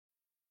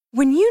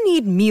When you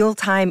need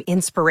mealtime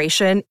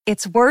inspiration,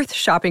 it's worth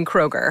shopping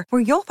Kroger,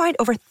 where you'll find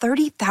over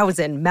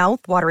 30,000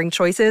 mouth-watering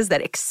choices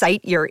that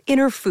excite your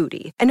inner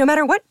foodie. And no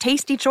matter what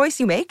tasty choice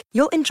you make,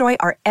 you'll enjoy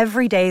our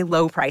everyday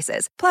low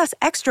prices, plus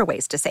extra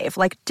ways to save,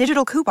 like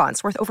digital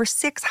coupons worth over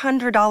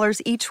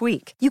 $600 each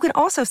week. You can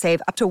also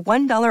save up to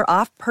 $1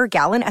 off per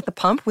gallon at the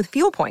pump with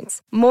fuel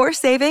points. More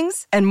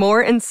savings and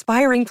more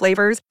inspiring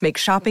flavors make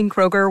shopping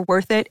Kroger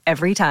worth it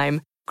every time.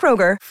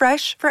 Kroger,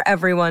 fresh for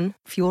everyone.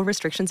 Fuel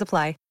restrictions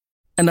apply.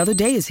 Another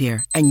day is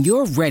here, and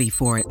you're ready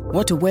for it.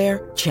 What to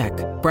wear? Check.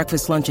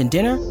 Breakfast, lunch, and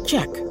dinner?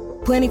 Check.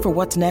 Planning for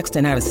what's next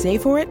and how to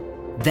save for it?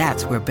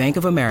 That's where Bank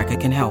of America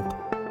can help.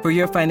 For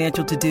your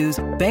financial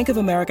to-dos, Bank of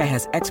America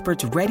has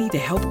experts ready to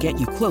help get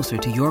you closer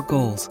to your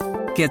goals.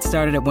 Get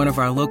started at one of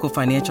our local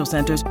financial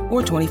centers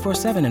or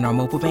 24/7 in our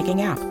mobile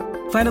banking app.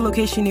 Find a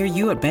location near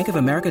you at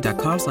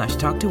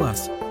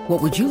bankofamerica.com/talktous.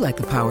 What would you like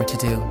the power to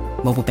do?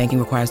 Mobile banking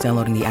requires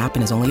downloading the app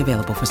and is only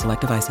available for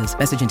select devices.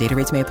 Message and data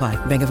rates may apply.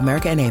 Bank of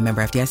America N.A.,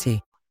 member FDIC.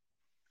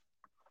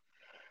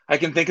 I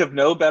can think of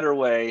no better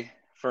way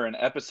for an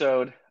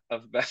episode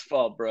of Best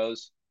Ball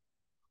Bros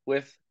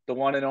with the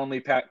one and only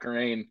Pat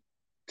Kerrane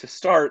to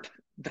start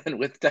than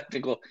with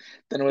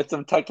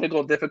some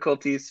technical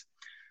difficulties.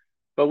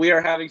 But we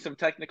are having some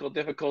technical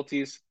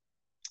difficulties.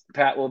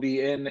 Pat will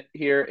be in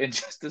here in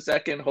just a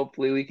second.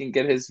 Hopefully we can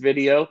get his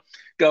video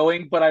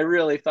going. But I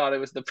really thought it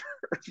was the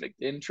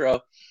perfect intro.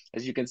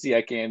 As you can see,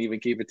 I can't even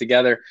keep it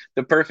together.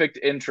 The perfect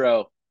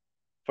intro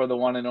for the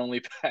one and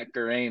only Pat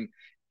Kerrane.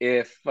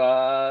 If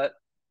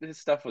his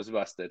stuff was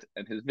busted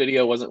and his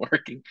video wasn't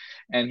working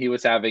and he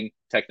was having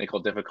technical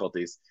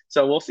difficulties.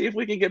 So we'll see if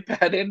we can get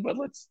Pat in, but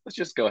let's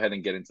just go ahead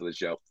and get into the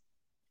show.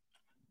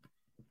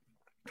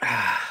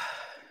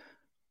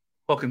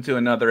 Welcome to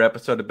another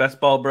episode of Best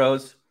Ball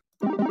Bros.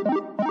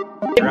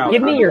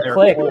 Give me your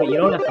click, but you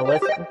don't have to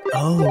listen.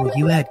 Oh,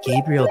 you had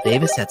Gabriel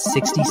Davis at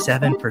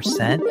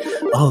 67%?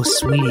 Oh,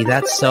 sweetie,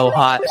 that's so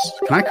hot.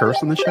 Can I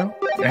curse on the show?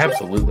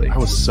 Absolutely. I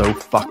was so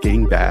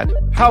fucking bad.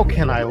 How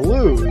can I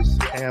lose?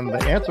 And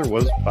the answer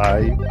was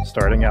by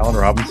starting Allen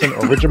Robinson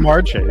over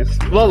Jamar Chase.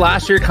 Well,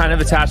 last year kind of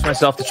attached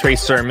myself to Trey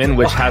Sermon,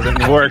 which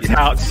hasn't worked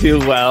out too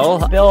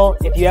well. Bill,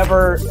 if you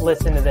ever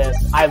listen to this,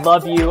 I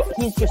love you.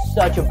 He's just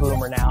such a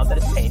boomer now that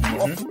it's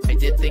painful. Mm-hmm. I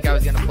did think I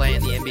was going to play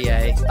in the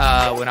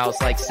NBA when I was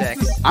like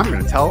 6. I'm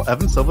going to tell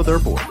Evan Silva they're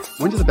bored.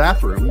 Went to the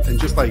bathroom and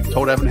just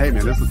told Evan, hey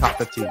man, this is the top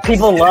 15.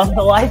 People love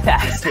the life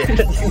hacks.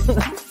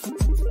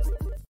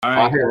 All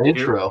right,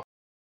 intro.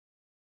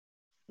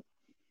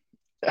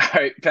 All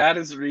right, Pat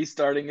is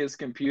restarting his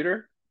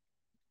computer.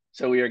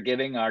 So we are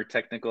getting our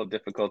technical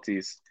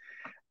difficulties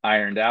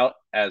ironed out.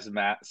 As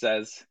Matt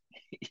says,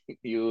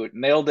 you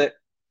nailed it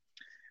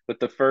with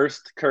the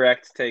first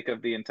correct take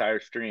of the entire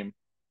stream.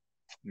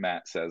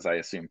 Matt says, I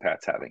assume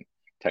Pat's having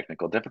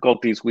technical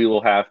difficulties. We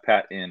will have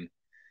Pat in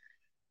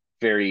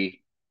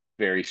very,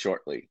 very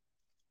shortly.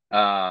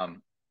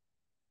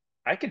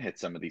 I can hit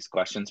some of these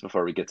questions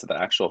before we get to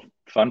the actual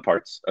fun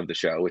parts of the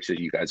show, which is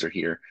you guys are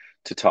here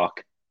to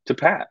talk to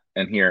Pat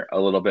and hear a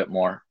little bit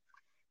more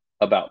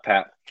about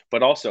Pat.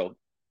 But also,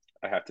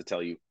 I have to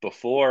tell you,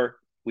 before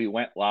we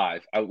went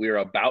live, we were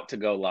about to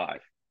go live,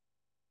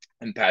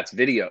 and Pat's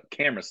video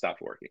camera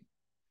stopped working.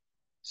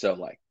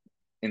 So,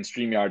 in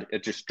StreamYard,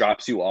 it just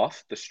drops you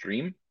off the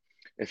stream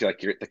if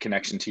the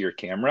connection to your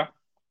camera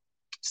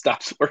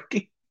stops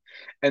working.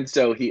 And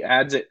so he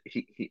adds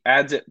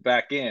it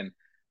back in,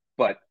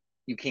 but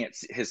you can't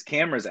see, his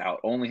camera's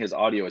out, only his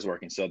audio is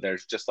working. So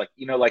there's just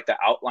the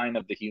outline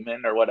of the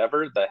human or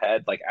whatever, the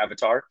head,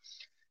 avatar,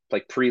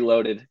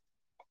 preloaded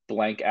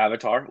blank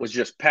avatar was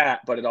just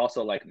Pat, but it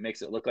also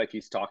makes it look like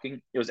he's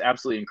talking. It was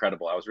absolutely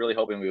incredible. I was really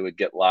hoping we would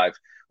get live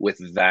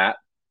with that,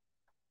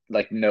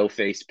 no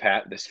face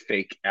Pat, this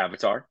fake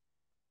avatar.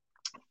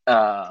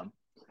 But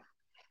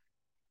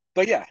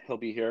yeah, he'll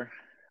be here.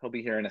 He'll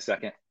be here in a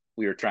second.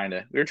 We were trying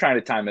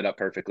to time it up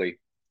perfectly,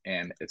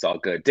 and it's all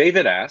good.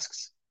 David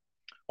asks,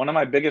 one of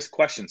my biggest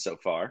questions so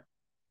far,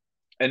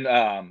 and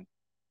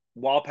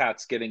while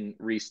Pat's getting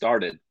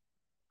restarted,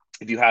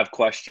 if you have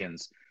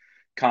questions,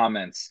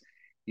 comments,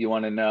 you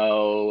want to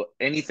know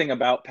anything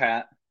about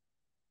Pat,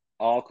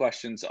 all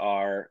questions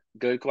are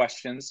good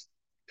questions.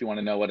 If you want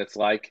to know what it's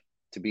like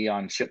to be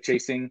on ship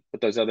chasing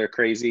with those other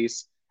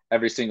crazies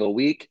every single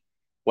week,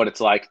 what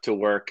it's like to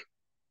work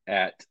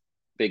at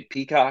Big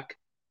Peacock,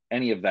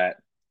 any of that,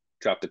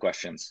 drop the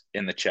questions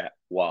in the chat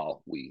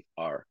while we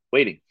are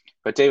waiting.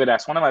 But David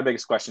asks, one of my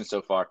biggest questions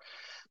so far,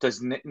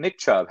 does Nick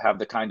Chubb have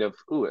the kind of,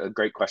 a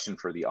great question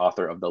for the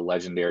author of the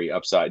legendary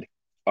Upside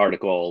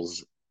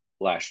articles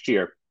last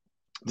year.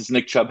 Does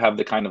Nick Chubb have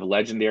the kind of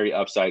legendary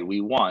upside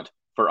we want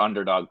for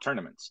underdog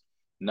tournaments?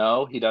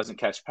 No, he doesn't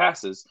catch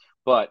passes,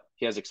 but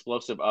he has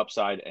explosive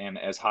upside and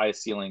as high a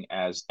ceiling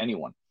as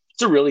anyone.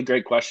 It's a really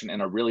great question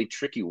and a really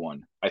tricky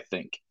one, I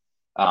think.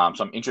 So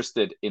I'm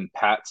interested in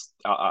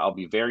I'll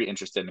be very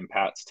interested in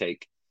Pat's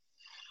take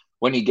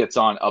when he gets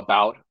on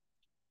about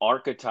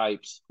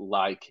archetypes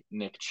like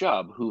Nick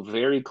Chubb, who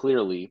very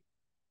clearly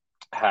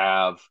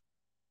have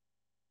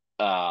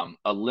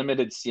a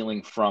limited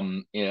ceiling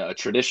from a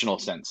traditional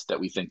sense that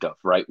we think of,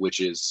 right? Which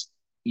is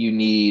you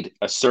need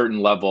a certain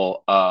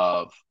level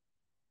of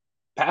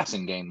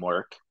passing game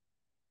work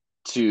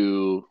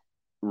to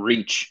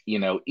reach,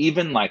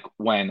 even like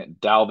when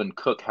Dalvin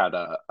Cook had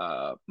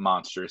a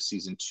monstrous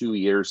season 2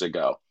 years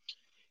ago,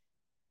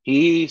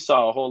 he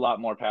saw a whole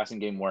lot more passing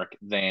game work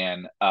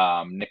than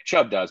Nick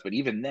Chubb does. But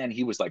even then,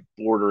 he was like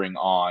bordering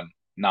on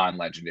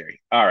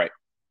non-legendary. All right,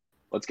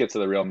 let's get to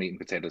the real meat and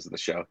potatoes of the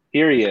show.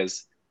 Here he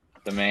is,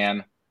 the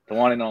man, the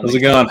one and only. How's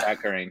it going? Pat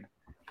Kerrane.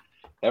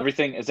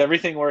 Is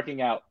everything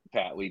working out,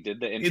 Pat? We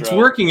did the intro. It's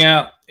working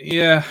out.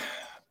 Yeah.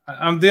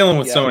 I'm dealing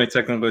with so many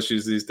technical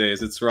issues these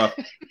days. It's rough.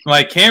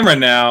 My camera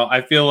now,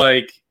 I feel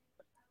like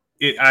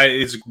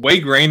it's way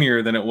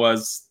grainier than it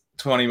was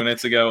 20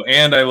 minutes ago,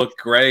 and I look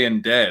gray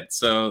and dead.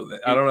 So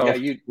I don't know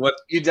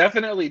you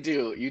definitely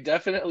do. You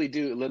definitely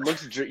do.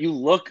 You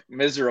look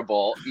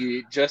miserable.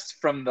 You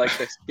just from like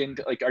the skin.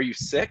 Like, are you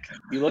sick?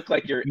 You look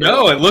like you're.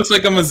 No, it looks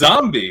like I'm a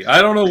zombie.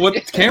 I don't know what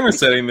camera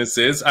setting this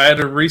is. I had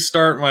to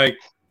restart my.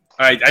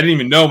 I didn't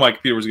even know my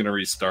computer was going to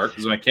restart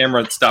because my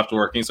camera stopped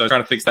working. So I was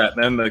trying to fix that,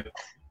 and then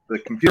the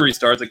computer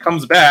restarts. It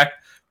comes back.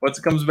 What's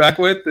it comes back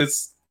with?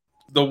 It's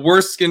the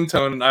worst skin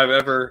tone I've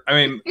ever. I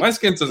mean, my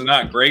skin tone's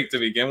not great to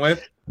begin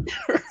with,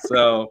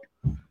 so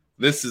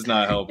this is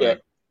not helping. Yeah.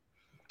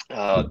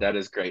 Oh, that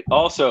is great.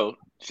 Also,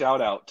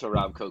 shout out to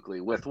Rob Coakley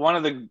with one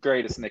of the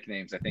greatest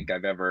nicknames I think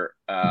I've ever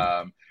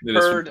heard.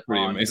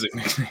 Pretty amazing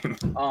nickname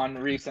on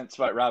recent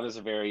spot. Rob is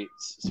a very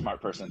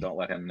smart person. Don't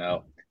let him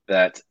know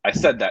that I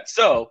said that.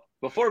 So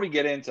before we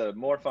get into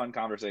more fun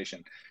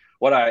conversation,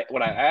 what I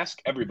ask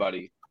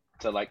everybody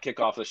to like kick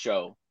off the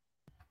show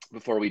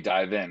before we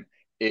dive in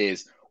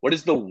is, what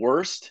is the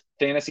worst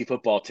fantasy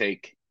football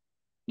take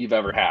you've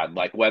ever had?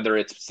 Like, whether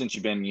it's since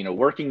you've been,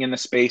 working in the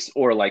space,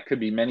 or like could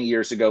be many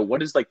years ago.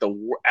 What is like the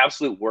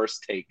absolute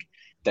worst take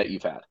that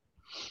you've had?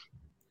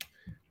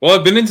 Well,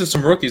 I've been into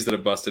some rookies that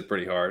have busted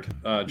pretty hard.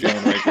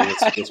 Jalen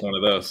Reagor was one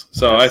of those.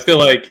 So I feel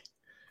like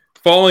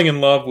falling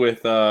in love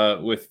with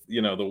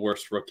the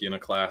worst rookie in a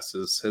class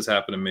has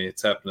happened to me.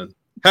 It's happened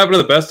to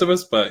the best of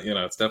us, but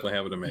it's definitely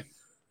happened to me.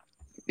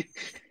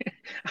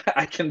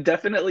 I can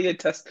definitely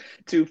attest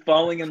to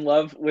falling in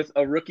love with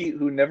a rookie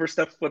who never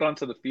stepped foot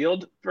onto the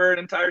field for an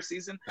entire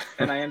season,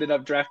 and I ended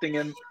up drafting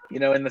him,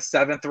 in the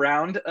 7th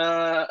round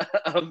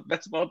of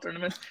best ball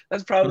tournaments.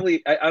 That's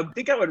probably. I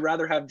think I would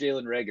rather have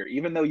Jalen Reagor,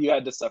 even though you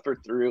had to suffer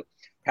through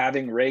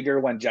having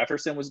Reagor when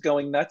Jefferson was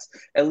going nuts.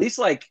 At least,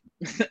 like,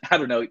 I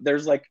don't know.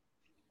 There's like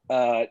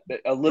a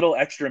little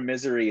extra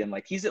misery, and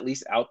like he's at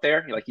least out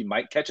there. Like, he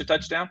might catch a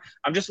touchdown.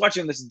 I'm just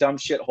watching this dumb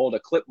shit hold a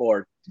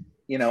clipboard,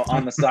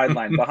 on the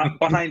sideline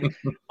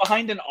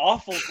behind an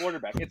awful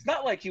quarterback. It's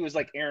not like he was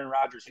like Aaron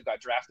Rodgers, who got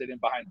drafted in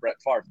behind Brett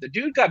Favre. The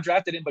dude got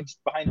drafted in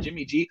behind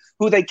Jimmy G,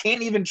 who they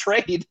can't even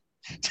trade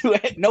to.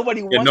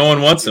 Nobody wants. No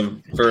one wants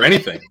him for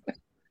anything.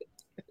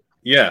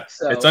 Yeah,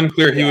 so, it's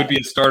unclear he would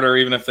be a starter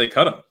even if they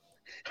cut him.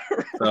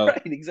 So.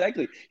 Right,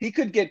 exactly. He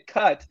could get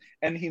cut,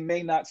 and he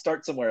may not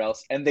start somewhere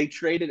else. And they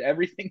traded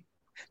everything.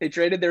 They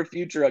traded their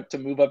future up to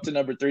move up to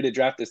number 3 to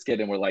draft this kid,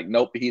 and we're like,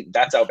 nope,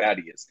 that's how bad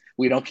he is.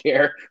 We don't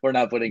care. We're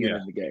not putting him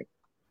in the game.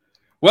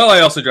 Well,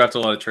 I also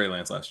drafted a lot of Trey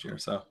Lance last year,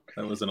 so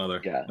that was another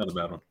bad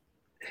one.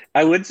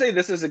 I would say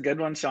this is a good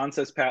one. Sean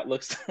says Pat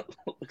looks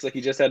like he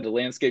just had to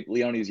landscape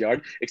Leone's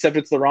yard, except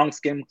it's the wrong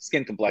skin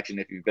complexion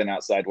if you've been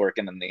outside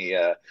working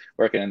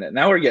in it.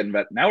 Now we're getting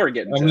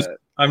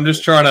I'm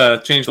just trying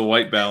to change the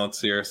white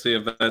balance here, see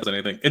if that's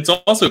anything. It's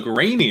also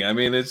grainy. I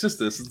mean, it's just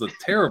this is a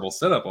terrible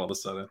setup all of a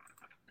sudden.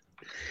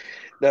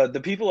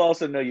 The people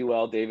also know you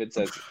well. David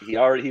says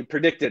he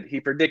predicted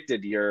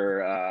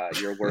your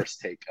worst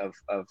take of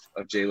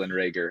Jalen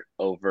Reagor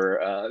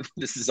over.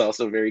 This is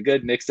also very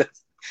good. Nick says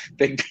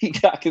Big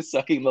Peacock is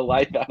sucking the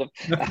life out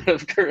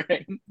of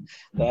Kerrane.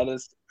 That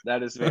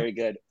is very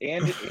good.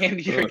 And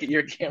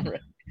your camera,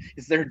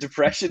 is there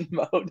depression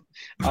mode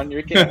on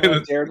your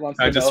camera? Jared wants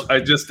to know. I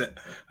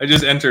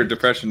just entered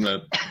depression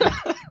mode.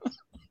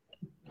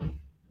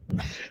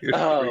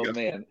 Oh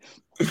man.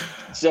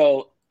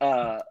 So.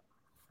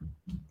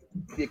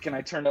 Can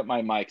I turn up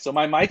my mic? So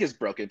my mic is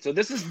broken. So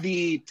this is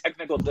the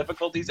technical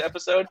difficulties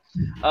episode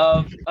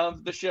of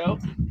the show.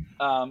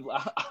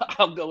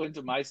 I'll go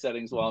into my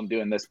settings while I'm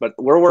doing this, but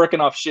we're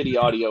working off shitty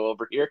audio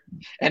over here,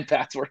 and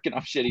Pat's working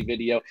off shitty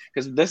video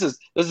because this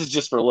is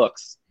just for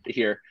looks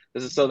here.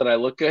 This is so that I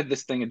look good.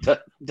 This thing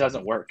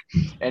doesn't work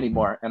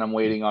anymore, and I'm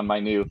waiting on my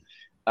new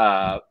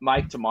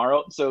mic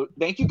tomorrow. So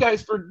thank you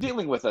guys for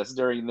dealing with us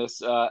during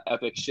this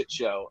epic shit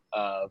show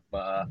of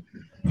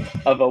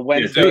a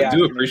Wednesday.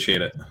 Do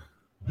appreciate it.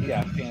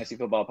 Yeah, fantasy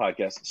football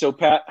podcast. So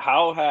Pat,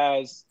 how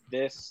has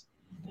this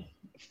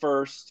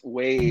first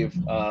wave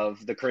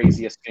of the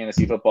craziest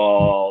fantasy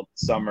football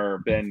summer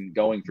been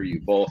going for you,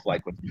 both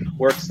like with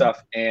work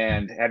stuff,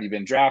 and have you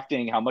been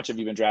drafting? How much have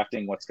you been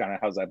drafting?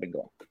 How's that been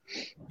going?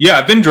 Yeah,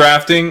 I've been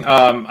drafting.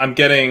 I'm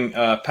getting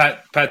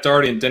Pat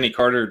Daugherty and Denny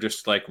Carter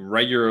just like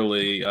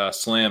regularly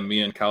slam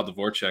me and Kyle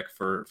Dvorchak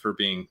for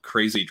being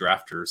crazy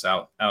drafters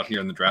out here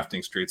in the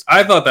drafting streets.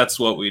 I thought that's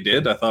what we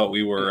did. I thought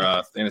we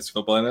were fantasy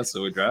football in it,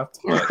 so we draft.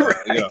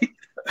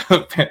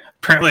 But,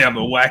 apparently, I'm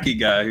a wacky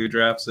guy who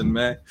drafts in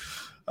May.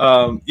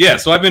 So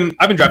I've been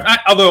drafting.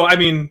 Although, I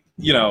mean,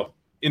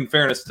 in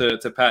fairness to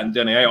Pat and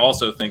Denny, I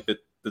also think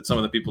that some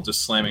of the people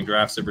just slamming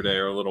drafts every day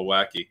are a little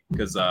wacky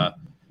because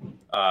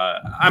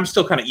I'm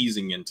still kind of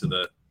easing into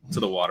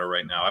the water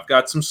right now. I've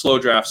got some slow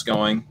drafts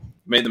going.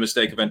 Made the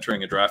mistake of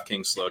entering a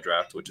DraftKings slow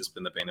draft, which has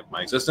been the bane of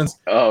my existence.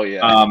 Oh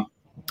yeah.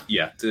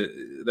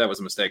 That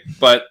was a mistake.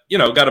 But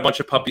got a bunch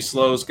of puppy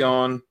slows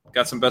going.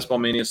 Got some Best Ball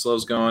Mania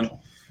slows going.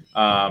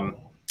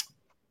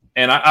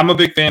 And I'm a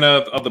big fan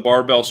of the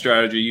barbell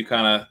strategy. You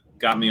kind of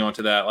got me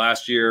onto that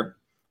last year.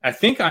 I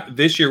think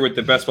this year with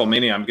the Best Ball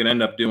Mania, I'm going to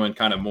end up doing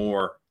kind of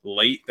more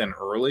late than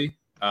early.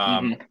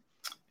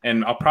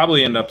 And I'll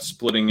probably end up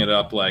splitting it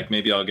up. Like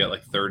maybe I'll get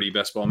like 30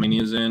 Best Ball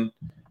Manias in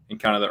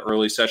kind of the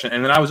early session.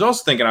 And then I was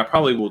also thinking I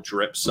probably will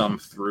drip some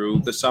through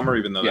the summer,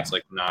 even though that's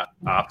like not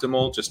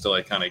optimal, just to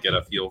like kind of get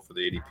a feel for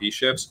the ADP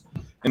shifts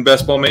in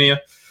Best Ball Mania.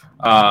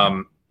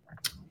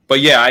 But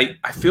yeah,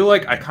 I feel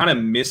like I kind of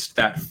missed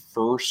that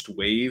first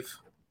wave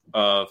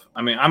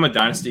I'm a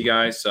dynasty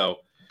guy, so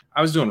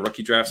I was doing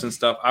rookie drafts and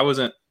stuff. I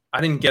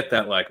didn't get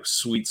that like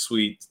sweet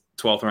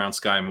 12th round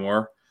Sky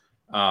Moore.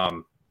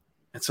 And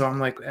so I'm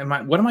like,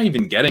 what am I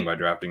even getting by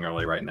drafting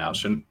early right now?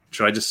 Should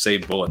I just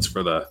save bullets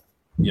for the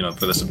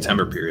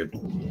September period?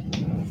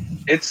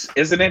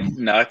 Isn't it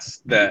nuts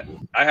that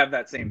I have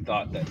that same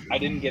thought that I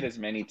didn't get as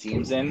many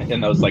teams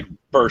in those like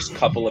first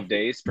couple of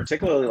days,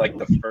 particularly like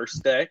the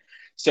first day.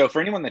 So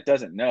for anyone that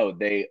doesn't know,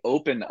 they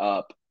open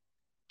up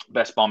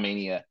Best Ball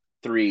Mania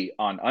 3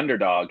 on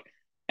Underdog,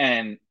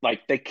 and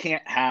like they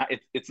can't have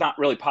it's not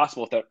really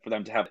possible for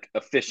them to have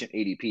efficient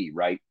ADP,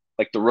 right?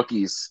 Like the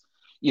rookies,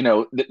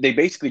 they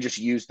basically just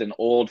used an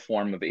old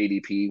form of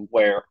ADP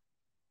where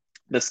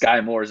the Sky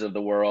Moores of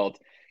the world,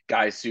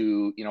 guys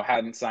who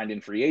hadn't signed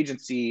in free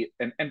agency,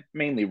 and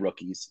mainly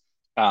rookies,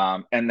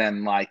 and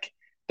then like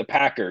the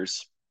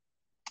Packers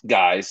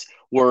guys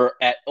were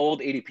at old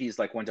ADPs,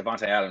 like when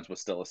Devontae Adams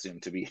was still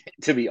assumed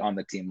to be on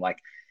the team. Like,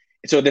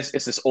 so it's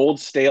this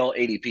old stale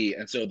ADP,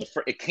 and so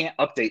it can't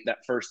update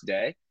that first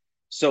day.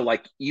 So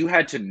like you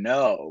had to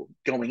know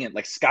going in,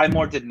 like Sky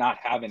Moore did not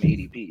have an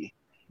ADP,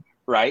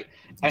 right?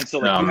 And so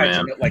like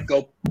had to like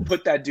go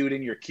put that dude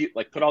in your queue,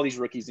 like put all these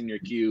rookies in your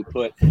queue,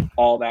 put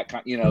all that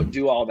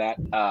do all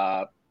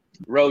that.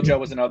 Rojo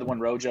was another one.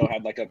 Rojo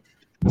had like a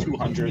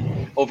 200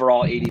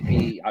 overall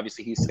ADP.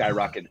 Obviously he's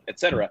skyrocketed,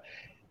 etc.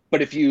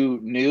 But if you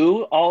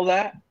knew all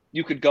that,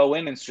 you could go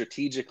in and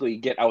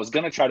strategically I was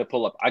going to try to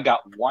pull up. I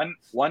got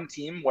one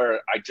team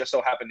where I just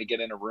so happened to get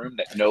in a room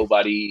that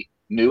nobody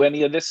knew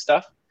any of this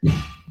stuff.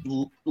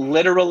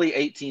 Literally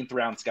 18th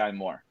round Sky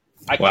Moore.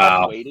 I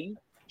kept waiting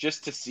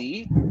just to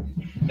see.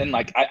 And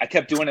like I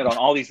kept doing it on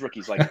all these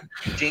rookies, like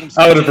James.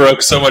 I would have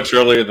broke so much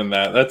earlier than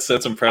that. That's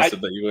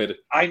impressive that you waited.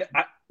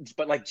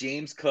 But like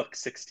James Cook,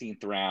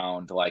 16th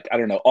round, like I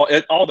don't know,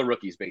 all the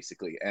rookies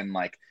basically, and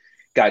like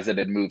guys that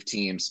had moved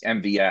teams,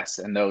 MVS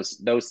and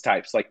those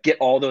types, like get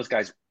all those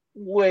guys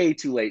way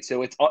too late.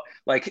 So it's all,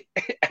 like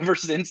ever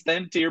since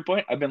then, to your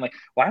point, I've been like,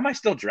 why am I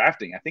still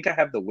drafting? I think I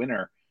have the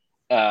winner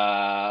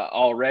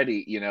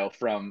already,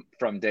 from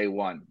day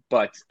one.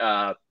 But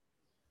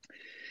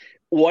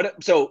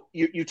so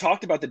you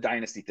talked about the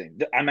dynasty thing.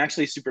 I'm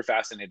actually super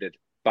fascinated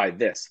by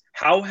this.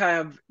 How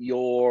have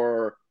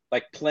your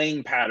like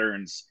playing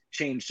patterns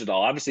changed at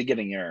all? Obviously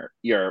getting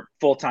your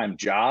full-time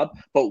job,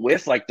 but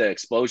with like the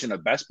explosion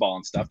of best ball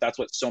and stuff, that's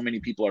what so many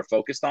people are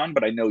focused on.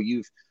 But I know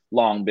you've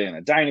long been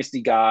a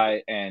dynasty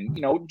guy and,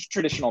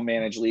 traditional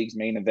managed leagues,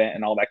 main event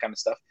and all that kind of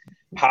stuff.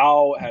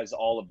 How has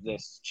all of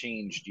this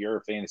changed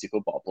your fantasy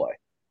football play?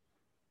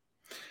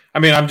 I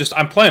mean,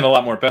 I'm playing a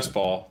lot more best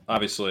ball,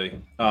 obviously.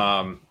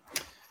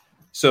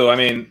 So, I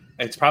mean,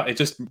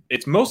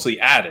 it's mostly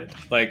added.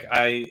 Like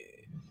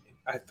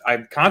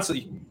I'm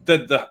constantly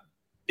the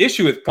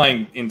issue with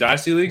playing in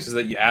dynasty leagues is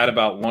that you add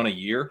about one a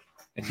year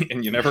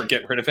and you never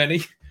get rid of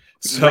any.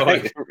 So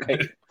right.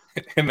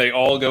 And they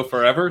all go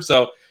forever.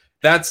 So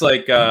that's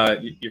like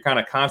you're kind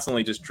of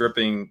constantly just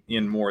dripping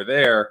in more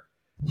there.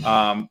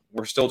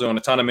 We're still doing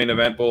a ton of main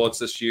event bullets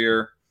this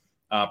year.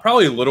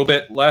 Probably a little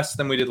bit less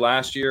than we did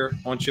last year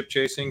on chip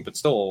chasing, but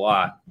still a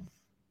lot.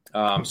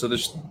 So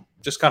there's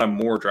just kind of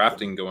more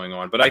drafting going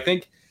on. But I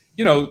think,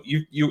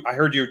 I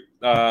heard you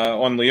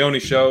on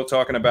Leone's show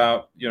talking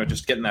about,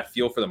 just getting that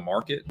feel for the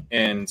market.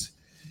 And,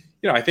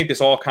 I think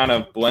this all kind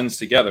of blends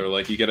together.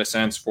 Like you get a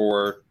sense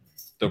for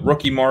the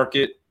rookie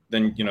market,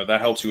 then, that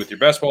helps you with your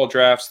best ball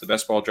drafts. The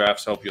best ball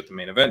drafts help you with the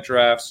main event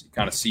drafts. You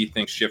kind of see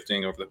things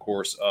shifting over the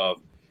course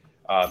of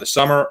the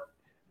summer.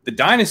 The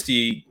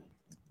dynasty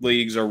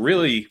leagues are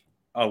really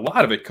a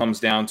lot of it comes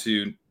down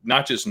to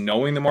not just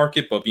knowing the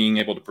market, but being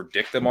able to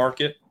predict the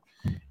market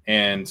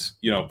and,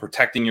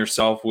 protecting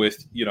yourself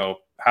with,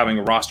 having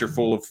a roster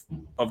full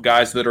of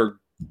guys that are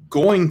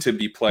going to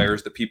be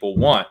players that people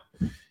want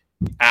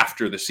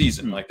after the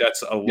season. Like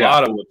that's a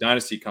lot of what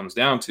Dynasty comes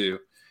down to.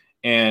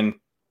 And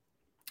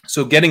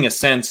so getting a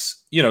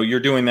sense, you're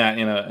doing that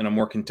in a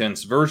more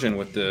condensed version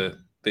with the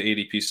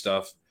ADP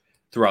stuff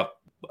throughout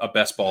a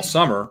best ball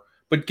summer,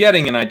 but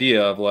getting an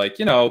idea of like,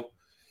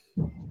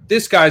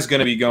 this guy's going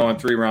to be going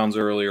 3 rounds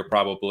earlier,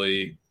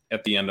 probably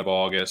at the end of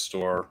August,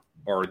 or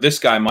this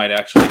guy might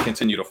actually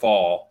continue to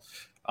fall.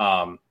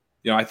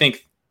 I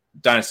think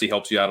Dynasty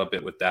helps you out a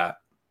bit with that.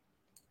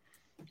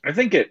 I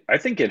think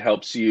it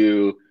helps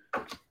you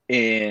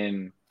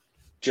in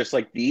just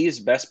like these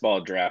best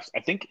ball drafts. I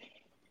think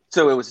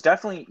so. It was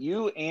definitely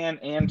you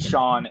and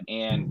Sean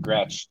and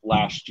Gretsch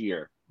last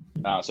year.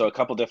 So a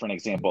couple different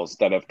examples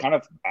that have kind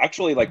of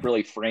actually like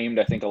really framed,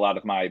 I think, a lot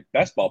of my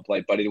best ball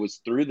play, but it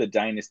was through the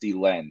Dynasty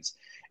lens.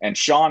 And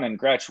Sean and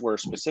Gretsch were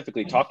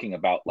specifically talking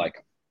about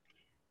like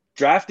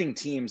drafting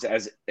teams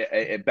as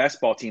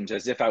best ball teams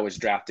as if I was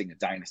drafting a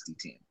Dynasty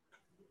team,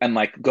 and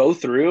like go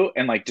through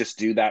and like just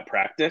do that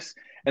practice.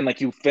 And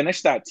like you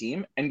finish that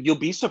team and you'll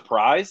be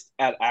surprised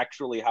at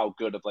actually how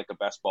good of like a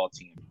best ball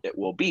team it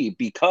will be.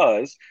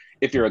 Because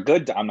if you're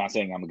I'm not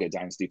saying I'm a good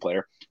Dynasty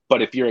player,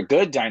 but if you're a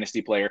good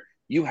Dynasty player,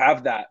 you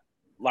have that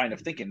line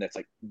of thinking that's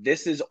like,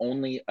 this is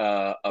only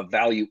a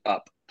value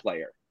up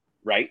player,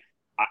 right?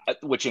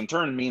 Which in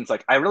turn means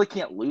like, I really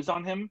can't lose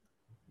on him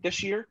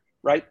this year,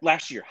 right?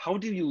 Last year, how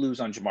do you lose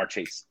on Jamar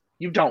Chase?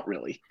 You don't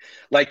really.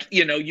 Like,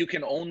 you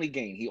can only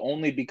gain. He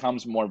only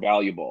becomes more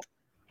valuable.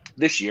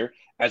 This year,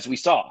 as we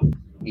saw,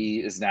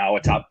 he is now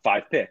a top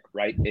 5 pick,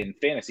 right? In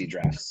fantasy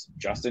drafts,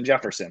 Justin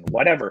Jefferson,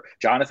 whatever,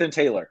 Jonathan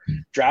Taylor,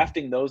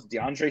 drafting those,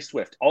 DeAndre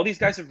Swift, all these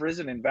guys have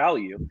risen in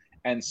value.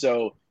 And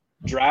so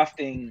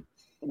drafting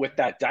with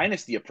that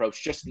Dynasty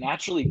approach just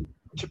naturally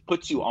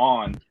puts you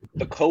on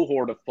the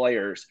cohort of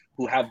players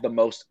who have the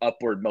most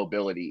upward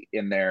mobility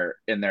in their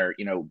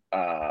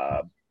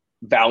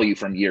value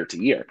from year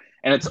to year.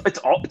 And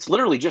it's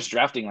literally just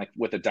drafting like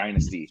with a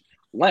Dynasty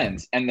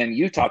lens. And then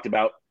you talked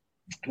about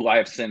who I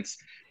have since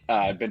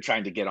been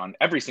trying to get on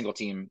every single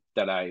team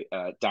that I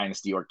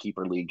Dynasty or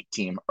Keeper League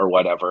team or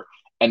whatever.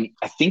 And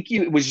I think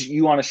it was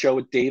you on a show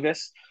with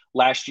Davis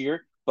last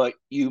year. But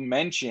you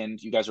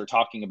mentioned you guys were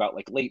talking about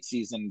like late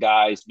season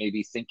guys,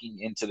 maybe thinking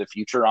into the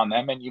future on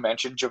them. And you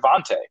mentioned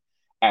Javonte,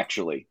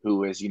 actually,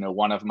 who is,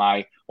 one of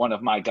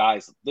my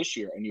guys this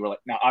year. And you were like,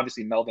 now,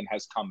 obviously Melvin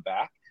has come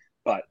back,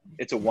 but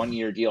it's a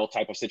 1-year deal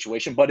type of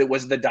situation. But it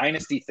was the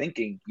Dynasty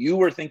thinking. You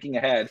were thinking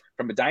ahead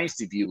from a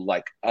Dynasty view,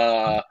 like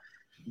the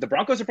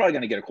Broncos are probably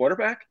going to get a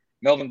quarterback.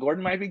 Melvin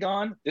Gordon might be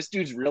gone. This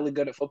dude's really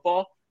good at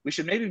football. We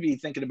should maybe be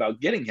thinking about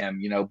getting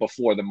him,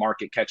 before the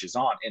market catches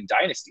on in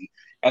Dynasty.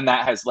 And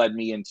that has led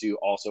me into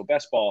also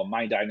best ball,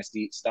 my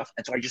Dynasty stuff.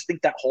 And so I just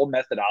think that whole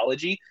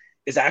methodology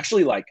is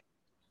actually like,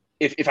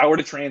 if I were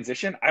to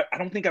transition, I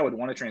don't think I would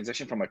want to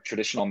transition from a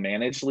traditional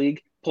managed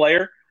league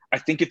player. I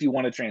think if you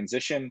want to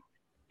transition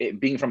it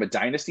being from a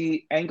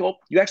Dynasty angle,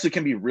 you actually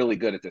can be really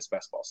good at this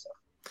best ball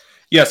stuff.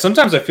 Yeah,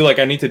 sometimes I feel like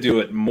I need to do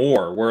it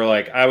more, where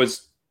like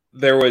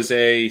there was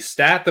a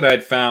stat that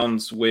I'd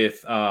found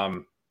with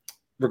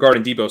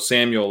regarding Deebo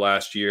Samuel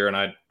last year,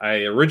 and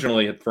I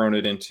originally had thrown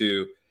it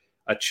into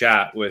a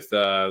chat with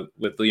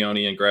Leone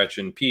and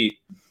Gretchen and Pete,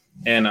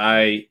 and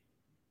I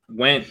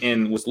went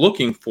and was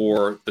looking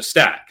for the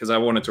stat because I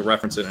wanted to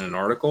reference it in an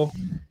article,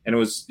 and it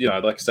was,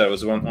 like I said, it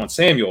was on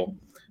Samuel.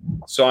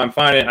 So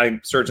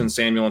I'm searching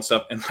Samuel and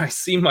stuff, and I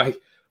see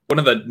one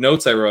of the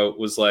notes I wrote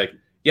was like,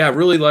 yeah, I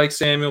really like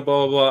Samuel,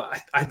 blah, blah, blah.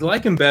 I'd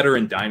like him better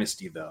in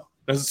Dynasty, though.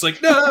 I was just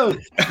like, no.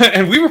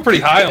 And we were pretty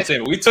high on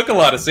Samuel. We took a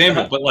lot of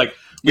Samuel, but like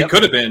we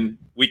could have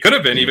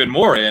been even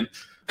more in.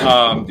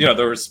 There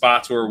were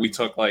spots where we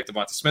took like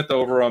Devonta Smith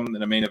over him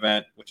in a main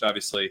event, which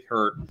obviously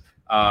hurt.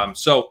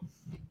 So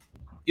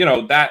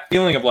that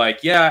feeling of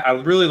like, yeah, I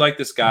really like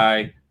this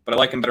guy, but I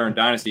like him better in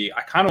Dynasty.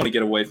 I kind of want to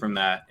get away from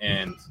that.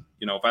 And,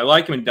 if I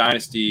like him in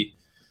Dynasty,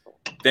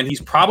 then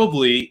he's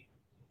probably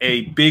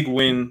a big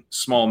win,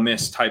 small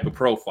miss type of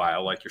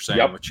profile, like you're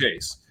saying with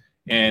Chase.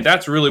 And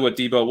that's really what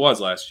Deebo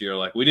was last year.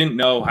 Like, we didn't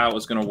know how it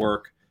was going to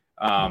work.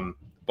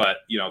 But,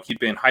 he'd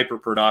been hyper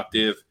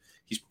productive.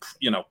 He's,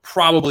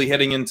 probably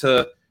heading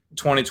into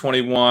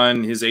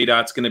 2021. His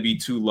ADOT's going to be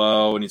too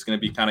low, and he's going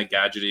to be kind of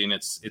gadgety, and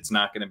it's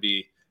not going to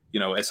be,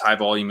 as high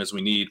volume as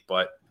we need.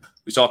 But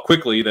we saw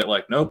quickly that,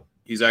 like, nope,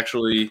 he's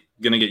actually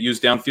going to get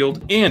used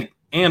downfield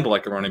and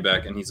like a running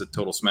back, and he's a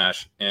total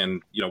smash.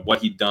 And,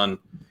 what he'd done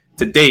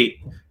to date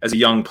as a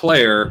young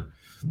player,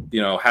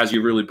 has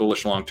you really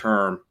bullish long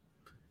term.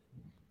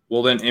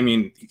 Well, then,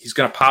 he's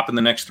going to pop in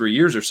the next 3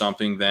 years or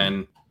something,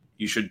 then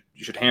you should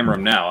hammer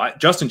him now.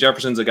 Justin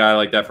Jefferson's a guy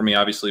like that for me,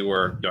 obviously,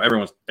 where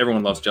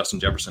everyone loves Justin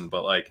Jefferson,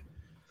 but like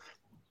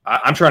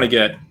I'm trying to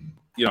get,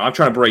 I'm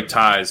trying to break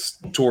ties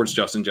towards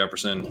Justin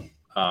Jefferson.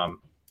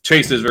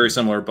 Chase is very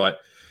similar, but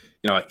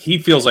he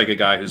feels like a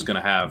guy who's going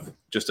to have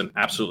just an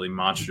absolutely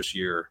monstrous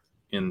year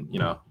in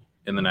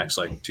in the next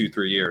like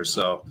 2-3 years.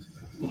 So,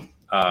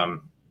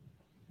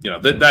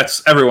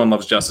 that's everyone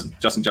loves Justin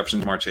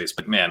Jefferson, Ja'Marr Chase,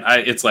 but man,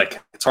 it's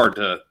hard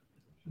to.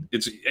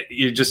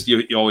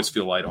 You always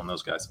feel light on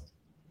those guys.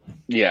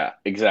 Yeah,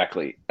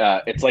 exactly.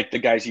 It's like the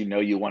guys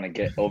you want to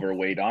get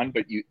overweight on,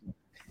 but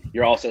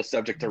you're also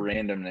subject to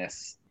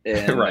randomness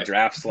in the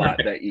draft slot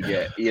that you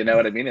get. You know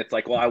what I mean? It's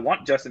like, well, I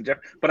want Justin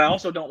Jefferson, but I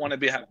also don't want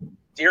to have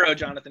 0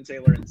 Jonathan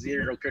Taylor and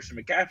 0 Christian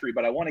McCaffrey,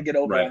 but I want to get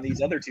over on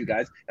these other 2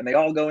 guys, and they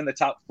all go in the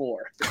top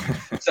 4.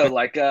 So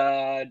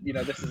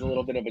this is a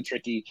little bit of a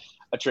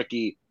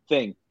tricky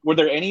thing. Were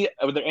there any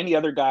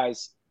other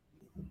guys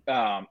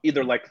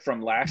either like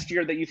from last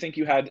year that you think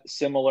you had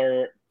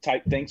similar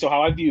type thing? So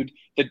how I viewed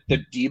the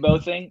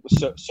Debo thing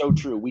was so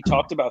true. We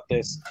talked about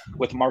this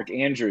with Mark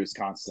Andrews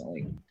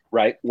constantly,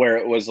 right? Where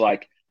it was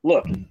like,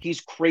 look,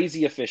 he's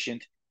crazy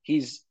efficient.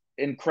 He's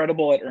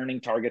incredible at earning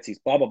targets. He's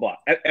blah, blah, blah.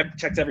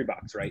 Checks every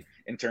box, right?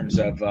 In terms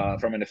of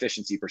from an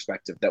efficiency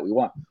perspective that we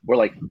want. We're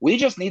like, we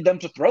just need them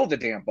to throw the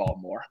damn ball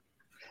more.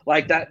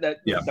 Like that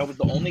was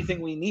the only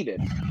thing we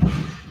needed.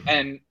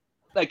 And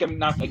like, I'm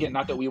not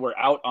that we were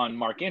out on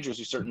Mark Andrews.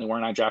 We certainly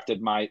weren't. I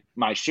drafted my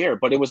share,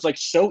 but it was like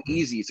so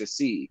easy to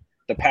see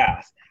the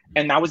path.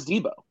 And that was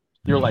Debo.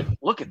 You're like,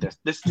 look at this.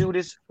 This dude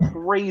is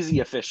crazy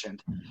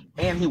efficient,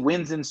 and he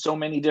wins in so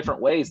many different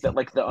ways that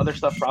like the other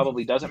stuff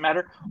probably doesn't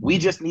matter. We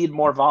just need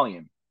more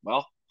volume.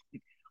 Well,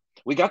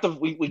 we got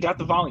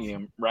the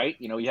volume, right?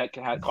 You know, he had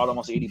caught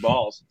almost 80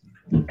 balls,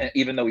 and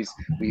even though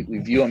we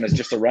view him as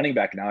just a running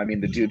back now. I mean,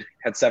 the dude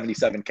had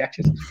 77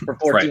 catches for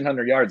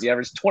 1,400 yards. He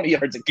averaged 20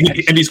 yards a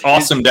catch, and he's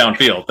awesome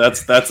downfield.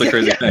 That's the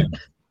crazy thing.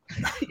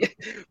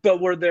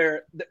 But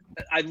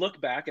I look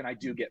back and I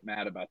do get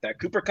mad about that.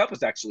 Cooper Kupp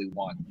was actually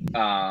one.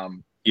 I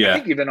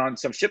think even on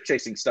some ship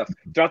chasing stuff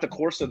throughout the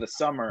course of the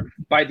summer,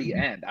 by the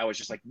end, I was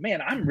just like,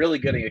 man, I'm really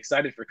getting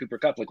excited for Cooper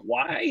Kupp. Like,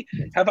 why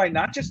have I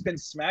not just been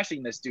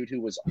smashing this dude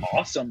who was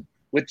awesome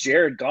with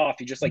Jared Goff?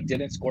 He just like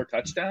didn't score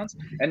touchdowns,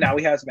 and now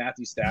he has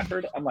Matthew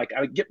Stafford. I'm like,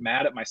 I would get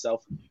mad at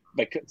myself,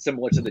 like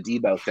similar to the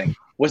Debo thing.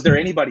 Was there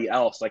anybody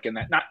else like in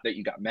that? Not that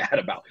you got mad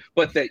about,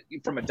 but that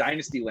from a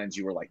dynasty lens,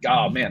 you were like,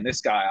 oh man, this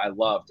guy I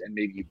loved, and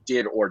maybe you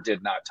did or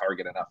did not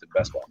target enough in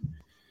best ball.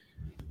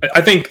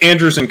 I think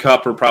Andrews and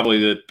Kupp are probably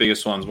the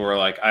biggest ones where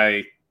like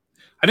I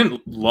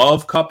didn't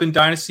love Kupp in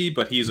dynasty,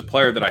 but he's a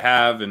player that I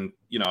have, and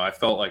I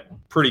felt like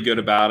pretty good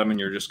about him. And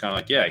you're just kind of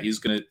like, yeah,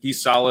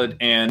 he's solid,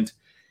 and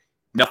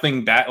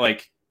nothing bad.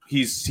 Like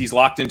he's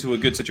locked into a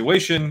good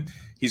situation.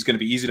 He's going to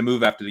be easy to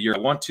move after the year I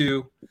want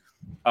to.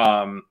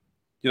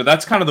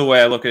 That's kind of the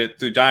way I look at it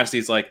through dynasty.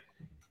 It's like,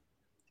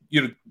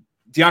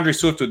 DeAndre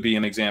Swift would be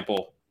an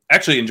example.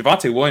 Actually, and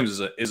Javonte Williams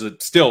is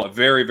still a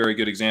very, very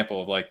good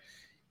example of like,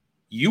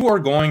 you are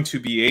going to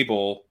be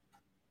able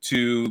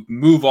to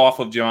move off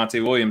of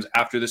Javonte Williams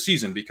after the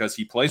season because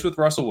he plays with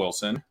Russell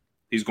Wilson.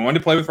 He's going to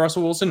play with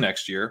Russell Wilson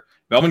next year.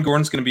 Melvin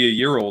Gordon's going to be a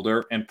year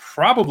older and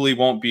probably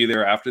won't be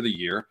there after the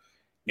year.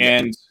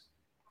 And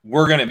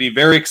we're going to be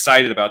very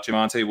excited about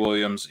Javonte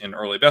Williams in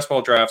early best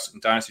ball drafts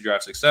and dynasty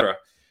drafts, etc.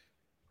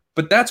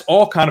 But that's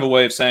all kind of a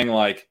way of saying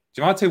like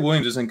Javonte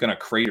Williams isn't going to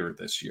crater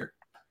this year.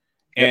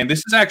 And this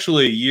is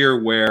actually a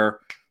year where,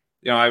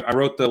 I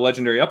wrote the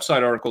Legendary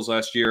Upside articles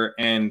last year,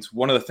 and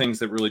one of the things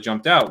that really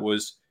jumped out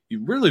was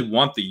you really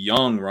want the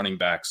young running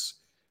backs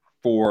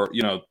for,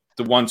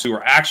 the ones who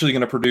are actually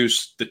going to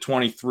produce the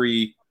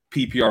 23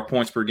 PPR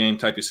points per game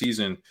type of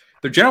season.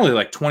 They're generally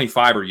like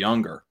 25 or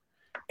younger.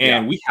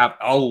 And we have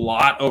a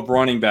lot of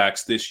running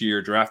backs this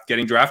year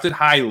getting drafted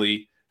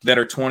highly that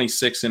are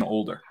 26 and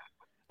older.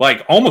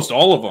 Like almost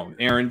all of them.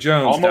 Aaron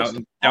Jones.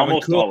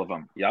 Almost all of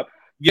them. Yep.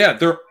 Yeah,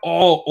 they're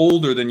all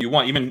older than you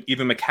want.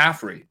 Even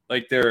McCaffrey,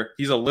 like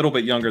he's a little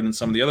bit younger than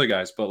some of the other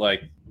guys, but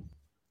like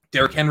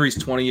Derrick Henry's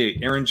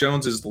 28, Aaron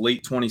Jones is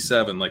late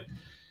 27. Like,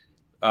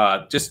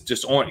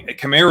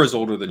 Kamara's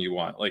older than you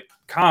want. Like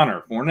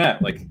Connor,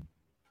 Fournette, like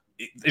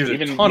there's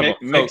a ton of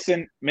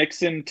them.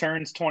 Mixon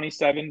turns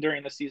 27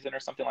 during the season or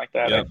something like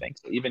that. I think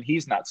so. Even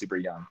he's not super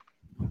young.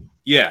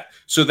 Yeah,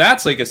 so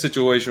that's like a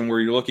situation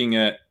where you're looking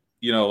at.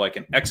 Like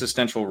an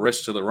existential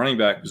risk to the running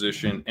back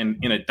position. And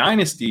in a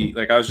dynasty,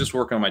 like I was just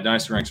working on my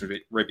dynasty ranks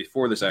right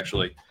before this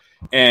actually.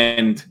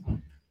 And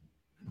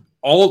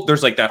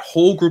there's like that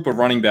whole group of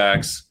running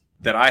backs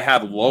that I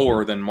have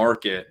lower than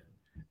market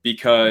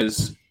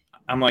because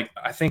I'm like,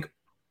 I think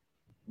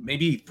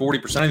maybe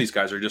 40% of these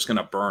guys are just going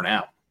to burn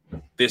out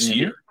this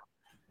year.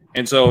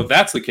 And so if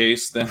that's the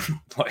case, then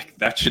like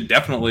that should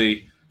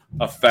definitely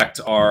affect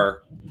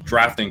our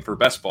drafting for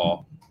best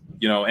ball.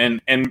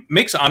 And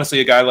makes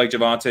honestly a guy like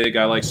Javonte, a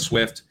guy like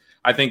Swift,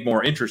 I think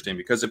more interesting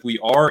because if we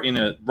are in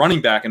a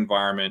running back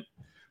environment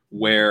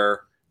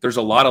where there's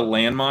a lot of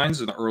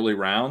landmines in the early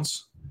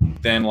rounds,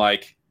 then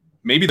like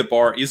maybe the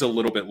bar is a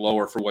little bit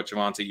lower for what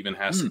Javonte even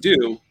has to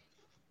do.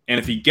 And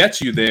if he gets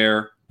you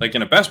there, like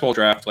in a best ball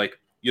draft, like,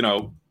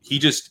 he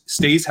just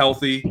stays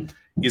healthy,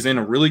 is in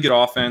a really good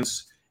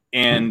offense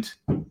and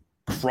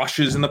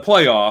crushes in the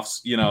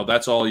playoffs,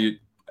 that's all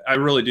I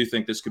really do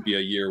think this could be a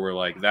year where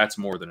like that's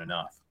more than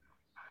enough.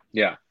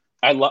 Yeah.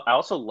 I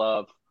also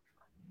love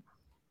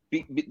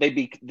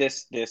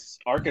this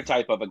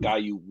archetype of a guy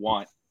you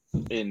want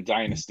in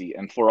Dynasty,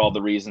 and for all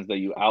the reasons that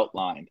you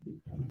outlined.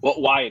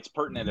 Why it's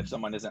pertinent if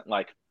someone isn't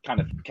like kind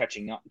of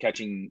catching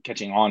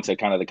on to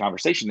kind of the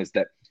conversation is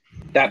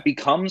that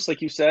becomes,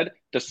 like you said,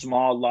 the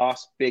small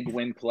loss, big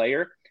win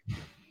player,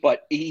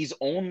 but he's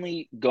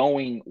only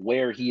going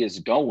where he is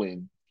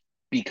going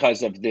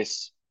because of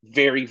this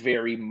very,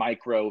 very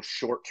micro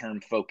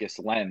short-term focus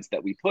lens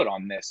that we put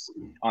on the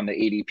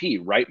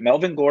ADP, right?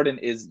 Melvin Gordon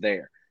is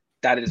there.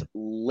 That is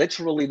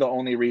literally the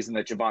only reason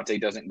that Javonte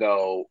doesn't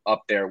go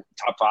up there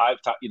top 5,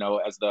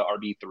 as the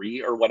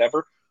RB3 or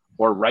whatever,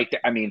 or right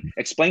there. I mean,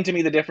 explain to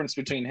me the difference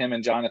between him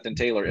and Jonathan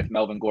Taylor if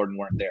Melvin Gordon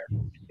weren't there.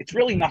 It's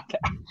really not that.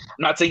 I'm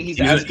not saying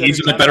he's as good. He's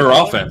in a better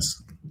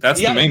offense.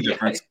 That's the main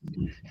difference.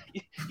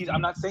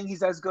 I'm not saying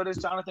he's as good as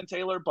Jonathan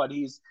Taylor, but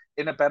he's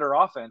in a better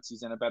offense.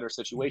 He's in a better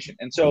situation.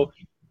 And so,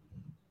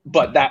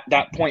 but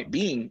that point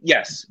being,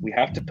 yes, we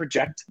have to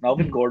project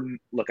Melvin Gordon.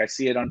 Look, I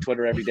see it on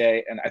Twitter every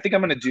day, and I think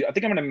I'm going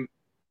to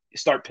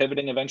start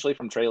pivoting eventually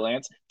from Trey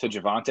Lance to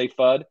Javonte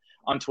Fudd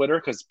on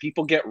Twitter because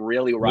people get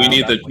really riled.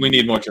 We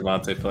need more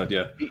Javonte Fudd,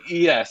 yeah.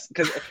 Yes,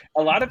 because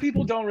a lot of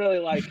people don't really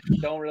like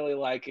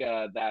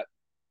that.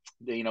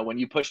 When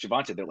you push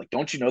Javonte, they're like,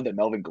 "Don't you know that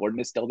Melvin Gordon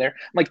is still there?"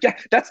 I'm like, "Yeah,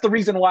 that's the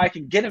reason why I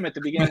can get him at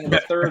the beginning of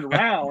the third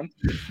round."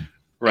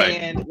 Right.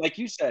 And like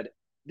you said,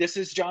 this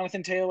is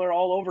Jonathan Taylor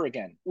all over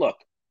again. Look,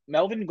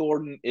 Melvin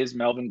Gordon is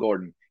Melvin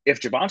Gordon.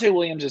 If Javonte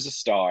Williams is a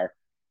star,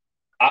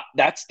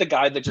 that's the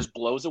guy that just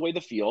blows away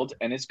the field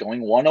and is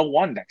going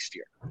 101 next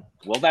year.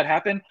 Will that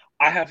happen?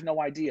 I have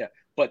no idea.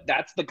 But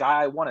that's the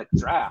guy I want to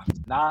draft,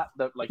 not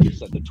like you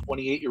said, the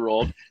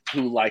 28-year-old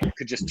who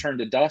could just turn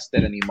to dust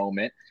at any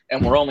moment.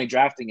 And we're only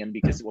drafting him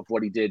because of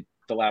what he did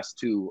the last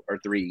 2 or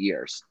 3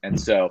 years. And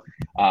so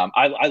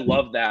I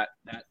love that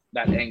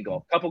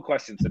angle. A couple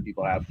questions that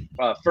people have.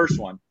 First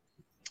one,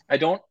 I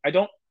don't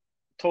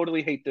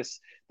totally hate this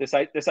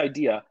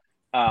idea.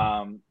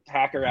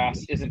 Hacker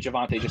asks, isn't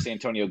Javonte just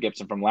Antonio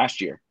Gibson from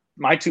last year?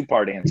 My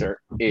 2-part answer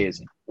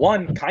is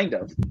one, kind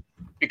of,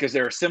 because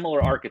they're a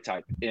similar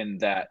archetype in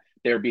that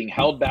they're being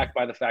held back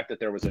by the fact that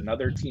there was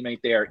another teammate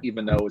there,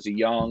 even though it was a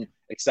young,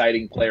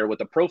 exciting player with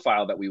a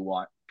profile that we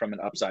want from an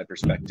upside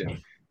perspective.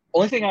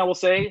 Only thing I will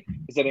say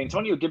is that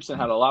Antonio Gibson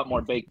had a lot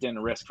more baked-in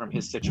risk from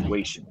his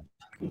situation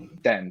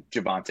than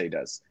Javonte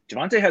does.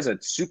 Javonte has a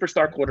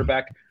superstar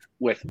quarterback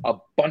with a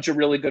bunch of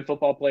really good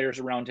football players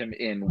around him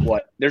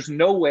there's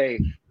no way,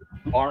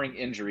 barring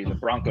injury, the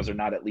Broncos are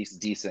not at least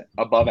decent,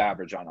 above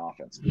average on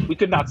offense. We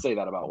could not say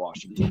that about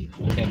Washington,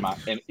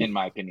 in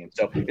my opinion.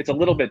 So it's a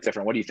little bit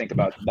different. What do you think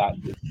about that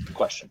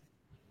question?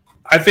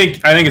 I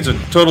think it's a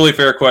totally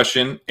fair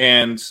question,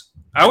 and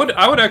I would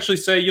actually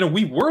say,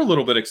 we were a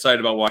little bit excited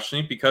about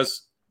Washington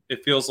because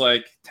it feels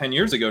like 10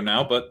 years ago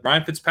now, but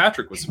Ryan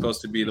Fitzpatrick was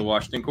supposed to be the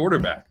Washington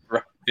quarterback.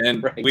 Right.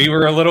 And we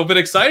were a little bit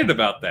excited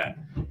about that.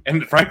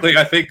 And frankly,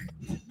 I think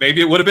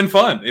maybe it would have been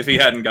fun if he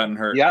hadn't gotten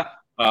hurt. Yeah.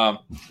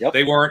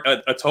 They weren't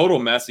a total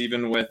mess,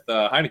 even with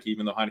Heineke,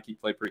 even though Heineke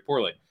played pretty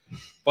poorly.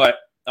 But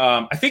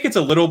I think it's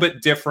a little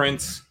bit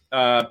different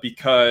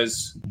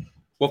because,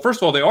 well,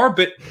 first of all, they are a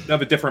bit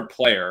of a different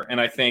player.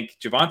 And I think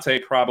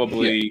Javonte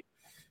probably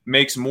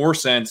makes more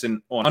sense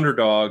on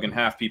underdog and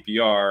half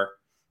PPR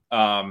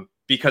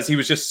because he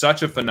was just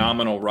such a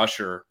phenomenal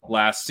rusher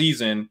last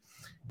season.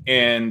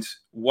 And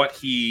what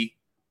he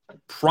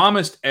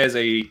promised as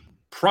a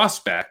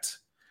prospect,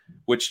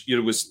 which he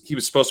was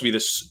supposed to be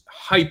this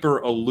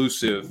hyper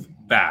elusive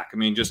back. I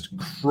mean, just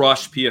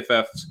crush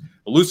PFF's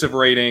elusive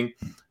rating,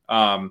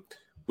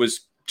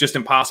 was just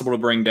impossible to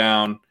bring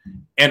down,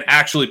 and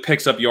actually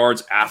picks up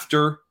yards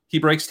after he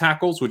breaks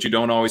tackles, which you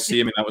don't always see.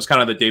 I mean, that was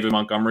kind of the David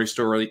Montgomery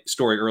story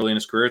early in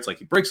his career. It's like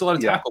he breaks a lot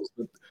of tackles,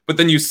 but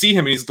then you see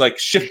him and he's like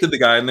shifted the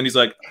guy, and then he's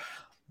like,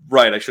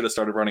 right, I should have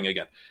started running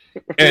again.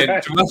 And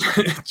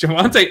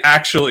Javonte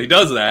actually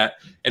does that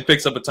and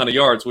picks up a ton of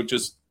yards, which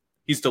is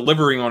he's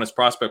delivering on his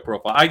prospect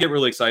profile. I get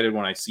really excited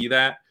when I see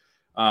that.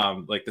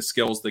 Like the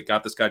skills that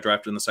got this guy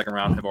drafted in the second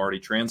round have already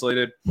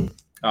translated.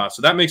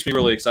 So that makes me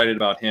really excited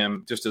about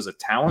him just as a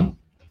talent.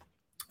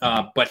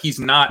 But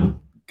he's not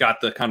got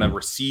the kind of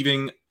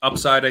receiving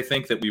upside, I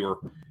think, that we were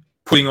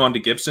putting on to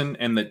Gibson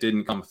and that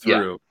didn't come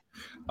through.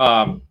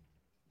 Yeah.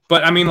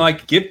 But I mean,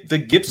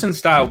 the Gibson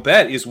style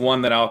bet is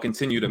one that I'll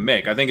continue to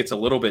make. I think it's a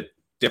little bit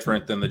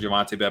different than the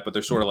Javonte bet, but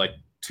they're sort of like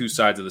two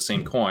sides of the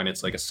same coin.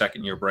 It's like a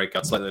second-year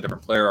breakout, slightly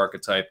different player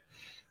archetype.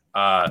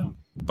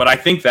 But I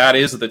think that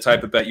is the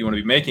type of bet you want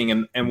to be making.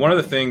 And one of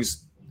the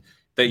things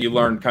that you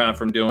learn kind of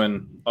from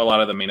doing a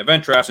lot of the main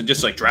event drafts and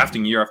just like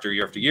drafting year after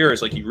year after year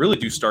is like you really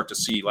do start to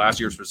see last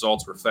year's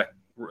results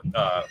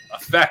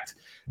affect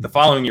the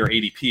following year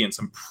ADP in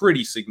some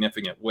pretty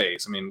significant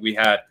ways. I mean, we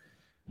had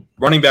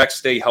running backs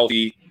stay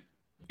healthy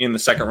in the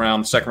second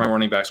round. The second round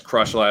running backs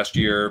crushed last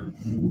year.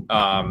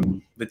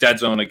 The dead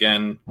zone,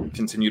 again,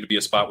 continued to be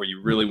a spot where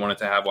you really wanted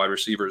to have wide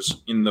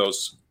receivers in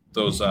those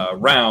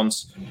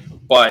rounds.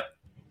 But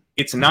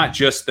it's not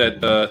just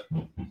that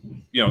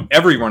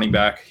every running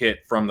back hit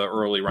from the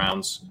early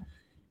rounds.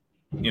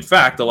 in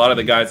fact, a lot of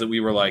the guys that we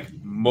were like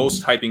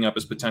most hyping up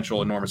as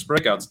potential enormous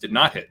breakouts did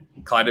not hit.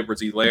 Clyde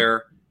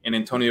Edwards-Helaire and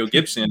Antonio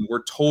Gibson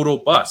were total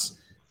busts.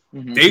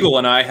 Daigle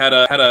and I had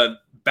a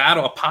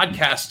battle, a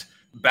podcast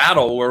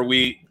battle where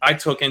I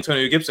took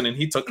Antonio Gibson and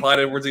he took Clyde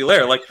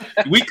Edwards-Helaire. Like,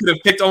 we could have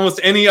picked almost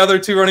any other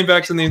two running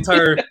backs in the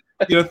entire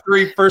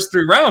first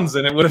three rounds,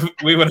 and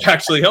we would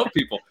actually help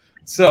people.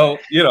 So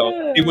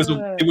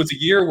it was a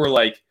year where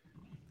like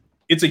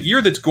it's a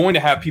year that's going to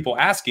have people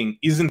asking,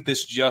 isn't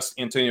this just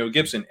Antonio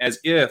Gibson? As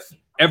if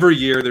every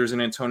year there's an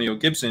Antonio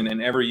Gibson,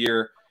 and every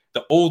year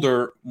the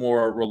older,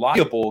 more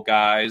reliable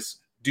guys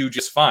do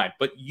just fine.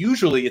 But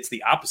usually it's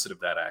the opposite of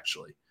that,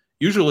 actually.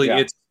 Usually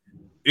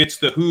it's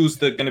who's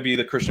going to be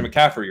the Christian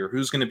McCaffrey, or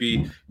who's going to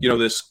be,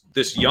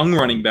 this young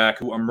running back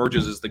who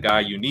emerges as the guy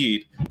you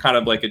need, kind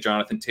of like a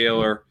Jonathan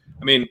Taylor.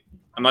 I mean,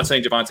 I'm not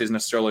saying Javonte is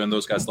necessarily on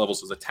those guys'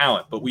 levels as a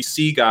talent, but we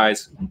see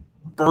guys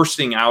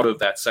bursting out of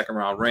that second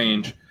round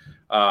range,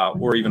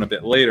 or even a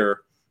bit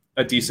later,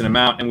 a decent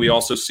amount. And we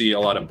also see a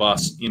lot of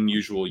busts in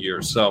usual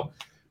years. So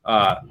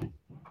I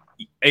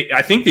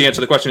think the answer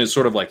to the question is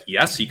sort of like,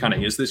 yes, he kind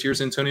of is this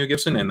year's Antonio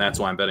Gibson, and that's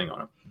why I'm betting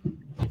on him.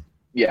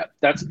 Yeah,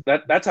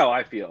 that's how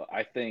I feel.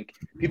 I think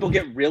people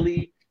get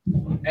really,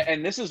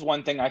 and this is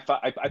one thing I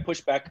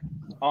push back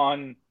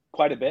on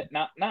quite a bit.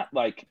 Not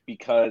like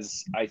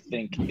because I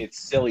think it's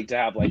silly to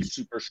have like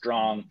super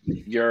strong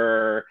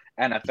your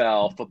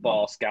NFL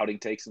football scouting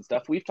takes and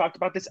stuff. We've talked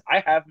about this.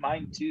 I have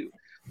mine too,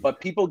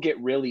 but people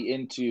get really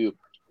into,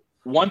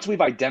 once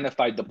we've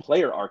identified the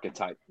player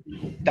archetype,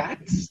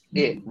 that's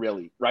it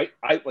really, right?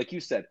 Like you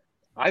said,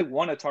 I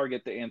want to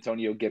target the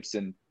Antonio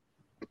Gibson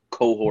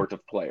cohort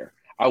of player.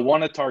 I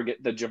want to target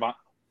the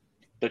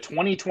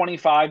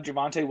 2025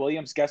 Javonte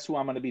Williams. Guess who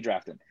I'm going to be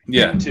drafting?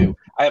 Yeah. Too.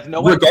 I have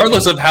no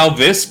regardless of how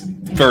this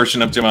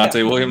version of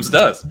Javonte Williams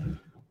does.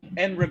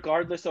 And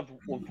regardless of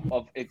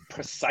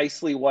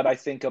precisely what I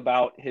think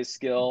about his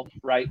skill,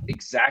 right?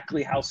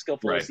 Exactly how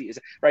skillful he is,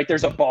 right?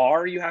 There's a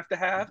bar you have to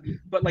have,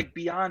 but like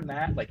beyond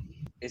that, like,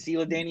 is he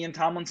LaDainian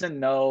Tomlinson?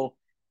 No.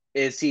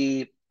 Is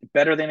he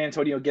better than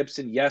Antonio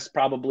Gibson? Yes,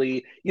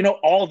 probably.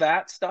 All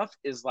that stuff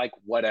is like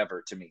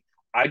whatever to me.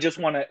 I just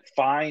want to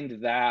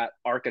find that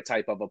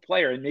archetype of a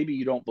player, and maybe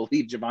you don't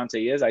believe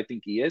Javonte is. I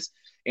think he is,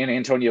 and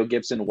Antonio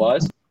Gibson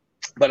was.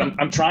 But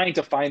I'm trying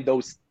to find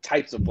those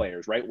types of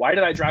players, right? Why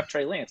did I draft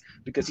Trey Lance?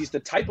 Because he's the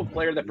type of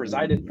player that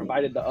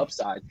provided the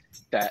upside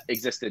that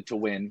existed to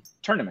win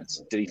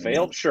tournaments. Did he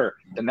fail? Sure.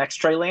 The next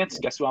Trey Lance,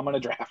 guess who I'm going to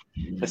draft?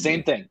 The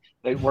same thing.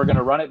 We're going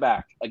to run it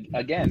back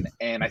again.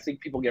 And I think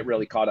people get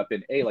really caught up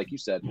in, like you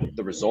said,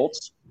 the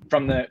results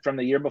from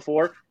the year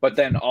before, but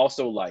then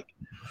also like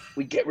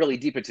we get really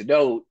deep into,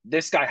 no,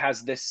 this guy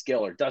has this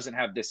skill or doesn't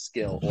have this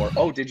skill, or,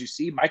 oh, did you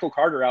see Michael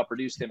Carter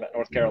outproduced him at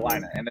North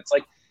Carolina? And it's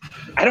like,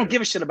 I don't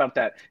give a shit about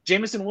that.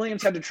 Jamison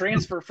Williams had to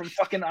transfer from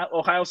fucking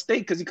Ohio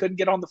State because he couldn't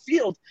get on the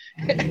field.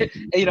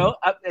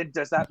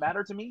 Does that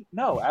matter to me?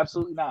 No,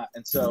 absolutely not.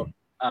 And so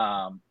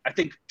I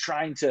think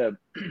trying to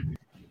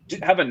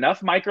have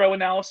enough micro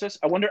analysis.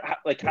 I wonder,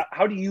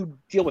 how do you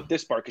deal with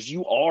this part? Because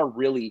you are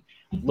really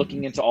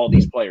looking into all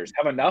these players.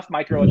 Have enough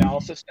micro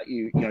analysis that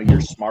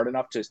you're smart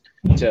enough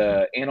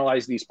to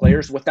analyze these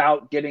players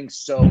without getting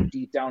so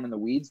deep down in the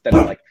weeds that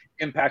it like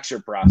impacts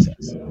your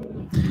process.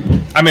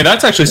 I mean,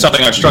 that's actually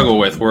something I struggle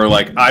with, where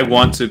like I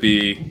want to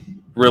be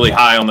really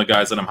high on the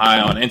guys that I'm high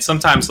on, and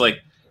sometimes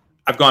like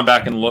I've gone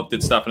back and looked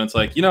at stuff, and it's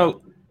like,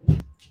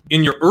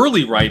 in your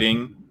early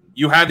writing,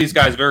 you had these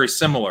guys very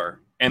similar.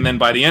 And then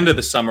by the end of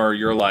the summer,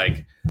 you're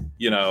like,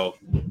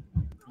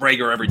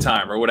 Rager every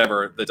time, or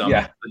whatever the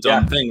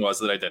dumb thing was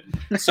that I did.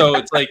 So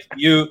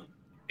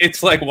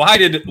it's like, why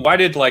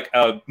did like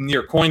a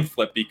near coin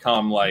flip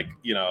become like,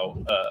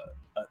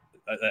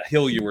 a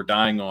hill you were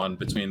dying on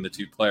between the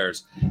two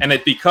players? And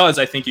it's because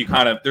I think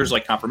there's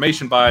like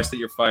confirmation bias that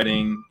you're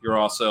fighting. You're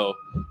also,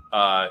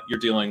 you're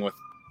dealing with,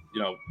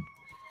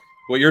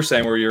 what you're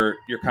saying, where you're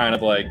kind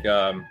of like,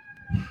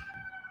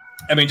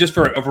 just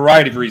for a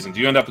variety of reasons,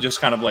 you end up just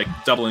kind of like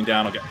doubling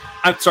down. Okay,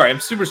 I'm sorry, I'm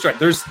super stressed.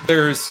 There's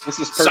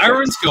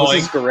sirens going.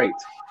 This is great.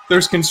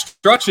 There's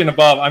construction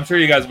above. I'm sure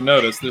you guys have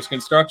noticed. There's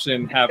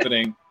construction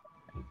happening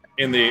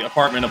in the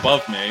apartment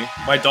above me.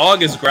 My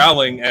dog is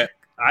growling at,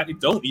 I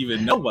don't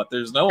even know what.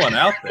 There's no one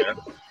out there.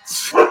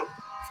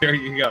 There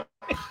you go.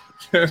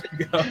 There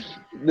you go.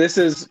 This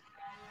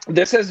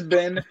has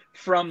been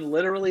from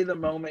literally the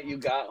moment you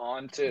got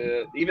on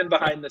to even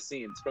behind the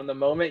scenes, from the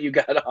moment you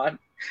got on.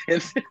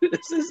 And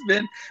this has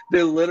been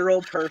the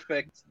literal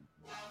perfect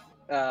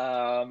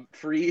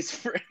freeze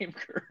frame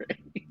current.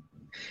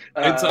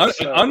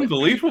 It's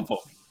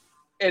unbelievable.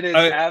 It is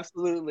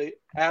absolutely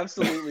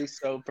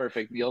so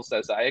perfect. Neil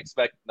says, I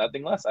expect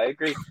nothing less. I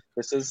agree.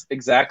 This is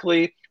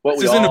exactly what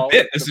this isn't a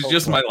bit. This is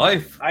just my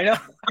life. I know.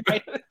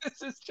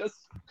 This is just.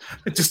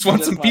 I just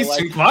want some peace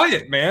and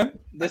quiet, man.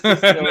 This is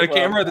so, a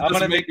camera that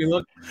doesn't make me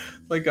look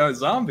like a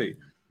zombie.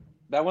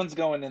 That one's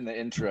going in the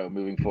intro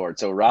moving forward.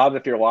 So, Rob,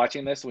 if you're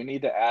watching this, we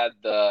need to add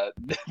the.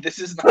 This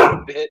is not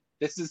a bit.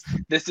 This is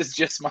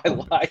just my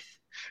life.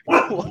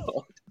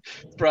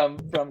 From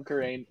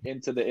Corain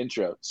into the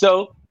intro.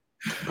 So.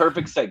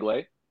 perfect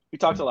segue. We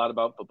talked a lot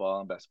about football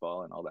and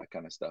basketball and all that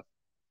kind of stuff.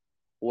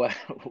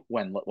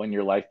 When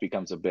your life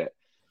becomes a bit.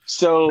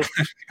 So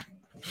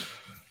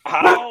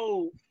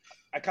how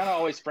I kind of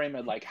always frame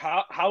it like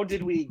how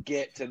did we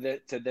get to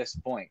this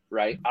point,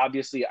 right?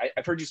 Obviously,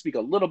 I've heard you speak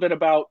a little bit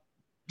about,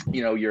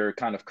 your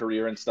kind of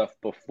career and stuff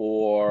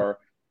before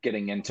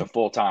getting into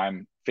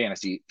full-time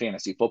fantasy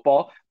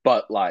football,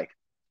 but like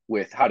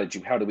with how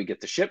did we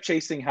get to ship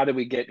chasing? How did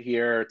we get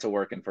here to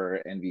working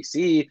for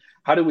NBC?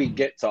 How do we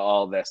get to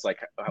all this? Like,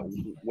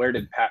 where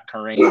did Pat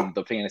Kerrane,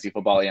 the fantasy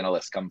football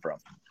analyst, come from?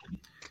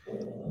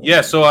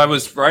 Yeah, so I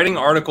was writing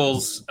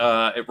articles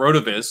at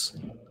RotoViz.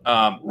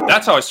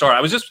 That's how I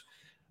started.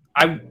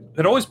 I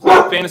had always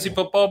played fantasy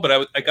football,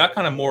 but I got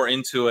kind of more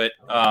into it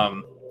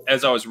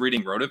as I was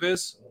reading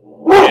RotoViz,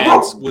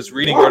 and was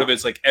reading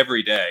RotoViz like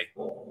every day.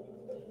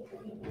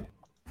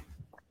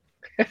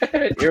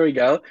 Here we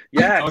go.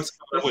 Yeah,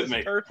 with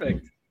me.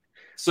 Perfect.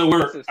 So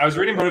I was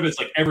reading RotoViz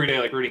like every day,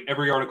 like reading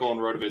every article on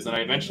RotoViz, and I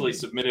eventually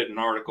submitted an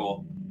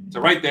article to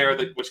right there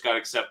which got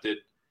accepted,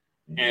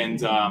 and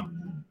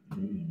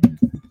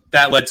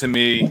that led to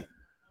me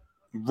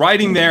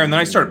writing there, and then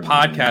I started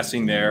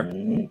podcasting there.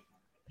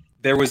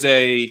 There was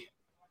a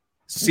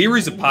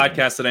series of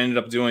podcasts that I ended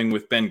up doing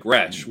with Ben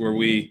Gretsch, where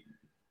we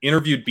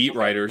interviewed beat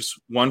writers,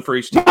 one for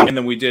each team, and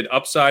then we did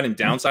upside and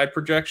downside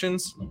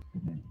projections,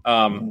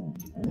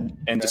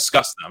 and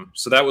discussed them.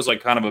 So that was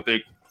like kind of a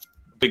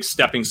big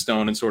stepping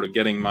stone in sort of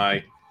getting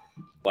my,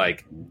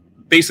 like,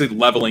 basically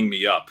leveling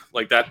me up.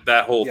 Like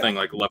that whole thing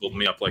like leveled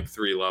me up like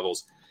 3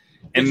 levels.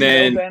 And did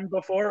then you know Ben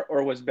before,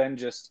 or was Ben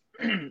just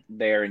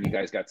there and you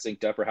guys got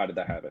synced up, or how did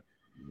that happen?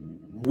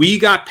 we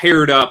got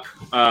paired up.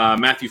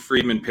 Matthew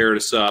Friedman paired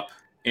us up,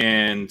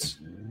 and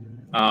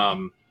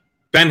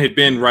Ben had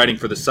been writing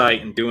for the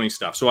site and doing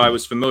stuff, so I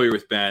was familiar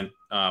with Ben.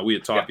 We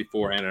had talked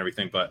beforehand and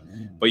everything, but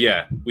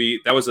yeah,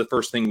 that was the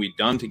first thing we'd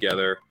done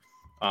together,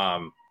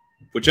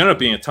 which ended up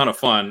being a ton of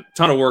fun,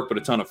 ton of work, but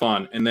a ton of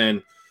fun. And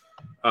then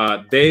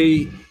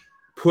they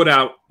put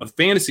out a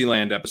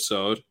Fantasyland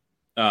episode.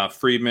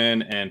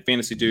 Friedman and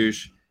Fantasy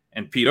Douche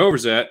and Pete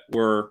Overzet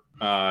were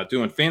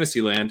doing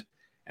Fantasyland,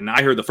 and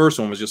I heard the first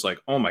one was just like,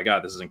 oh my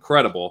God, this is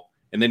incredible.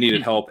 And they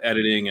needed help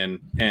editing and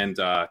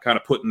kind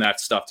of putting that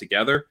stuff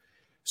together.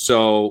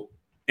 So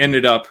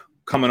ended up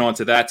coming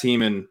onto that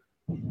team, and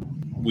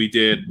we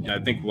did, I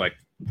think, like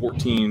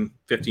 14,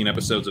 15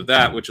 episodes of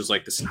that, which was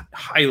like this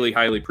highly,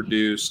 highly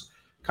produced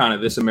kind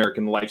of This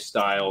American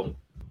Lifestyle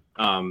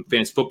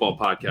fantasy football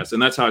podcast.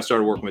 And that's how I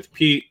started working with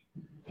Pete.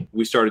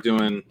 We started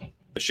doing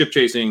a ship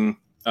chasing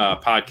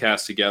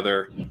podcast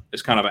together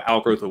as kind of an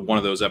outgrowth of one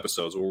of those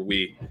episodes where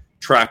we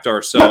tracked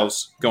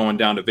ourselves going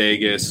down to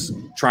Vegas,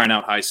 trying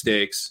out high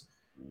stakes.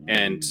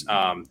 And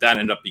that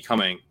ended up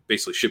becoming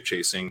basically ship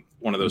chasing,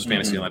 one of those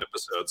Fantasyland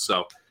episodes.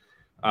 So,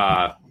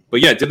 but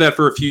yeah, did that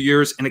for a few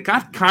years, and it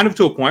got kind of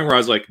to a point where I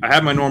was like, I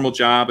had my normal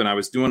job and I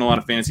was doing a lot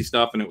of fantasy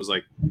stuff, and it was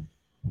like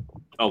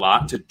a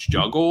lot to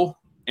juggle.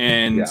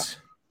 And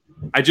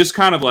I just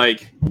kind of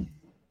like,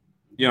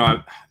 you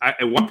know, I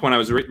at one point I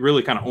was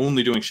really kind of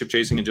only doing ship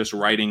chasing and just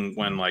writing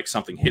when like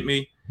something hit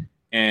me,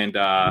 and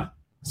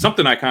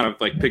something I kind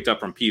of like picked up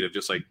from Pete of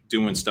just like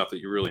doing stuff that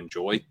you really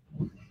enjoy.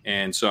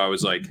 And so I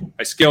was like,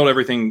 I scaled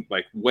everything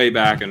like way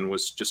back and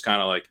was just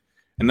kind of like,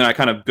 and then I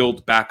kind of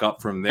built back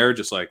up from there,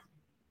 just like,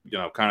 you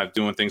know, kind of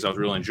doing things I was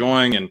really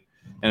enjoying, and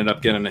ended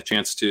up getting a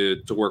chance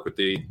to work with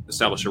the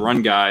Establish a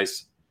Run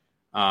guys.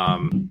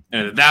 And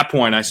at that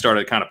point I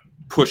started kind of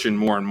pushing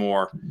more and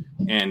more,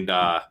 and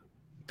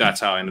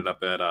that's how I ended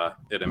up at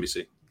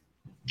NBC.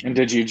 And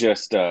did you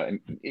just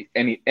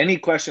any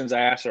questions I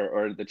asked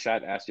or the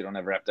chat asked, you don't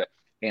ever have to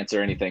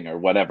answer anything or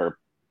whatever,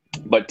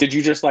 but did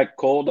you just like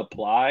cold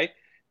apply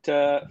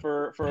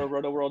for a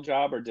Roto World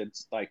job, or did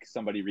like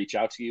somebody reach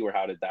out to you, or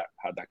how'd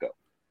that go?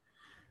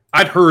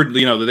 I'd heard,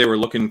 you know, that they were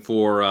looking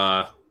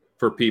for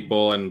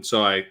people, and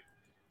so I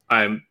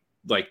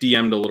like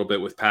DM'd a little bit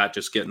with Pat,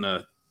 just getting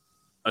a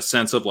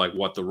sense of like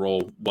what the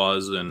role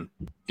was, and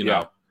you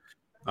know,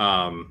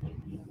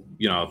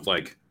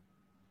 like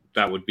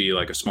that would be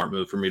like a smart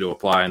move for me to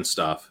apply and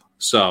stuff.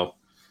 So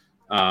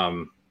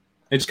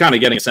it's kind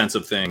of getting a sense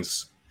of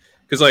things,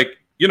 because like,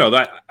 you know,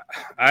 that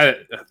I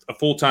had a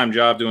full-time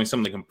job doing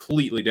something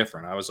completely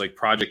different. I was like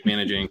project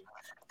managing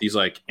these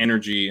like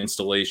energy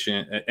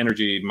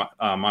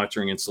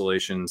monitoring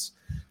installations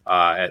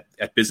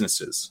at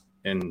businesses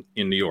in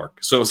New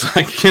York. So it's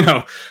like, you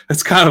know,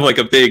 it's kind of like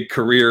a big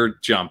career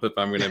jump if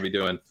I'm going to be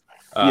doing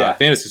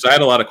fantasy. So I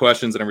had a lot of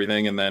questions and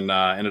everything, and then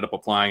ended up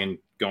applying and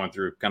going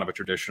through kind of a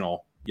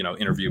traditional, you know,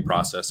 interview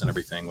process and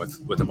everything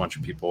with a bunch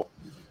of people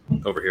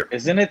over here.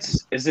 Isn't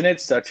it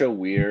such a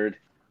weird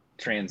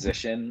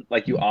transition?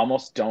 Like you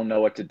almost don't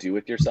know what to do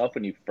with yourself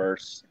when you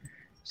first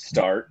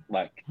start,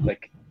 like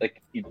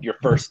your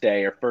first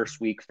day or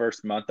first week,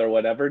 first month or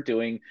whatever,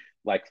 doing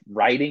like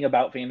writing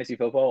about fantasy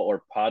football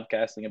or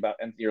podcasting about,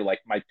 and you're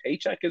like, my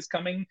paycheck is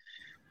coming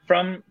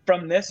from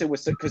this. It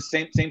was because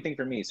same thing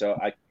for me. So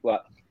I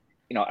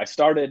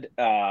started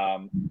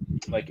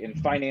like in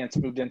finance,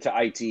 moved into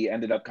IT,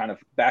 ended up kind of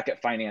back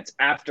at finance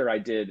after I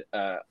did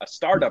a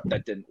startup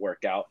that didn't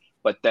work out,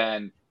 but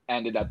then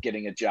ended up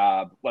getting a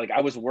job. Like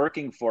I was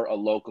working for a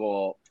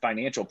local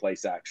financial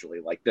place, actually.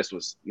 Like this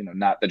was,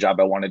 not the job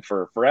I wanted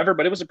for forever,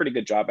 but it was a pretty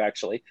good job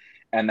actually.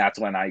 And that's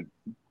when I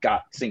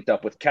got synced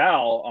up with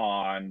Cal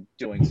on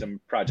doing some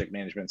project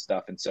management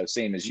stuff. And so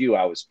same as you,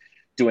 I was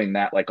doing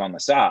that like on the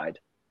side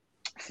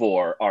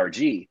for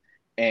RG.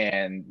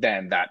 And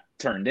then that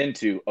turned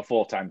into a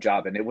full-time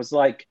job. And it was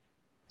like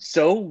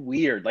so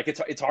weird. Like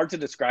it's hard to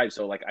describe.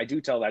 So like I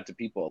do tell that to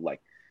people, like,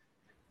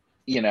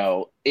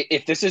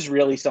 if this is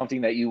really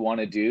something that you want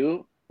to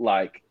do,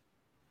 like,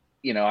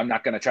 I'm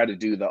not going to try to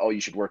do the,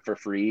 you should work for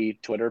free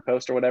Twitter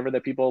post or whatever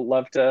that people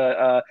love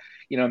to,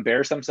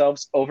 embarrass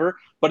themselves over.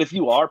 But if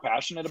you are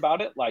passionate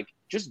about it, like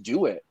just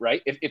do it,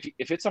 right?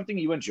 If it's something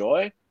you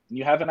enjoy and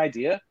you have an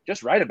idea,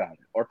 just write about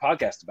it or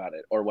podcast about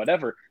it or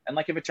whatever. And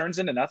like, if it turns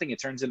into nothing,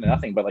 it turns into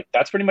nothing. But like,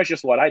 that's pretty much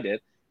just what I did.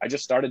 I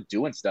just started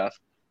doing stuff.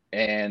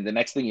 And the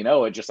next thing you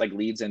know, it just like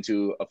leads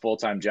into a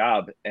full-time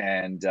job.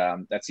 And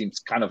that seems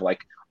kind of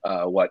like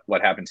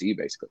what happened to you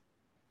basically.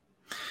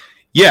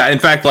 Yeah. In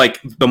fact, like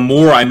the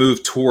more I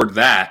moved toward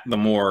that, the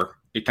more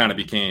it kind of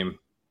became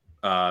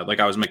like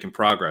I was making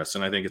progress.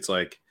 And I think it's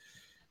like,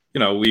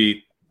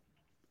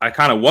 I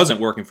kind of wasn't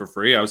working for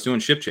free. I was doing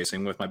ship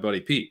chasing with my buddy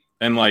Pete.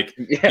 And like,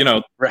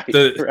 right.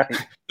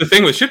 The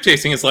thing with ship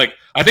chasing is like,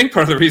 I think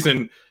part of the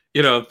reason,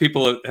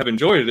 people have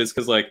enjoyed it is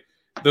because like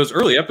those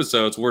early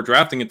episodes, we're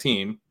drafting a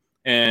team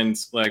and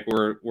like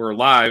we're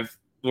live,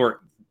 we're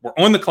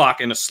on the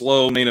clock in a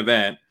slow main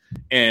event,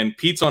 and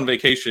Pete's on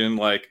vacation.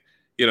 Like,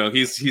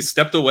 he's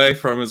stepped away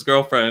from his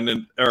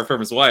girlfriend or from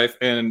his wife.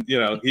 And,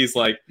 he's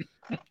like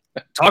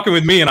talking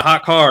with me in a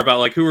hot car about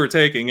like who we're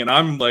taking. And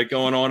I'm like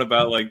going on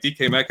about like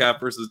DK Metcalf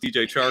versus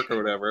DJ Chark or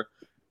whatever.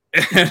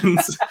 And,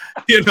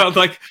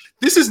 like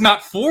this is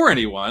not for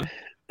anyone.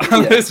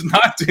 I'm just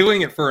not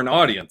doing it for an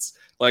audience.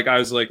 Like I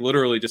was like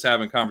literally just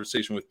having a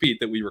conversation with Pete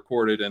that we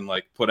recorded and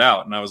like put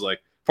out. And I was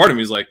like, part of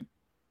me is like,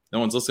 no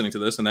one's listening to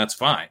this and that's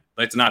fine.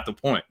 That's not the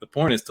point. The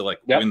point is to like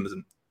win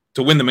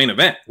the main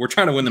event. We're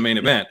trying to win the main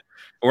event.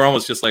 We're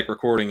almost just like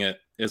recording it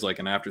as like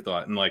an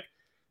afterthought. And like,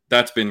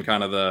 that's been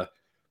kind of the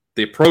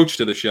approach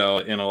to the show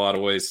in a lot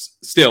of ways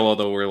still,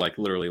 although we're like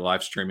literally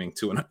live streaming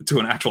to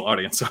an actual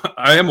audience. So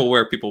I am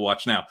aware people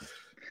watch now,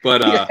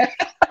 but,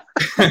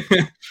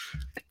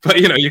 but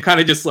you kind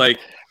of just like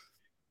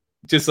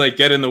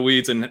get in the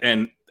weeds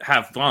and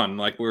have fun.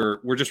 Like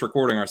we're just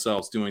recording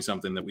ourselves doing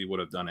something that we would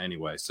have done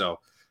anyway. So,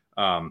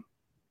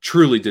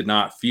 truly did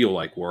not feel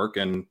like work.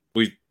 And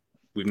we've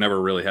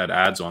never really had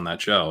ads on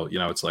that show.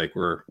 It's like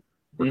we're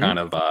kind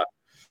of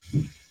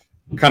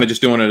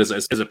just doing it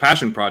as a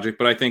passion project.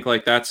 But I think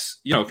like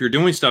that's, if you're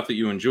doing stuff that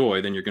you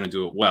enjoy, then you're going to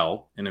do it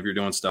well. And if you're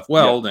doing stuff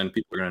well, then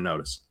people are going to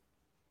notice.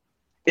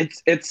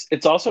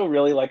 It's also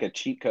really like a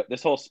cheat code.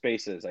 This whole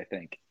space is, I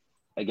think,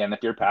 again, if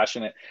you're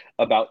passionate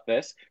about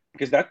this,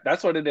 because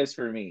that's what it is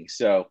for me.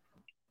 So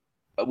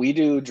we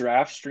do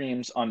draft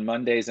streams on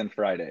Mondays and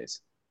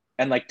Fridays.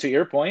 And like, to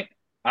your point,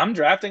 I'm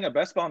drafting a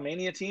Best Ball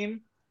Mania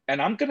team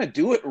and I'm going to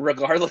do it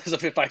regardless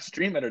of if I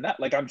stream it or not.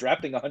 Like I'm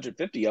drafting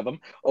 150 of them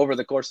over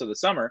the course of the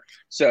summer.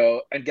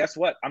 So, and guess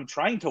what? I'm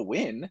trying to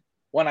win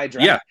when I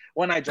draft.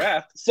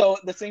 So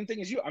the same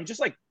thing as you, I'm just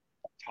like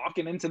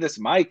talking into this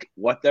mic,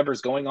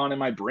 whatever's going on in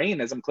my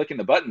brain as I'm clicking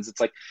the buttons. It's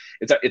like,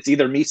 it's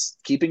either me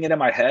keeping it in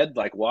my head,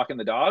 like walking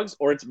the dogs,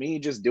 or it's me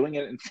just doing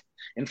it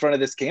in front of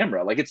this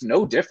camera. Like it's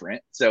no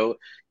different. So,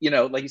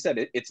 like you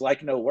said, it's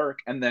like no work.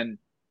 And then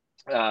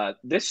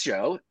this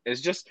show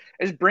is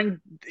bring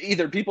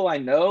either people I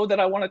know that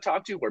I want to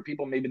talk to or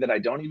people maybe that I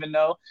don't even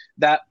know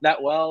that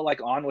well,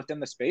 like on within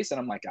the space. And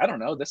I'm like, I don't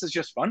know, this is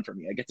just fun for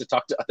me. I get to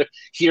talk to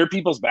hear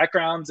people's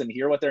backgrounds and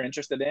hear what they're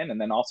interested in.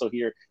 And then also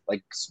hear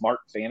like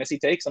smart fantasy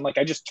takes. I'm like,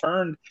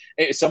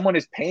 someone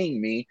is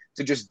paying me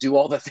to just do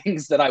all the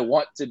things that I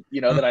want to,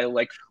 that I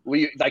like,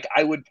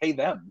 I would pay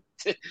them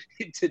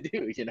to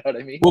do, you know what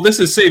I mean? Well, this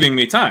is saving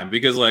me time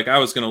because like I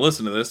was going to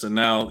listen to this and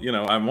now,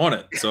 I'm on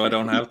it. So I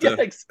don't have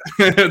to,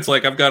 it's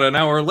like, I've got an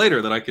hour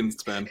later that I can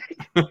spend.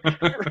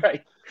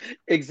 Right.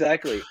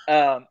 Exactly.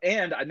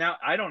 And now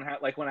I don't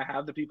have, like when I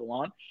have the people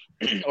on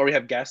or we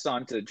have guests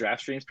on to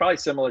draft streams, probably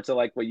similar to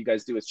like what you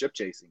guys do with ship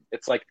chasing.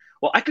 It's like,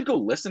 well, I could go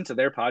listen to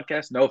their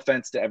podcast. No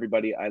offense to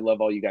everybody. I love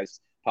all you guys'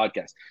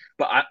 podcasts,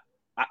 but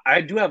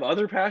I do have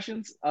other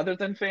passions other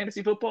than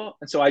fantasy football.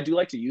 And so I do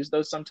like to use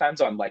those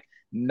sometimes on like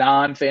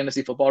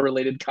non-fantasy football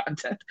related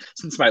content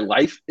since my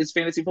life is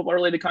fantasy football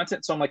related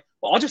content. So I'm like,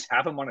 well, I'll just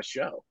have them on a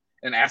show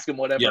and ask them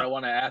whatever I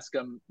want to ask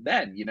them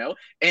then,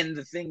 And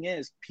the thing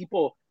is,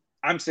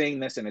 I'm saying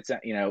this and it's,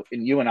 and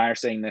you and I are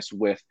saying this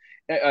with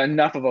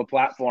enough of a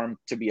platform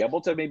to be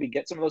able to maybe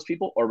get some of those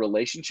people or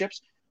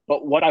relationships.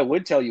 But what I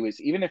would tell you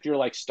is even if you're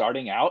like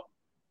starting out,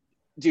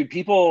 dude,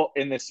 people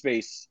in this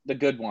space, the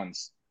good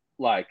ones,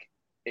 like,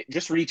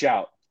 just reach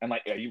out and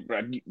like,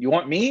 you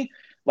want me?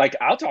 Like,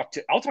 I'll talk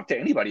to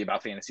anybody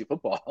about fantasy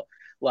football.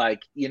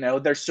 Like,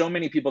 there's so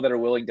many people that are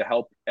willing to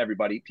help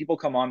everybody. People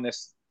have come on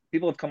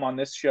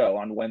this show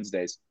on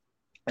Wednesdays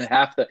And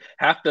half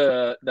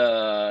the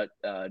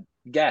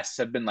guests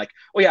have been like,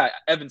 oh yeah,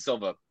 Evan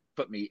Silva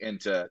put me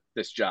into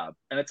this job.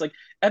 And it's like,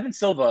 Evan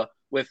Silva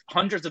with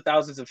hundreds of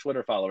thousands of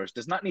Twitter followers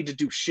does not need to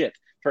do shit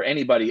for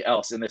anybody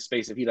else in this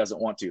space if he doesn't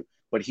want to,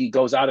 but he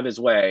goes out of his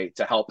way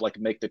to help like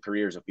make the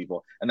careers of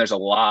people. And there's a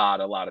lot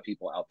of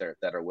people out there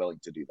that are willing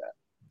to do that.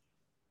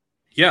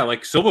 Yeah.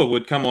 Like Silva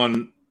would come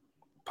on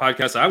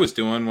podcasts I was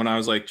doing when I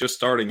was like just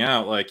starting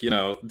out, like, you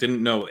know,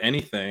 didn't know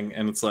anything.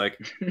 And it's like,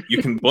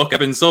 you can book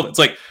Evan Silva. It's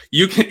like,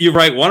 you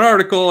write one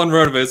article on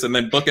Rotoviz and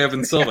then book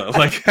Evan Silva.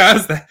 Like, how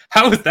is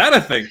that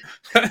a thing?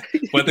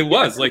 But it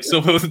was like,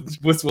 Silva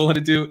was willing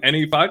to do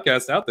any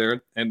podcast out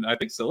there. And I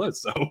think still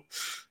is. So,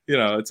 you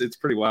know, it's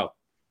pretty wild.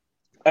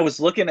 I was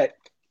looking at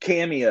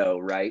Cameo,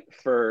 right,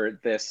 for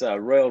this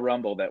Royal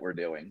Rumble that we're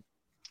doing,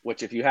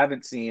 which if you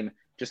haven't seen,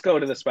 just go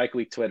to the Spike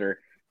Week Twitter.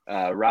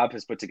 Rob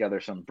has put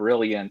together some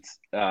brilliant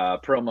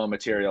promo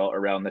material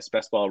around this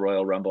Best Ball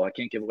Royal Rumble. I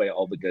can't give away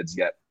all the goods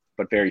yet,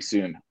 but very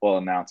soon we'll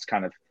announce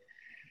kind of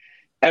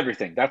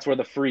everything. That's where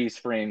the freeze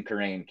frame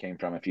Karain came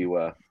from, if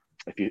you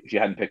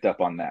hadn't picked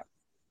up on that.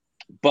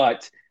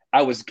 But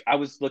I was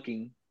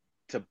looking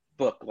to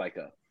book like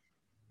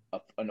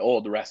an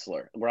old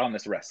wrestler. We're on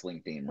this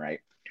wrestling theme, right?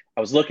 I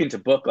was looking to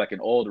book like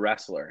an old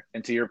wrestler.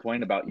 And to your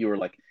point about, you were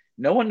like,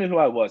 no one knew who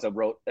I was. I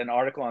wrote an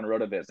article on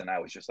Rotoviz, and I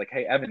was just like,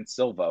 hey, Evan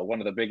Silva, one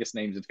of the biggest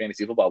names in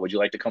fantasy football, would you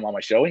like to come on my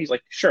show? And he's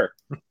like, sure.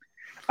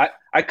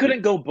 I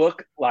couldn't go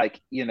book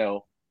like, you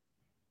know,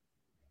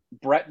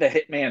 Bret the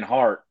Hitman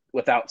Hart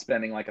without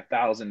spending like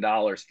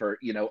 $1,000 for,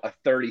 you know, a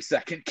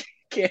 30-second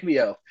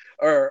cameo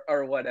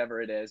or whatever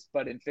it is.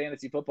 But in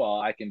fantasy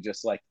football, I can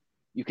just like,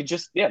 you can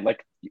just, yeah,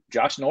 like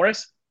Josh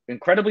Norris,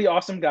 incredibly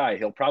awesome guy.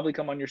 He'll probably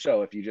come on your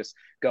show if you just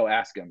go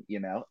ask him, you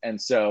know?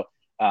 And so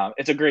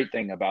it's a great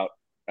thing about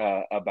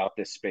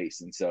this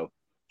space. And so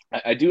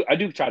I do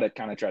try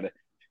to,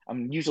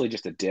 I'm usually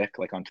just a dick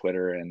like on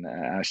Twitter and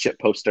a shit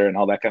poster and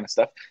all that kind of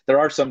stuff. There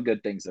are some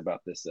good things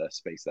about this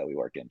space that we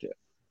work into.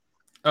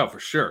 Oh, for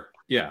sure.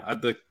 Yeah.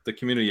 The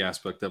community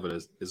aspect of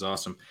it is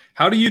awesome.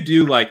 How do you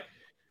do, like,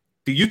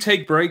 do you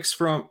take breaks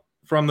from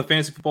the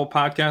Fantasy Football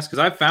Podcast? Because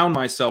I found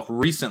myself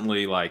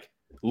recently like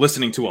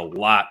listening to a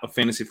lot of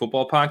fantasy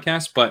football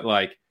podcasts, but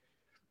like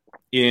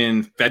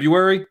in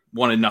February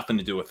wanted nothing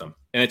to do with them.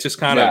 And it's just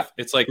kind of,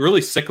 it's like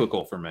really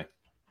cyclical for me.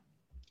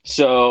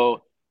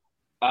 So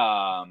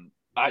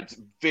it's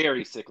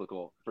very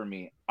cyclical for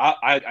me.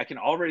 I can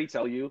already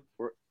tell you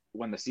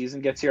when the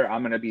season gets here,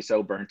 I'm going to be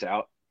so burnt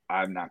out.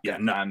 I'm not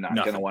going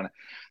to want to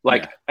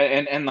like,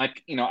 and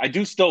like, you know, I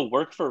do still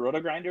work for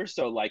RotoGrinders.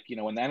 So like, you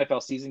know, when the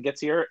NFL season gets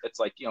here, it's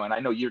like, you know, and I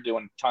know you're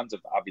doing tons of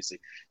obviously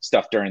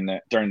stuff during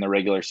the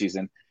regular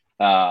season.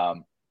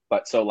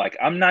 But so like,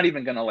 I'm not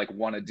even going to like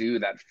want to do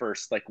that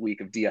first like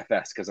week of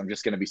DFS because I'm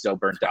just going to be so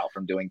burnt out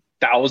from doing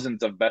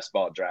thousands of best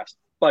ball drafts.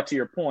 But to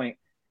your point,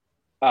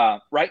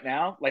 right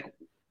now, like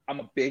I'm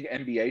a big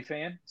NBA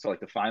fan. So like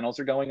the finals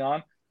are going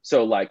on.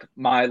 So like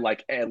my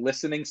like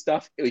listening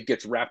stuff, it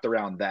gets wrapped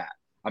around that.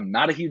 I'm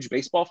not a huge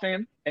baseball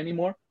fan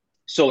anymore.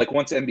 So like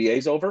once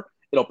NBA's over,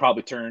 it'll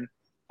probably turn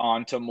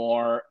on to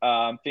more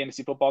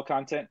fantasy football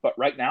content. But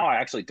right now I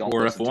actually don't.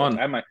 Or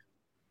F1.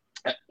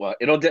 Well,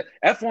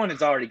 F1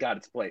 has already got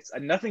its place.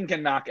 Nothing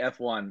can knock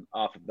F1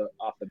 off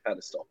the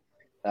pedestal.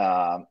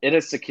 It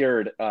has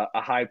secured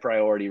a high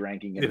priority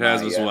ranking. It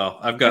has as well.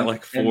 I've got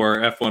like 4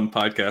 F1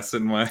 podcasts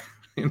in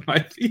my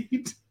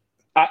feed.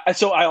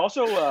 So I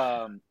also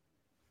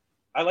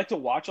I like to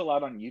watch a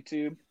lot on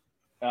YouTube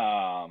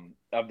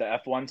of the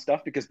F1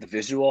 stuff because the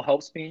visual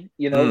helps me.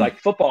 You know, like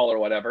football or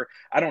whatever.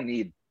 I don't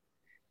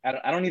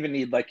even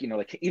need like, you know,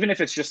 like even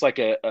if it's just like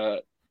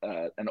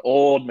an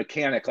old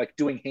mechanic like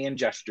doing hand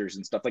gestures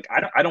and stuff, like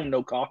I don't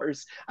know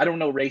cars, I don't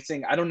know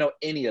racing, I don't know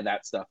any of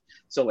that stuff.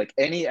 So like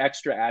any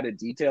extra added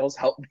details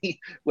help me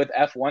with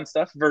F1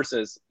 stuff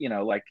versus, you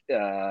know, like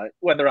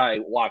whether I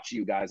watch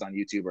you guys on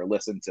YouTube or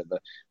listen to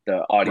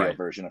the audio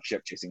version of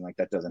Ship Chasing, like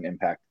that doesn't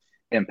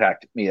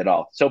impact me at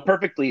all. So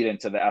perfect lead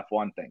into the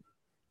F1 thing.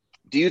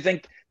 Do you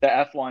think the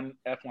F1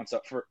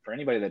 stuff, for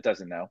anybody that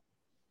doesn't know,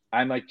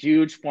 I'm a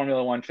huge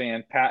Formula One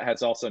fan. Pat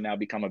has also now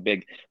become a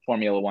big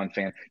Formula One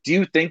fan. Do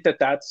you think that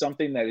that's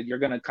something that you're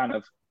going to kind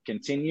of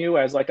continue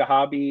as like a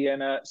hobby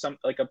and a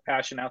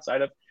passion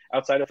outside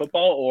of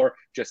football, or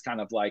just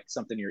kind of like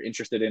something you're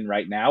interested in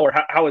right now? Or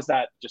how has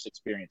that just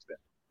experience been?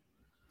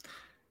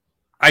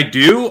 I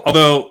do,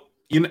 although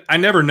I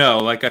never know.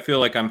 Like I feel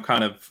like I'm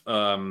kind of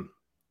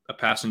a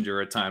passenger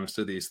at times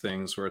to these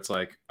things where it's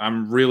like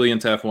I'm really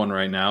into F1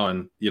 right now,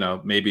 and you know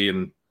maybe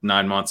in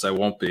 9 months I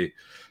won't be.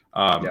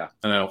 And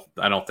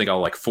I don't think I'll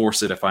like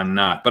force it if I'm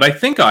not, but I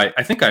think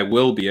I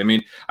will be. I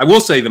mean, I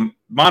will say the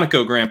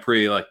Monaco Grand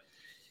Prix like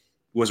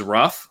was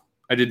rough.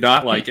 I did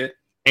not like it.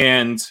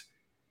 And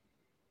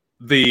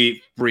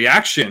the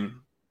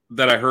reaction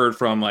that I heard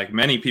from like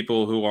many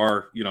people who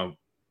are, you know,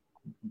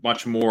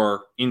 much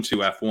more into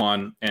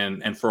F1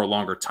 and for a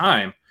longer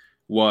time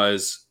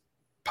was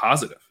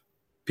positive.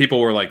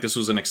 People were like, this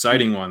was an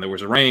exciting one. There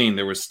was rain,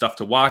 there was stuff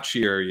to watch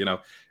here, you know,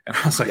 and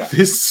I was like,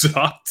 this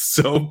sucked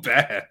so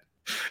bad.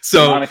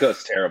 So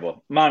Monaco's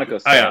terrible.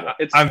 Monaco's terrible.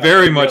 I'm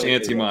very much really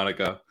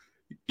anti-Monaco.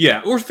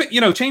 Yeah, or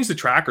change the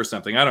track or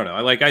something. I don't know.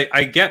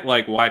 I get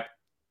like why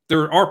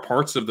there are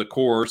parts of the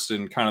course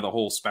and kind of the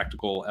whole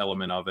spectacle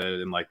element of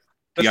it, and like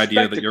the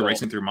idea that you're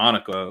racing through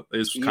Monaco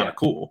is kind of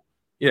cool.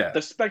 Yeah,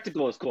 the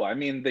spectacle is cool. I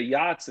mean, the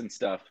yachts and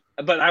stuff.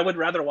 But I would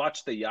rather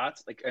watch the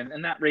yachts. Like,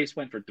 and that race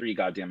went for 3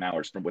 goddamn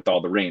hours with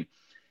all the rain.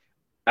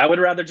 I would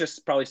rather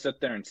just probably sit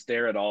there and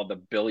stare at all the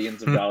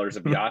billions of dollars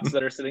of yachts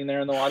that are sitting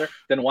there in the water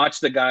than watch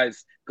the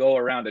guys go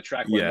around a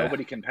track where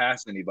nobody can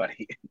pass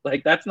anybody.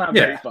 Like, that's not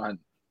very fun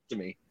to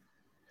me.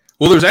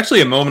 Well, there's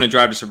actually a moment in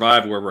Drive to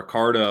Survive where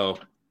Ricciardo,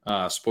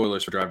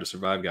 spoilers for Drive to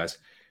Survive, guys.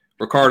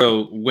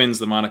 Ricciardo wins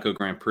the Monaco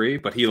Grand Prix,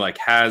 but he like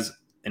has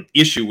an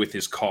issue with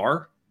his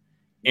car,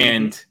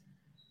 and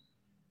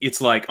it's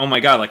like, oh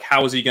my God, like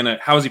how is he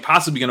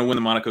possibly gonna win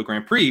the Monaco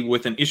Grand Prix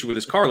with an issue with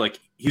his car? Like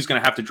he's gonna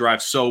have to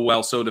drive so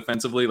well, so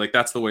defensively. Like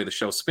that's the way the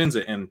show spins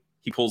it, and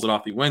he pulls it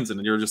off, he wins, and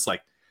you're just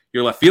like,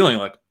 you're left feeling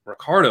like,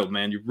 Ricciardo,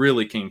 man, you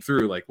really came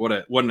through. Like what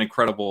an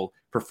incredible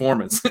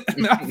performance.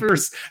 And after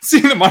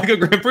seeing the Monaco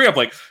Grand Prix, I'm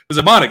like, it was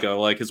a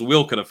Monaco. Like his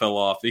wheel could have fell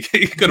off. He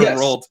could have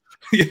rolled.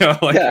 You know,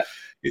 like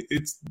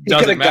it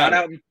doesn't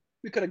matter.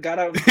 We could have got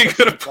out. He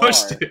could have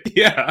pushed it.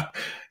 Yeah,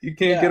 you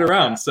can't get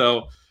around.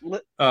 So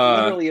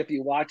literally, if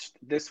you watched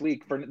this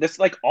week, for this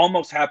like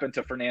almost happened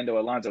to Fernando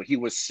Alonso. He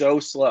was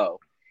so slow.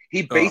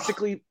 He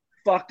basically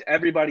fucked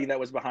everybody that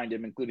was behind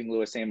him, including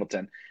Lewis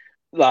Hamilton.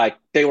 Like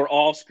they were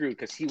all screwed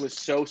because he was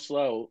so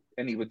slow,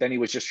 and he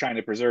was just trying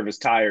to preserve his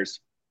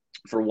tires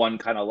for one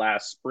kind of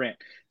last sprint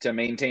to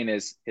maintain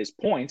his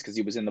points because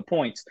he was in the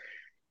points.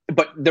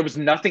 But there was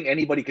nothing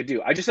anybody could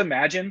do. I just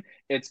imagine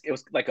it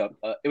was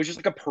just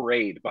like a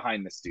parade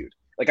behind this dude.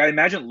 Like I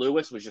imagine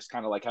Lewis was just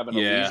kind of like having a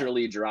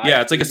leisurely drive.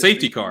 Yeah, it's like a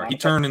safety car. He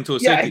turned into a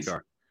safety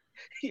car.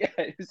 Yeah.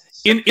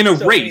 In a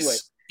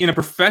race, in a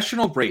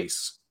professional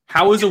race,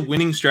 how is a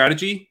winning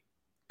strategy?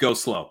 Go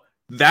slow.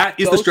 That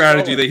is the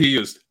strategy that he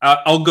used.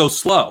 I'll go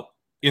slow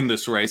in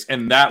this race,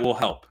 and that will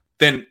help.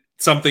 Then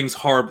something's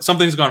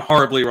gone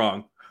horribly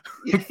wrong.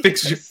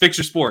 Fix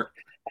your sport.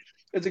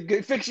 It's a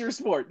good fix your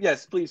sport.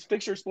 Yes, please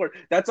fix your sport.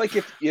 That's like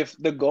if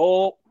the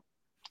goal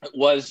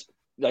was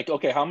like,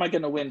 okay, how am I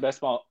going to win Best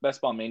Ball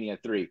Mania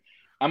 3?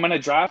 I'm going to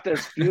draft a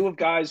few of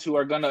guys who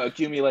are going to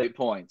accumulate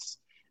points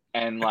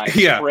and like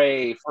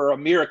pray for a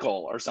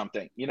miracle or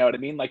something. You know what I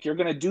mean? Like you're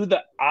going to do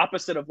the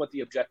opposite of what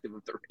the objective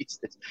of the race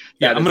is.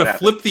 I'm going to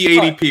flip the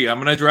ADP. I'm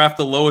going to draft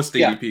the lowest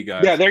ADP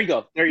guys. Yeah, there you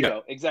go. There you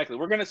go. Exactly.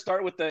 We're going to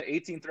start with the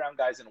 18th round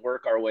guys and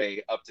work our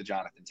way up to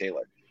Jonathan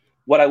Taylor.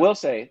 What I will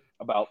say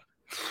about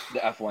the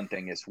F1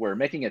 thing is we're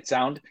making it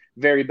sound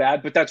very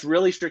bad, but that's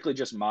really strictly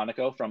just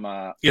Monaco from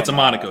a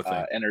Monaco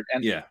thing.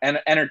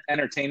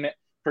 Entertainment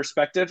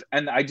perspective.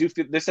 And I do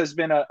feel this has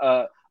been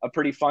a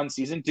pretty fun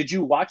season. Did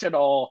you watch it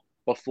all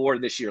before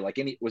this year? Like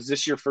was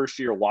this your first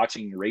year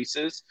watching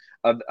races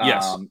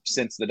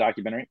since the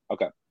documentary?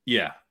 Okay.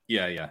 Yeah.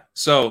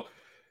 So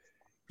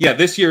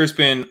this year has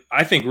been,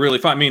 I think, really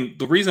fun. I mean,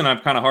 the reason I'm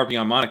kind of harping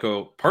on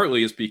Monaco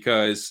partly is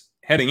because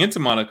heading into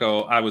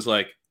Monaco, I was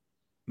like,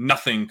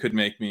 nothing could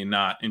make me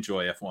not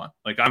enjoy F1.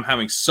 Like I'm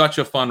having such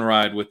a fun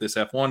ride with this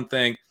F1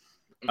 thing.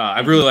 I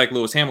really like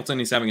Lewis Hamilton.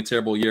 He's having a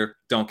terrible year.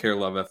 Don't care.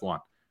 Love F1.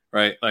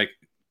 Right. Like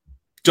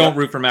don't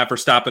root for Matt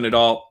Verstappen at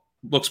all.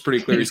 Looks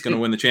pretty clear he's going to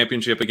win the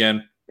championship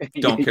again.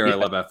 Don't care. I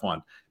love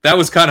F1. That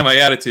was kind of my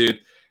attitude.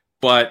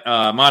 But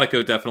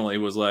Monaco definitely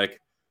was like,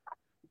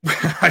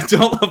 I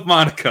don't love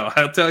Monaco.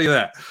 I'll tell you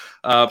that.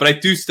 But I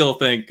do still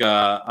think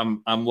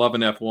I'm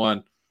loving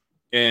F1.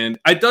 And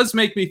it does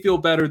make me feel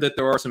better that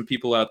there are some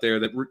people out there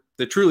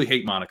that truly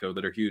hate Monaco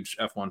that are huge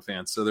F1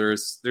 fans. So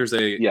there's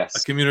a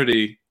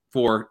community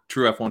for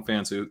true F1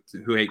 fans who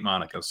hate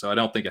Monaco. So I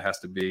don't think it has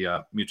to be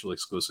mutually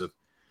exclusive.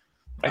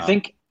 I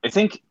think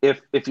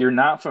if you're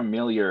not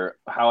familiar,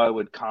 how I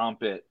would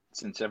comp it,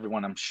 since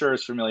everyone I'm sure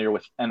is familiar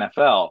with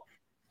NFL,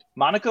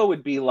 Monaco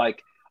would be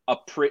like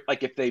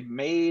like if they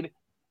made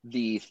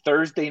the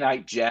Thursday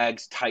night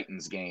Jags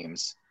Titans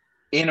games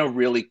in a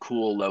really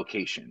cool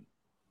location.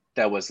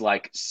 That was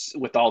like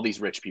with all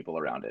these rich people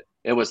around it.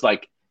 It was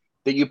like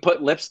that you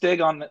put lipstick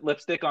on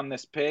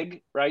this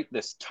pig, right?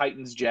 This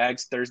Titans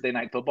Jags Thursday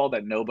night football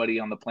that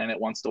nobody on the planet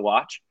wants to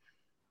watch.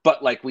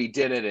 But like we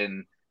did it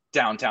in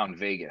downtown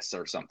Vegas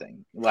or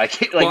something. I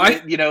think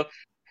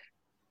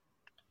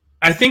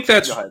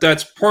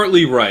that's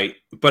partly right,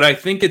 but I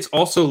think it's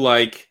also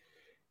like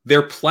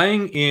they're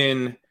playing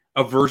in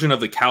a version of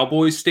the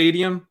Cowboys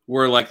stadium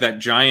where like that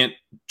giant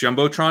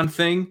Jumbotron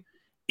thing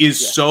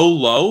is so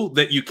low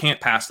that you can't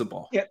pass the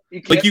ball. Yeah,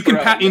 you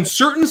can in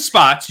certain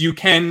spots you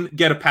can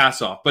get a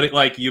pass off,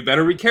 but you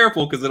better be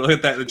careful because it'll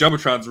hit that. The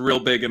Jumbotron's real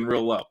big and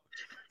real low,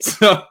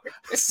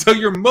 so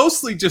you're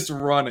mostly just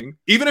running.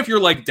 Even if you're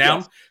like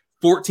down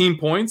 14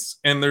 points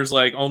and there's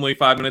like only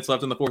 5 minutes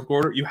left in the fourth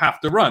quarter, you have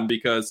to run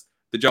because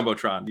the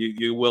Jumbotron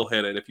you will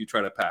hit it if you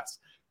try to pass.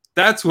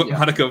 That's what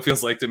Monaco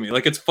feels like to me.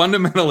 Like it's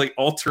fundamentally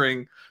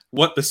altering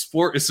what the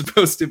sport is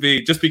supposed to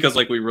be just because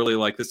like we really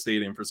like the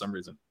stadium for some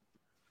reason.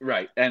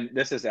 Right. And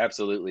this is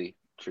absolutely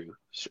true.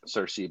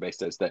 Sir Shibe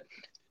says that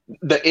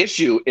The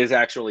issue is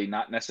actually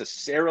not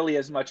necessarily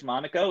as much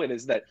Monaco. It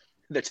is that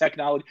the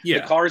technology,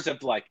 the cars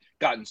have like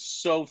gotten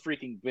so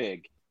freaking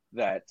big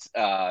that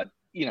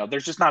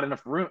there's just not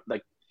enough room.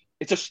 Like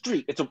it's a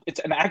street, it's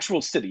an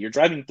actual city. You're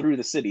driving through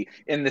the city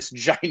in this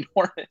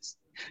ginormous.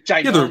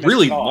 Yeah, they're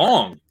really car.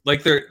 long.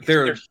 Like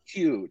they're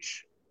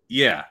huge.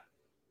 Yeah.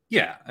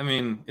 I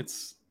mean, it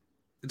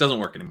doesn't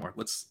work anymore.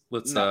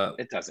 No,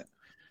 it doesn't.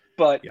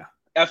 But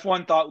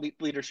F1 thought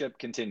leadership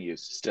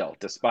continues still,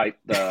 despite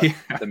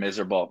the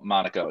miserable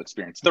Monaco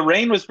experience. The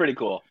rain was pretty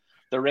cool.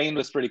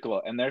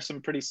 And there's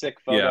some pretty sick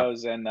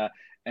photos and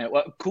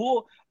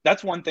cool.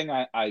 That's one thing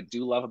I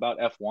do love about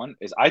F1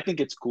 is I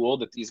think it's cool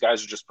that these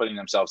guys are just putting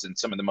themselves in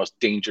some of the most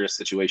dangerous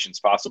situations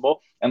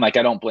possible. And like,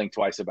 I don't blink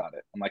twice about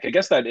it. I'm like, I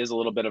guess that is a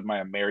little bit of my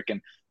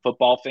American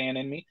football fan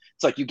in me.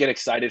 It's like, you get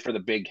excited for the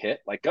big hit.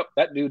 Like, oh,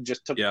 that dude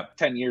just took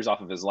 10 years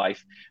off of his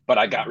life. But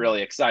I got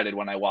really excited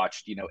when I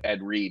watched,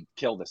 Ed Reed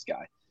kill this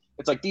guy.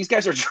 It's like, these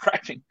guys are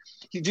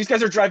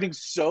driving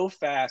so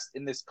fast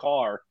in this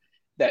car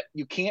that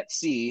you can't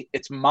see.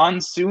 It's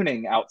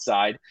monsooning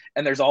outside,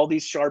 and there's all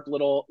these sharp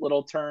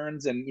little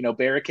turns and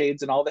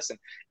barricades and all this, and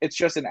it's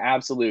just an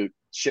absolute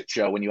shit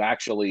show when you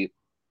actually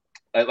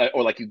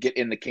you get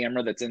in the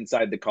camera that's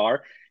inside the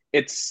car.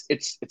 It's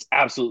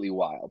absolutely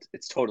wild.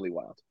 It's totally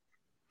wild.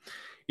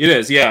 It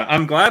is. Yeah,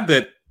 I'm glad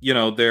that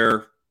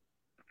they're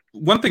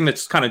one thing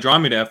that's kind of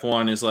drawn me to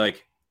F1 is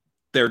like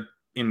they're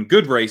in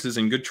good races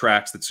and good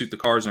tracks that suit the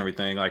cars and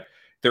everything. Like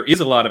there is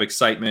a lot of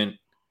excitement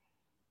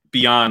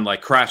beyond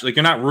like crash. Like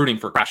you're not rooting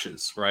for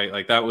crashes, right?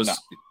 Like that was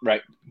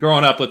right.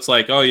 Growing up, it's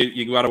like, oh,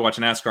 you got to watch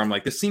NASCAR. I'm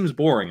like, this seems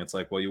boring. It's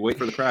like, well, you wait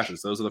for the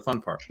crashes. Those are the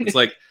fun parts. It's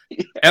like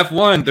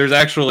F1. There's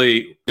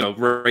actually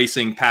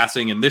racing,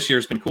 passing, and this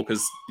year's been cool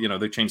because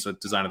they changed the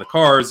design of the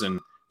cars and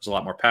there's a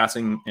lot more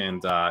passing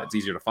and it's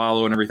easier to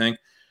follow and everything.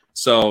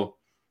 So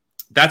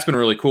that's been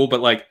really cool.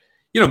 But like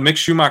Mick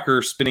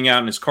Schumacher spinning out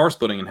and his car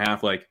splitting in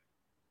half, like.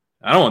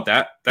 I don't want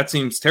that. That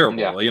seems terrible.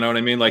 Yeah. You know what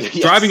I mean? Like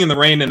driving in the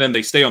rain and then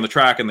they stay on the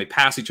track and they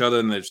pass each other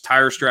and there's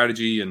tire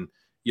strategy and,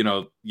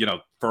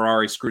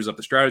 Ferrari screws up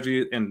the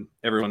strategy and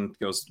everyone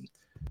goes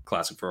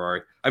classic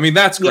Ferrari. I mean,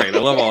 that's great. I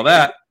love all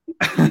that,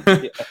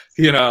 but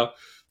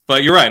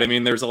you're right. I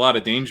mean, there's a lot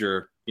of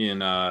danger in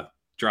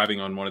driving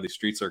on one of these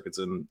street circuits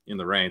in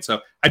the rain. So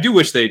I do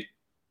wish they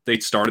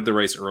started the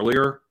race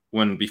earlier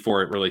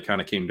before it really kind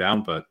of came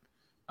down.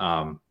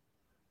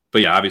 But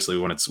yeah, obviously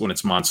when it's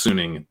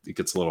monsooning, it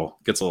gets a little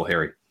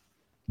hairy.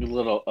 A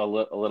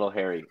little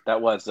hairy.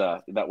 That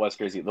was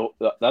crazy.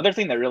 The other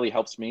thing that really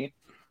helps me,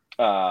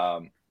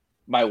 my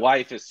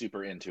wife is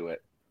super into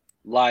it,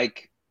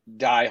 like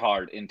die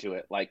hard into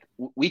it. Like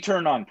we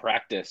turn on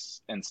practice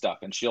and stuff,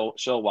 and she'll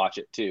watch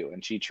it too,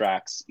 and she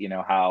tracks,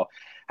 how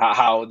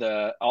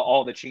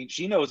all the change.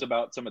 She knows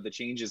about some of the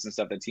changes and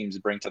stuff that teams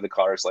bring to the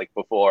cars, like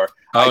before.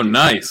 Oh,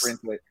 nice.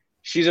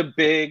 She's a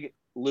big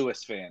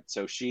Lewis fan,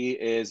 so she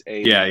is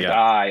a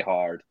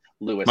die-hard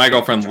Lewis. My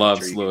girlfriend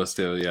loves Lewis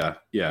too. Yeah.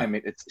 I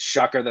mean, it's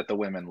shocker that the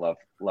women love.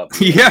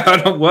 Lewis. Yeah, I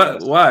don't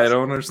why. I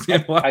don't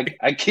understand why.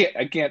 I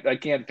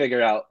can't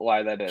figure out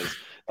why that is.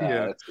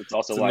 It's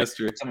also why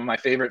some of my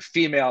favorite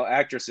female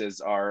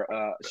actresses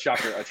are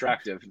shocker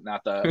attractive,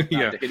 not the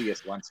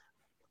hideous ones.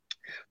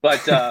 But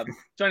so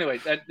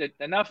anyway,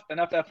 enough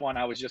F1.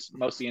 I was just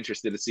mostly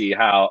interested to see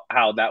how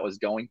that was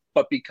going,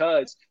 but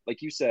because,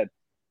 like you said.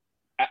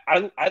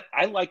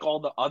 I like all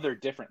the other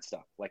different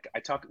stuff. Like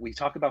we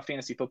talk about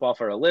fantasy football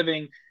for a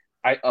living.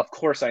 Of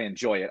course I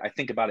enjoy it. I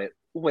think about it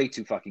way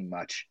too fucking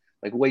much.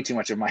 Like way too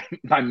much of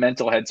my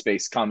mental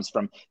headspace comes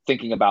from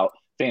thinking about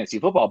fantasy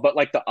football. But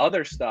like the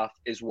other stuff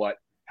is what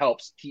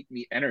helps keep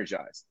me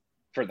energized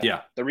for that.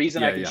 Yeah. The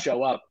reason I can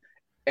show up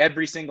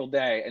every single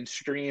day and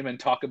stream and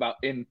talk about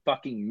in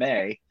fucking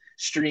May,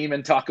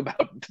 talk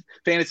about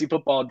fantasy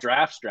football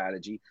draft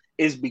strategy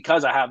is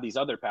because I have these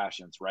other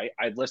passions, right?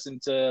 I listen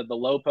to the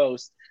Low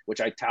Post,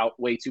 which I tout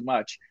way too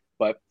much,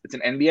 but it's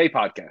an NBA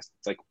podcast.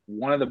 It's like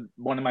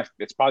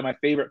it's probably my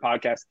favorite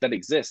podcast that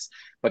exists,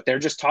 but they're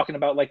just talking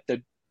about like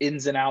the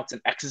ins and outs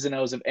and X's and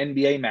O's of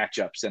NBA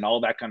matchups and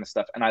all that kind of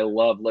stuff. And I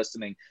love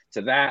listening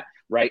to that,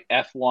 right?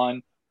 F1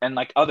 and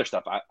like other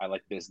stuff. I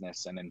like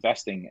business and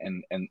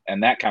investing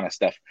and that kind of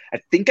stuff.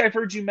 I think I've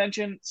heard you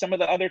mention some of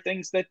the other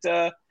things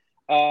that,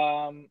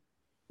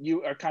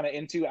 you are kind of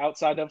into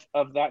outside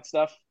of that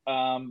stuff,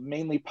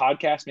 mainly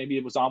podcasts. Maybe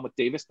it was on with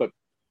Davis, but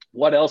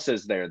what else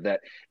is there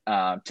that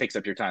takes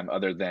up your time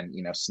other than,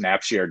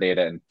 snap share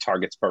data and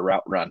targets per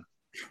route run?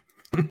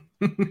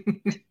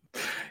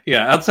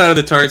 Yeah. Outside of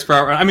the targets per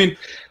route run. I mean,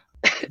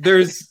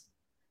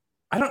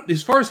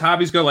 as far as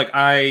hobbies go, like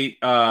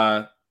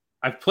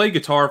I've played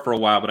guitar for a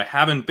while, but I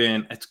haven't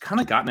been, it's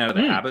kind of gotten out of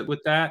the habit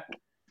with that.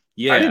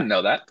 Yeah. I didn't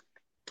know that.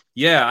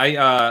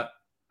 Yeah.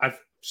 I've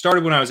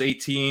started when I was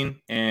 18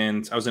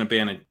 and I was in a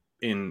band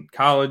in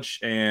college.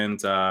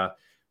 And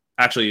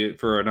actually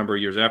for a number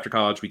of years after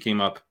college, we came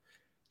up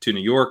to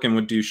New York and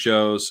would do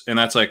shows. And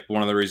that's like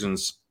one of the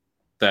reasons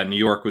that New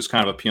York was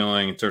kind of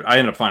appealing. I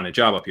ended up finding a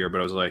job up here,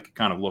 but I was like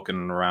kind of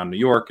looking around New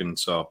York. And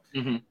so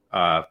one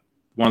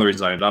of the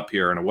reasons I ended up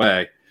here in a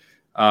way.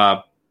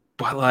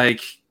 but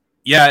like,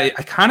 yeah,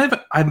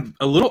 I'm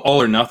a little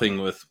all or nothing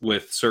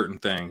with certain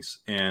things,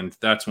 and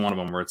that's one of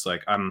them where it's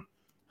like I'm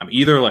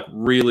either like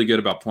really good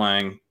about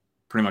playing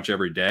pretty much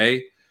every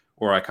day,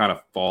 or I kind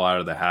of fall out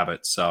of the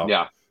habit. So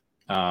yeah,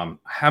 I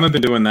haven't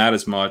been doing that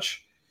as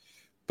much,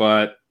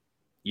 but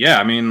yeah,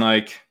 I mean,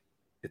 like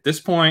at this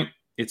point,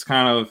 it's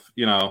kind of,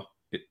 you know,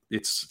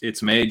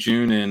 it's May,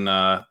 June in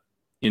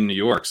New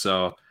York,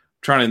 so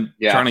trying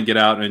to get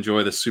out and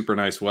enjoy the super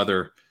nice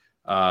weather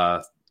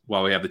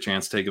while we have the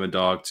chance taking the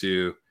dog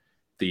to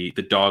the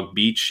dog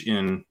beach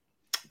in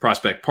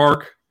Prospect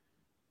Park.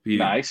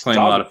 Nice. Playing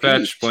a lot of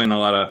fetch, playing a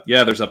lot of,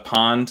 there's a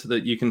pond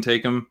that you can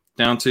take them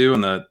down to,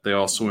 and they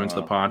all swim into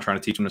the pond, trying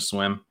to teach them to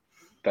swim.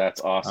 That's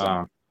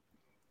awesome.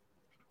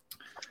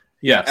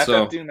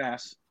 FF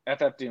Dumas,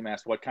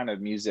 what kind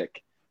of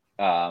music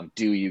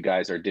do you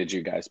guys or did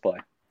you guys play?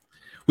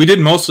 We did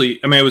mostly,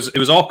 I mean, it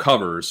was all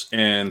covers,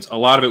 and a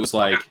lot of it was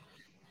like,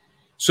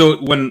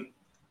 so when,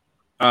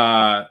 so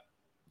I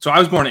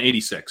was born in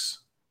 86.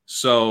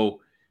 So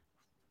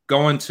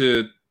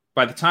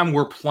by the time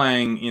we're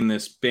playing in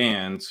this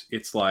band,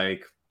 it's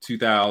like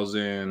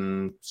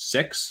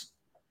 2006.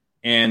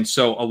 And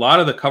so a lot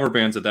of the cover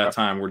bands at that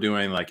time were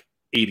doing like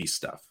 80s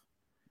stuff.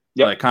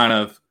 Yep. Like kind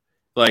of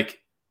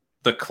like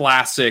the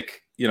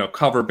classic, you know,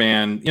 cover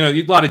band, you know,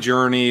 a lot of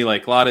Journey,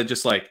 like a lot of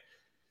just like,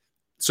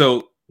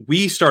 so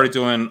we started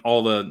doing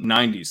all the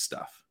 90s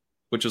stuff,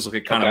 which is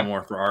like kind of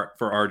more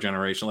for our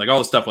generation, like all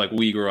the stuff like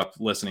we grew up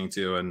listening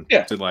to, and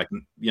to like,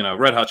 you know,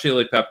 Red Hot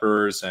Chili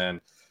Peppers,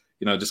 and,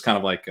 you know, just kind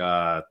of like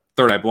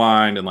Third Eye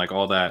Blind and like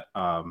all that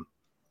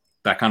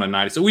that kind of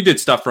 90s. So we did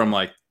stuff from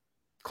like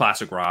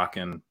classic rock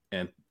and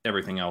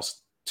everything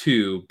else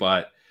too,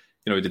 but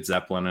you know, we did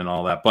Zeppelin and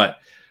all that. But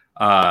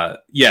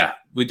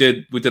we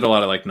did a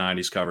lot of like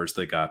 90s covers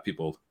that got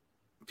people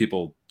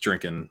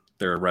drinking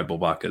their Red Bull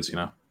vodkas, you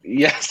know.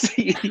 Yes.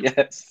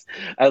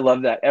 I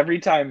love that. Every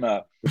time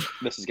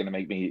this is going to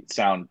make me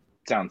sound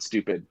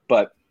stupid,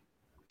 but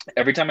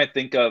every time I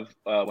think of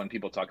when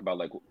people talk about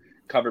like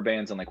cover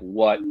bands and like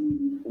what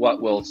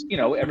will, you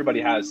know,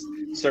 everybody has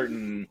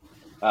certain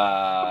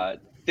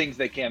things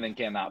they can and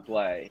cannot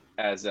play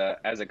as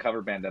a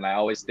cover band, and I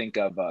always think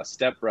of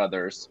Step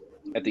Brothers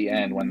at the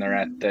end when they're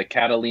at the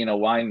Catalina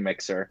wine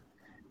mixer,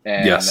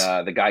 and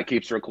the guy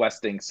keeps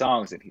requesting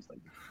songs, and he's like,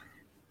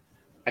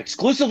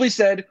 exclusively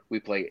said we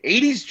play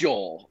 80s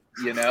Joel,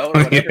 you know,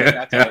 or whatever.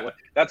 And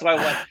that's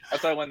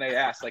why when they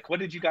asked like,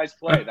 what did you guys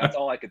play, that's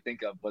all I could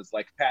think of was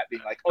like Pat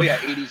being like, oh yeah,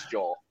 80s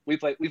Joel, we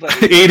play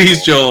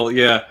 80s Joel.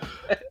 Yeah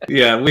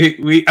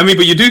we I mean,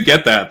 but you do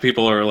get that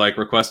people are like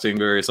requesting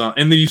various songs,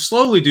 and then you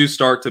slowly do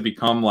start to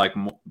become like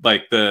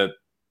the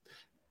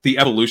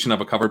evolution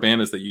of a cover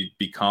band is that you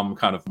become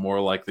kind of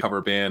more like the cover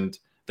band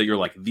that you're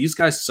like, these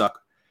guys suck,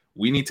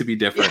 we need to be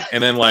different.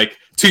 And then like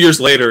 2 years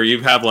later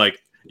you have like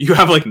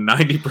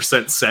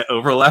 90% set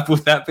overlap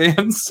with that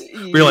band's.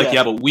 We're like,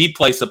 yeah, but we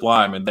play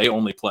Sublime and they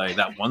only play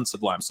that one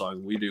Sublime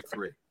song. We do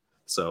 3.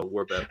 So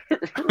we're better.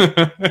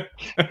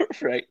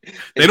 Right.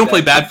 They don't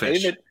play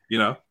Badfish, you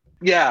know?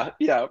 Yeah,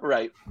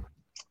 right.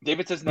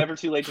 David says never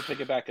too late to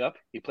pick it back up.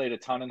 He played a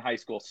ton in high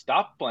school,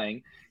 stopped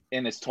playing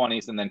in his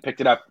 20s, and then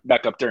picked it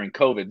back up during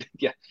COVID.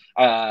 Yeah.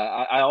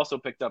 I also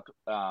picked up,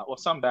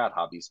 some bad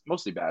hobbies,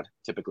 mostly bad,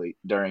 typically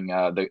during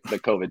the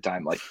COVID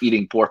time, like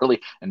eating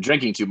poorly and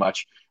drinking too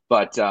much.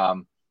 But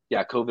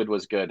COVID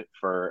was good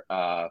for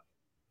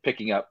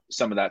picking up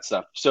some of that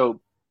stuff.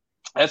 So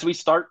as we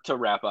start to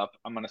wrap up,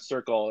 I'm going to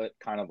circle it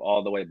kind of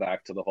all the way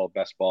back to the whole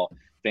best ball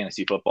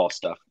fantasy football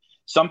stuff.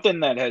 Something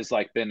that has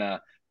like been a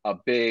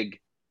big,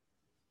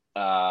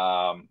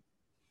 just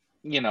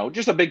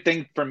a big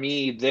thing for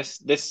me this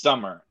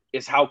summer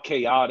is how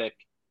chaotic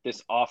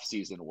this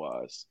offseason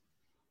was.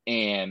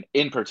 And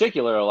in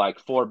particular, like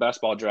for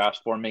best ball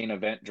drafts, for main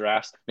event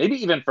drafts,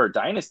 maybe even for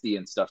dynasty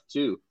and stuff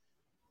too.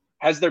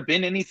 Has there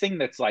been anything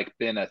that's like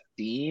been a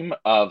theme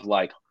of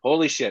like,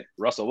 holy shit,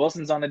 Russell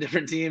Wilson's on a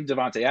different team,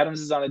 Devontae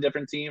Adams is on a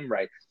different team,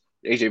 right?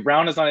 AJ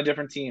Brown is on a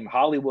different team,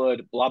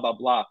 Hollywood, blah, blah,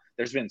 blah.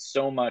 There's been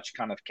so much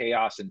kind of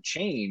chaos and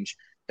change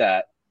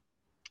that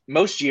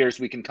most years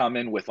we can come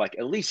in with like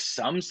at least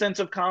some sense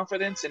of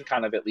confidence and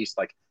kind of at least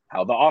like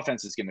how the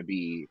offense is going to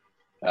be,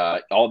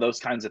 all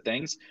those kinds of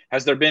things.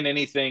 Has there been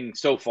anything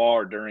so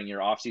far during your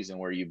offseason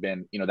where you've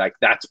been,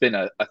 that's been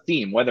a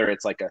theme, whether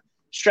it's like a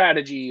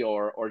strategy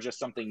or just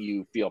something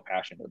you feel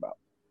passionate about?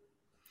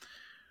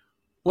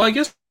 Well, I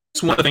guess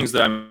one of the things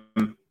that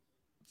I'm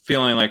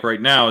feeling like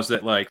right now is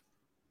that like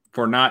if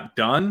we're not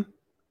done,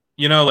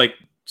 like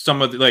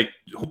some of the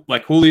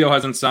like Julio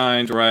hasn't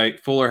signed, right?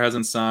 Fuller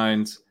hasn't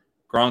signed,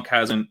 Gronk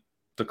hasn't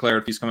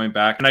declared if he's coming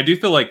back, and I do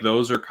feel like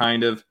those are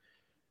kind of,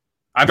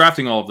 I'm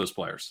drafting all of those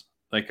players,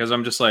 like, because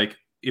I'm just like,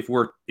 if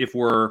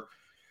we're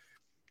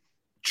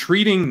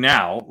treating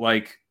now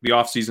like the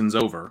offseason's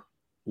over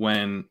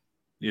when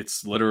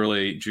it's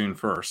literally June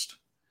 1st.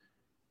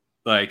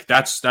 Like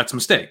that's a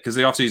mistake because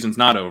the offseason's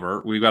not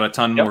over. We've got a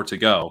ton more to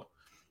go.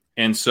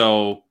 And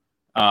so,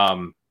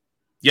 I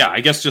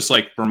guess just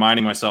like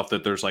reminding myself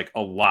that there's like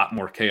a lot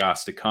more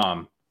chaos to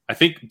come. I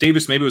think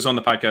Davis maybe was on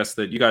the podcast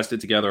that you guys did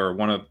together, or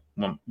one of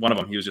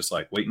them. He was just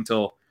like, wait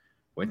until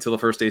the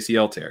first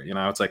ACL tear.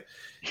 It's like,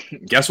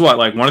 guess what?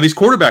 Like, one of these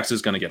quarterbacks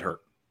is going to get hurt.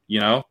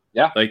 Yeah.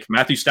 Like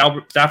Matthew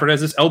Stafford has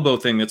this elbow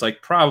thing that's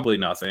like probably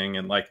nothing,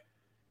 and like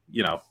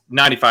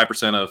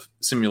 95% of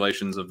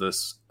simulations of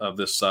this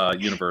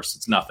universe,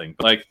 it's nothing.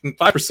 But like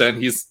 5%,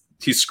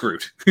 he's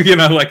screwed.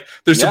 Like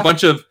there's a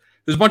bunch of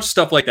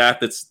stuff like that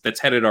that's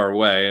headed our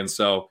way, and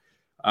so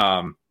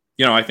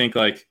I think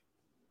like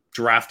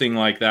drafting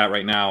like that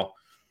right now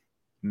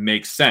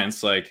makes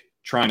sense. Like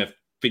trying to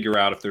figure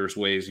out if there's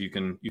ways you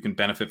can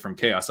benefit from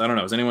chaos. I don't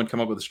know. Has anyone come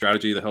up with a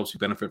strategy that helps you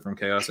benefit from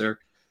chaos, Eric?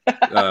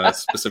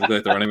 Specifically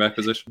at the running back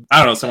position? I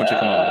don't know. Someone should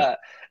come up with it.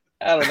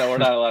 I don't know. We're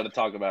not allowed to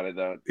talk about it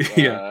though.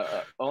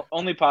 Yeah.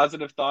 Only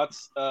positive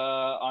thoughts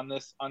on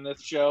this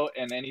show.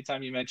 And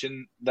anytime you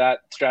mention that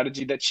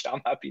strategy that shall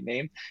not be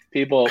named,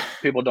 people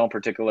don't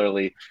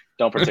particularly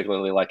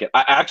like it.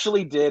 I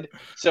actually did.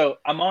 So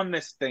I'm on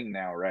this thing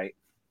now, right,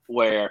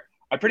 where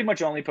I pretty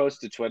much only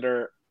post to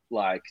Twitter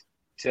like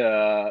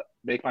to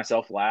make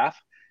myself laugh,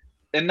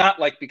 and not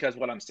like because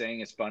what I'm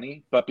saying is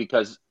funny, but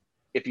because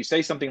if you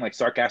say something like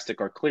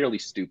sarcastic or clearly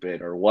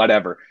stupid or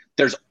whatever,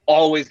 there's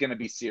always going to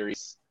be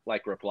serious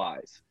like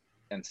replies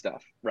and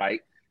stuff, right?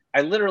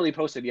 I literally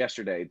posted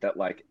yesterday that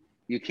like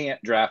you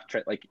can't draft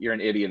like you're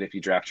an idiot if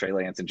you draft Trey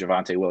Lance and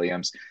Javonte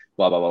Williams,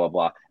 blah blah blah blah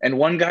blah. And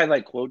one guy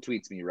like quote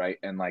tweets me, right,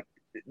 and like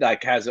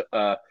has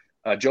a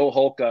Joe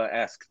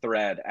Holka-esque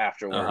thread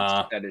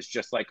afterwards that is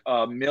just like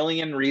a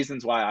million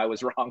reasons why I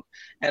was wrong,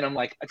 and I'm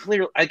like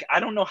I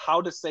don't know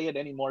how to say it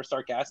any more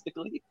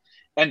sarcastically,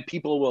 and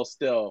people will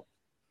still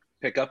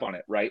pick up on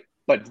it, right?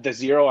 But the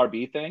zero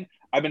RB thing,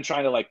 I've been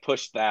trying to like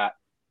push that.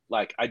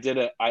 Like I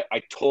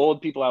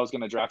told people I was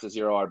going to draft a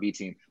zero RB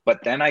team,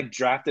 but then I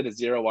drafted a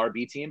zero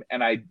RB team,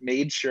 and I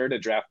made sure to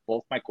draft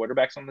both my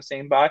quarterbacks on the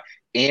same bye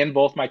and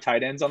both my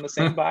tight ends on the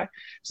same bye.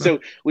 So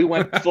we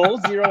went full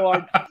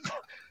zero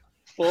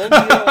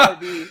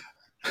RB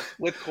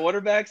with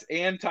quarterbacks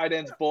and tight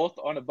ends both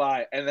on a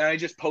bye, and then I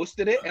just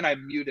posted it and I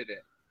muted it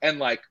and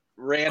like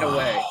ran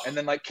away, and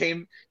then like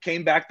came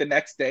back the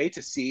next day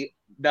to see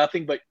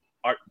nothing but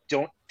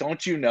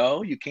don't you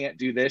know you can't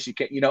do this, you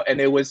can't, and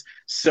it was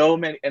so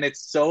many, and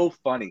it's so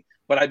funny.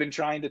 But I've been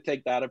trying to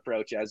take that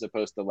approach as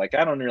opposed to like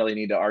I don't really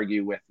need to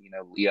argue with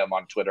Liam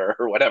on Twitter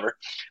or whatever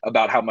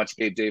about how much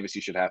Gabe Davis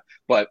you should have.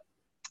 But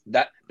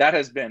that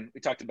has been,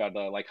 we talked about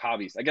the like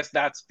hobbies. I guess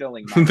that's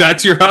filling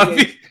that's your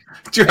hobby,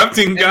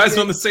 drafting guys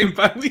on the same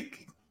bye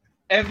week.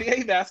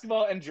 NBA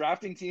basketball and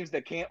drafting teams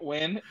that can't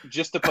win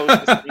just to post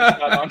a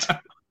screenshot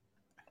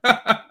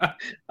on.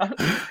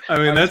 I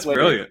mean, that's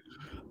brilliant.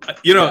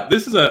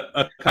 This is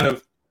a kind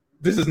of,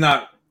 this is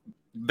not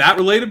that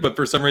related, but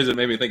for some reason it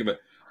made me think of it.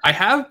 I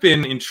have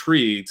been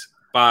intrigued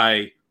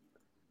by,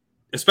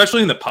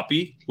 especially in the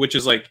puppy, which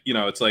is like,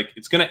 it's like,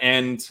 it's going to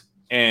end.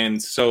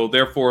 And so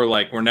therefore,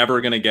 like, we're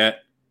never going to get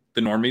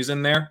the normies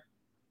in there.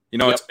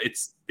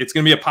 It's going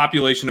to be a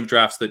population of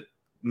drafts that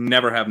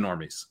never have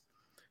normies.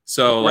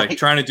 So like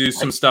trying to do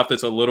some stuff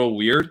that's a little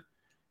weird.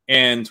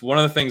 And one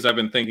of the things I've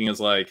been thinking is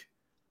like,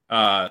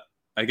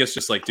 I guess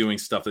just like doing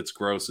stuff that's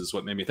gross is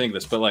what made me think of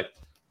this, but like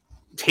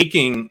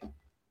taking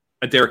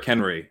a Derrick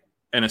Henry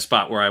in a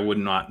spot where I would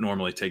not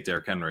normally take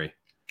Derrick Henry,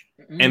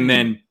 and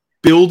then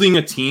building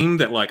a team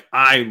that like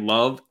I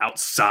love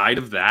outside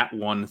of that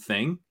one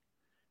thing.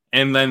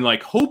 And then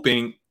like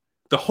the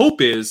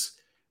hope is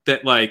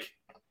that like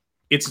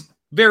it's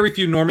very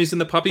few normies in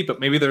the puppy, but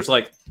maybe there's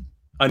like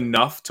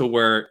enough to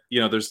where,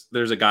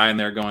 there's a guy in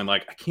there going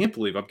like, I can't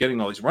believe I'm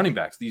getting all these running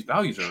backs. These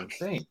values are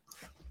insane.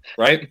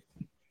 Right.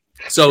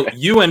 So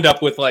you end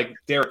up with like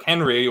Derrick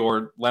Henry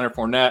or Leonard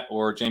Fournette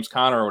or James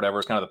Conner or whatever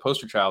is kind of the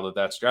poster child of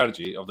that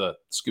strategy, of the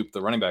scoop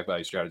the running back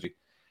value strategy.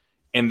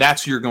 And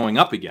that's who you're going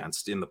up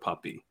against in the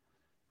puppy,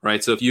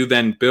 right? So if you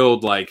then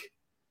build like,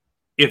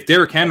 if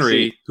Derrick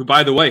Henry, who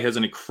by the way has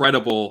an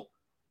incredible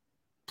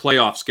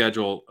playoff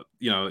schedule,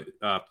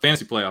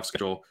 fantasy playoff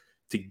schedule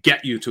to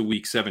get you to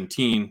week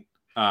 17,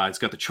 it's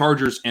got the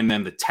Chargers and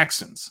then the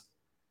Texans.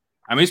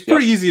 I mean, it's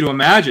pretty easy to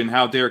imagine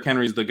how Derrick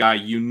Henry is the guy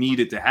you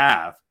needed to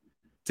have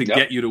to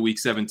get you to week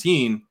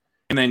 17.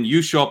 And then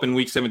you show up in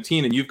week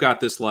 17 and you've got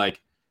this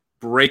like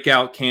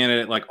breakout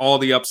candidate, like all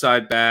the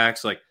upside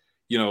backs, like,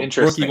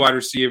 rookie wide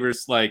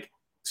receivers, like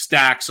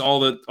stacks, all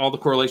the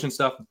correlation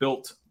stuff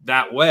built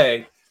that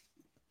way.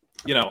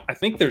 I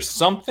think there's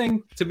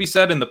something to be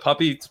said in the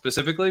puppy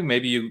specifically.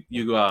 Maybe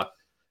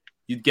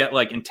you'd get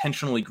like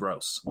intentionally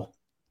gross.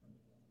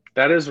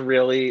 That is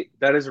really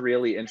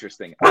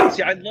interesting.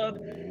 See,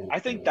 I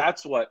think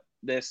that's what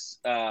this,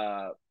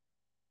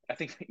 I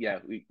think,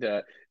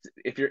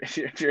 if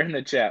you're in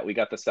the chat, we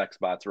got the sex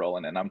bots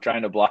rolling, and I'm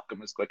trying to block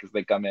them as quick as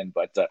they come in,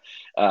 but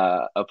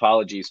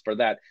apologies for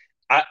that.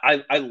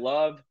 I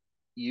love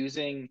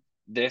using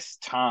this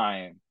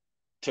time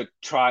to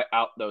try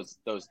out those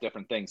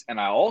different things. And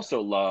I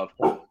also love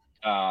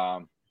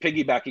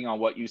piggybacking on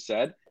what you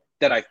said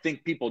that I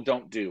think people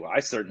don't do.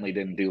 I certainly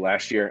didn't do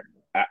last year.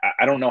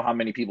 I don't know how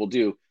many people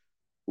do.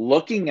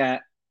 Looking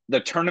at the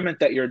tournament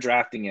that you're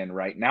drafting in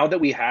right now that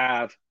we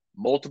have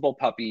multiple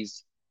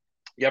puppies.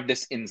 You have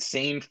this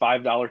insane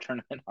 $5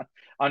 tournament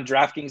on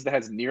DraftKings that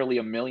has nearly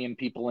 1 million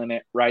people in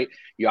it, right?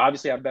 You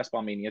obviously have Best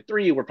Ball Mania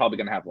 3. We're probably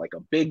going to have like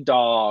a big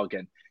dog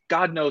and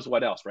God knows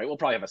what else, right? We'll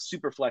probably have a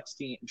super flex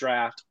team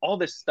draft, all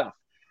this stuff.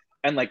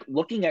 And like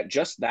looking at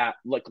just that,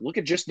 like look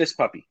at just this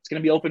puppy. It's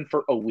going to be open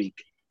for a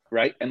week,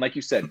 right? And like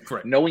you said,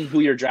 Right. knowing who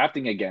you're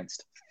drafting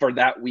against for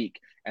that week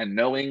and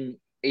knowing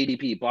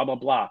ADP, blah, blah,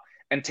 blah,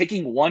 and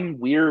taking one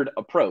weird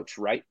approach,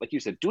 right? Like you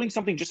said, doing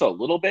something just a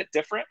little bit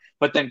different,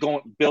 but then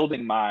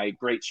building my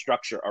great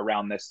structure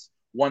around this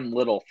one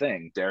little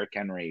thing, Derrick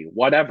Henry,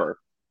 whatever.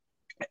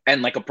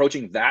 And like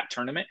approaching that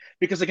tournament,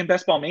 because like in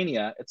Best Ball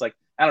Mania, it's like,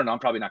 I don't know, I'm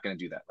probably not going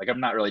to do that. Like I'm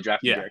not really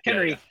drafting Derrick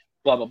Henry,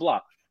 blah, blah,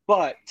 blah.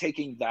 But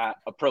taking that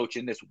approach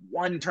in this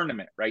one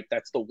tournament, right?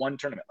 That's the one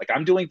tournament. Like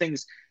I'm doing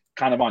things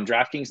kind of on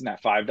DraftKings in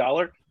that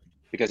 $5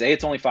 because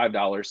it's only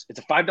 $5. It's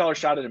a $5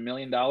 shot at $1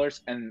 million.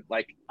 And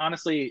like,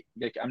 honestly,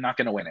 like, I'm not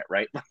going to win it.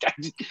 Right. Like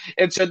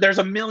and so there's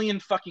 1 million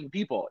fucking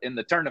people in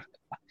the tournament.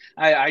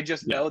 I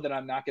just know that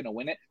I'm not going to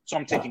win it. So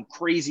I'm taking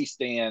crazy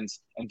stands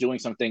and doing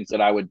some things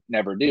that I would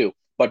never do.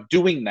 But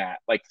doing that,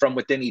 like from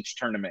within each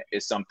tournament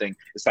is something,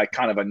 it's like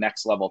kind of a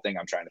next level thing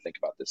I'm trying to think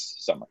about this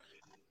summer.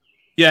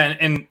 Yeah.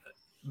 And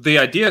the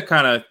idea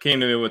kind of came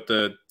to me with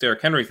the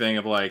Derrick Henry thing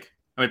of like,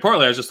 I mean,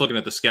 partly I was just looking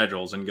at the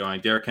schedules and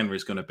going, Derrick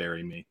Henry's going to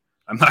bury me.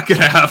 I'm not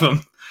going to have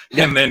him.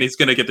 Yeah. And then he's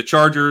going to get the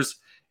Chargers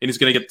and he's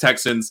going to get the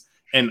Texans.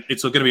 And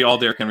it's going to be all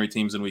Derrick Henry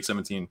teams in week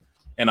 17.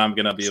 And I'm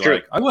going to be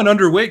like, I went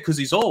underweight because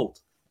he's old.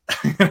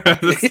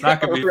 It's not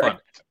going to be fun.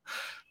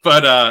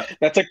 But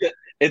that's like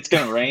it's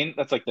going to rain.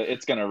 That's like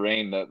it's going to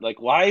rain.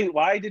 Like,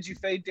 why did you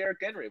fade Derrick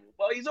Henry?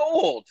 Well, he's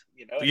old.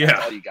 You know,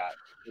 that's all you got.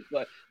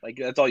 Like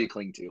that's all you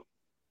cling to.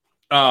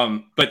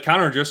 But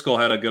Connor Driscoll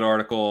had a good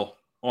article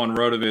on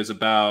RotoViz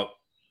about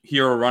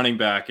hero running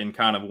back, and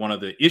kind of one of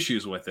the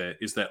issues with it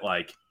is that,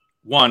 like,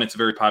 one, it's a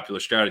very popular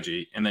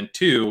strategy, and then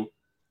two,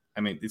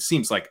 I mean, it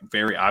seems like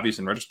very obvious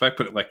in retrospect,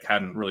 but it like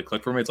hadn't really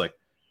clicked for me. It's like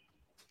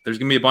there's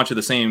gonna be a bunch of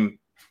the same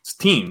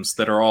teams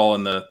that are all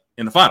in the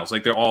finals.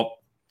 Like it's gonna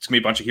be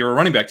a bunch of hero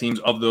running back teams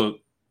of the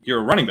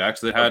hero running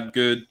backs that had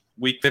good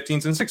week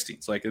 15s and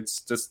 16s. Like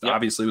it's just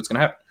obviously what's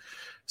gonna happen.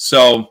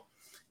 So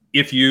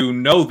if you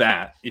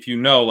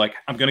know like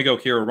I'm gonna go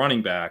hero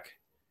running back,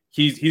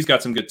 he's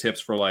got some good tips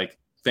for like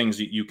things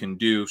that you can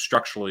do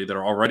structurally that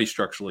are already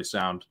structurally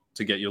sound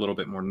to get you a little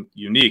bit more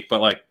unique.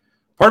 But like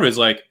part of it is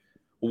like,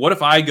 what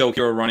if I go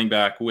hero running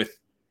back with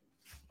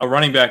a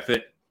running back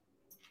that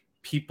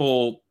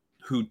people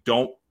who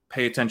don't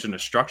pay attention to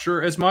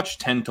structure as much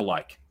tend to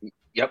like?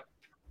 Yep.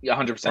 Yeah,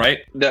 100%. Right?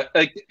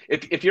 Like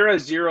if you're a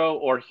zero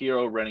or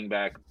hero running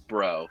back,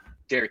 bro,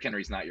 Derrick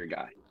Henry's not your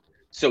guy.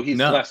 So he's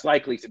less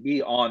likely to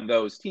be on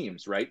those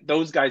teams, right?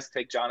 Those guys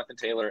take Jonathan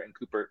Taylor and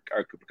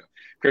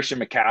Christian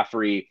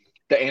McCaffrey,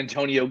 the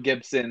Antonio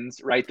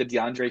Gibsons, right? The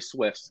DeAndre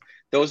Swifts.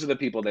 Those are the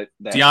people that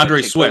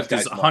DeAndre Swift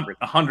is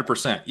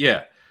 100%.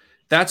 Yeah.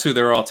 That's who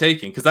they're all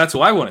taking, because that's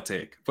who I want to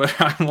take. But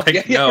I'm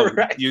like,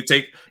 right. You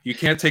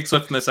can't take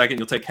Swift in the second.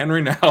 You'll take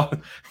Henry now,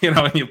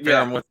 and you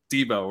pair him with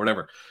Debo or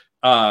whatever.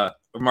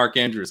 Mark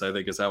Andrews, I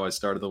think, is how I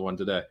started the one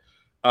today.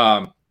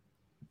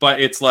 But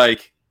it's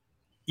like,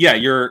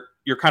 you're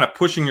kind of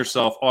pushing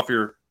yourself off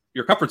your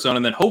comfort zone,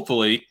 and then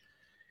hopefully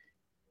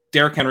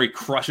Derrick Henry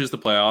crushes the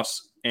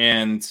playoffs,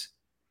 and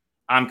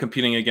I'm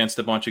competing against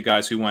a bunch of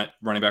guys who went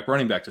running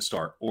back to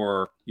start,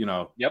 or,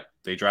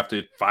 they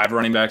drafted 5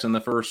 running backs in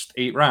the first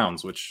 8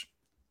 rounds, which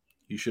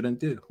you shouldn't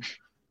do,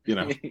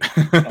 don't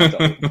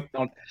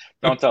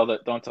tell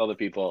the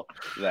people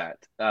that.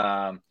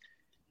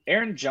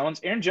 Aaron Jones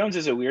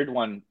is a weird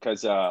one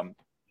because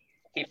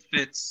he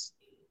fits.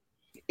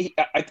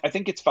 I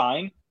think it's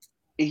fine.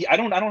 I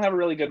don't have a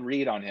really good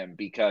read on him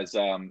because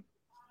I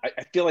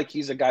feel like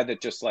he's a guy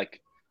that just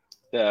like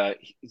the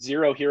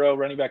zero hero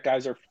running back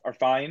guys are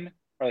fine,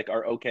 or like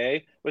are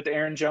okay with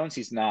Aaron Jones.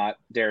 He's not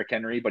Derrick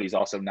Henry, but he's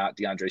also not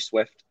DeAndre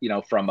Swift,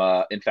 from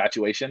a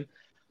infatuation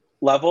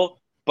level.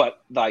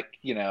 But like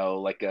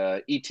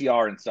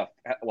ETR and stuff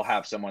will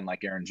have someone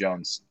like Aaron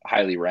Jones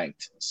highly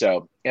ranked.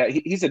 So yeah,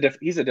 he's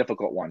a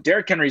difficult one.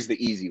 Derrick Henry's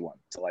the easy one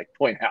to like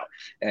point out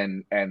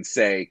and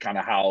say kind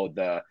of how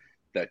the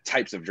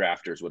types of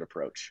drafters would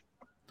approach.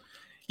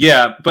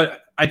 Yeah,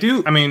 but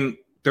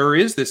there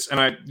is this,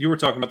 and you were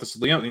talking about this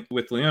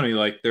with Leone,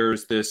 like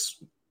there's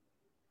this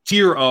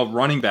tier of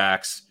running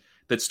backs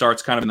that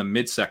starts kind of in the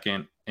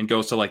mid-second and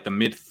goes to like the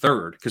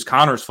mid-third, because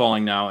Connor's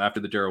falling now after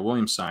the Darrell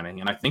Williams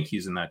signing, and I think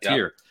he's in that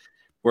tier,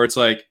 where it's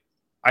like,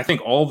 I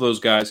think all of those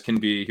guys can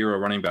be hero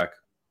running back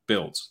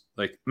builds.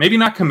 Like maybe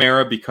not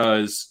Kamara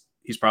because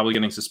he's probably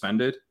getting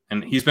suspended,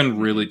 and he's been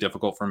really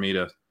difficult for me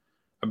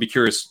I'd be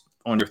curious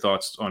on your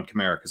thoughts on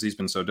Kamara because he's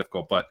been so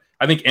difficult. But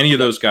I think any of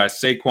those guys,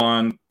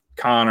 Saquon,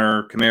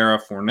 Connor, Kamara,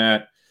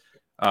 Fournette,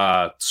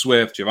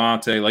 Swift,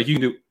 Javonte, like you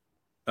can do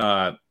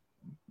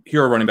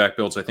hero running back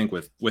builds, I think,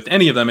 with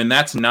any of them. And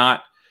that's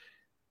not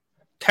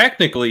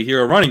technically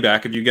hero running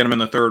back if you get him in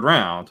the 3rd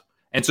round.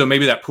 And so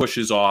maybe that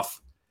pushes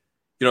off,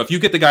 if you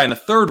get the guy in the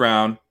 3rd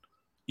round,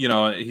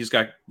 he's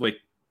got like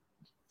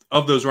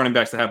of those running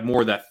backs that have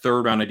more of that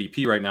third round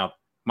ADP right now,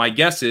 my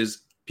guess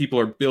is people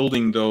are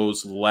building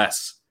those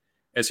less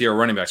as hero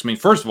running backs. I mean,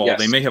 first of all,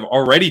 they may have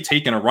already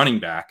taken a running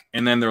back,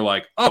 and then they're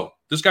like, oh,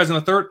 this guy's in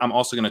the third, I'm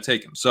also going to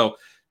take him. So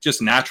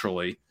just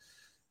naturally,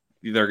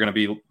 they're going to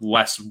be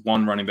less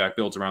one running back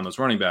builds around those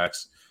running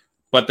backs.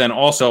 But then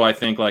also, I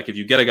think like if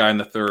you get a guy in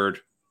the third,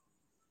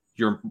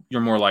 you're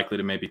more likely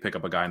to maybe pick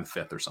up a guy in the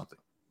fifth or something.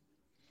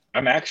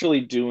 I'm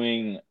actually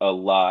doing a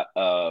lot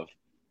of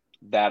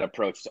that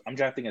approach. So I'm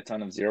drafting a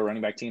ton of zero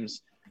running back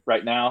teams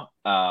right now,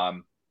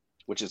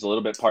 which is a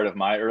little bit part of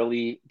my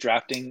early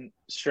drafting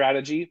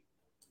strategy.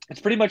 It's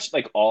pretty much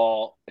like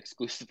all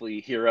exclusively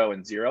hero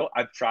and zero.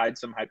 I've tried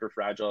some hyper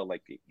fragile,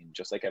 like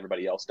just like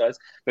everybody else does.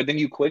 But then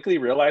you quickly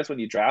realize when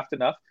you draft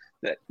enough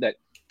that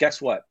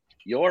guess what?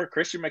 Your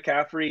Christian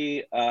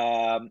McCaffrey,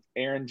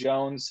 Aaron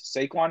Jones,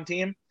 Saquon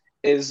team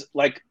is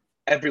like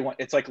everyone.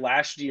 It's like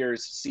last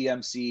year's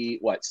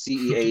CMC,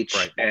 CEH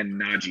right.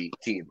 and Najee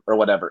team or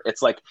whatever.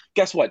 It's like,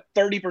 guess what?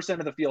 30%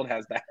 of the field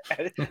has that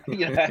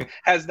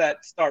has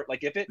that start.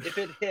 Like if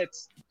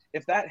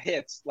that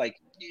hits, like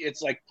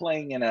it's like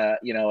playing in a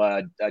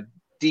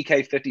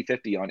DK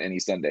 50-50 on any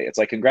Sunday. It's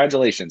like,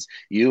 congratulations,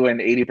 you and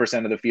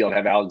 80% of the field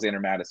have Alexander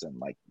Madison.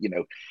 Like,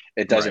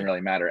 it doesn't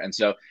really matter. And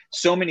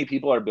so many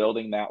people are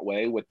building that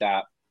way with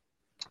that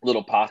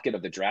little pocket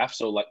of the draft.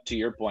 So like to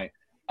your point,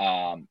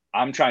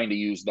 I'm trying to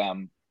use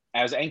them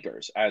as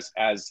anchors, as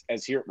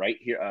here, right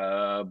here.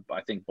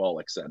 I think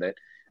Bullock said it.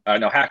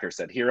 No, Hacker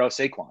said hero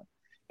Saquon.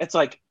 It's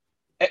like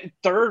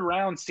third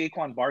round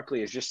Saquon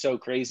Barkley is just so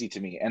crazy to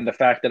me. And the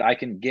fact that I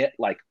can get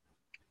like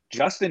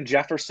Justin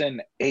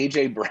Jefferson,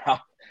 AJ Brown,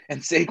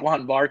 and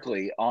Saquon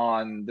Barkley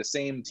on the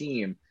same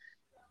team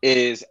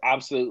is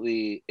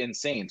absolutely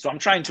insane. So I'm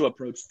trying to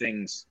approach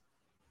things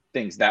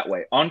that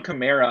way. On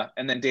Kamara,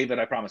 and then David,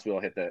 I promise we will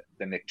hit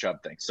the Nick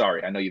Chubb thing.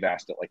 Sorry, I know you've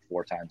asked it like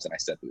 4 times, and I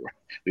said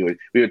we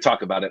would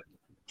talk about it.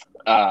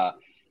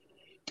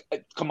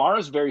 Kamara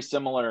is very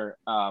similar.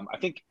 I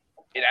think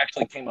it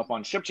actually came up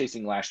on Ship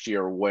Chasing last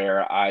year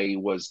where I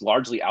was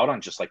largely out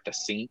on just like the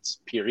Saints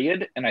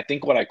period. And I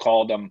think what I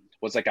called them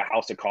was like a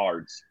house of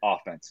cards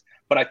offense.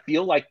 But I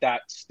feel like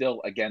that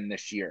still again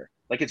this year.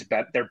 Like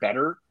they're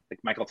better. Like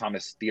Michael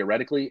Thomas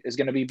theoretically is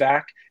going to be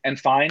back and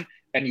fine.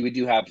 And you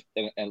do have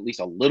at least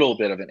a little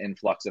bit of an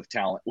influx of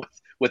talent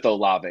with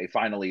Olave,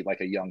 finally like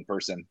a young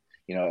person,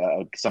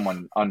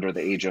 someone under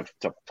the age of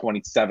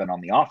 27 on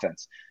the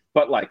offense.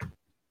 But like,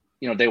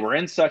 they were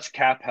in such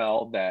cap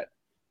hell that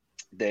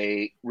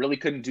they really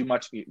couldn't do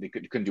much. They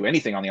couldn't do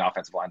anything on the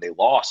offensive line. They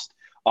lost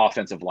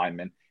offensive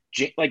linemen.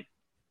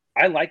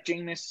 I like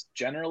Jameis,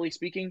 generally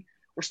speaking.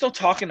 We're still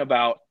talking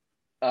about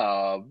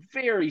a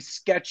very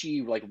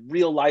sketchy, like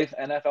real life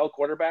NFL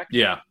quarterback.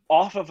 Yeah.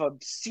 Off of a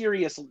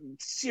serious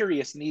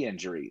knee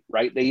injury,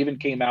 right? They even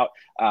came out.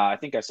 I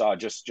think I saw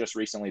just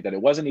recently that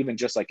it wasn't even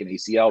just like an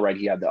ACL, right?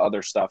 He had the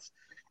other stuff,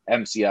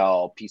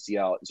 MCL,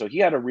 PCL. So he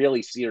had a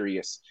really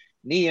serious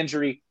knee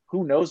injury.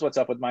 Who knows what's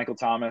up with Michael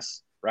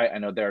Thomas? Right. I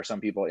know there are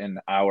some people in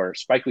our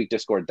Spike Week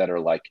Discord that are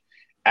like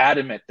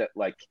adamant that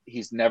like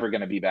he's never going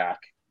to be back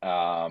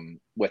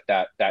with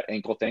that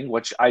ankle thing,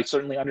 which I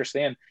certainly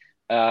understand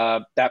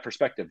that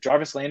perspective.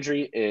 Jarvis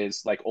Landry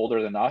is like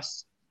older than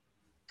us,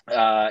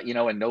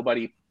 and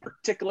nobody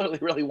particularly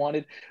really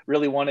wanted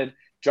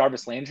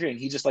Jarvis Landry, and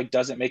he just like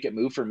doesn't make it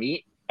move for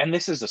me. And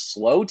this is a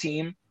slow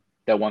team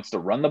that wants to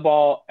run the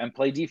ball and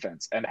play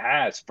defense and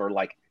has for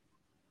like,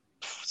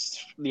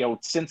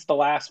 since the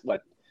last,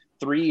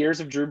 3 years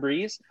of Drew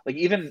Brees. Like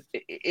even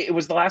it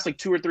was the last like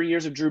 2 or 3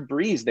 years of Drew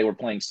Brees, they were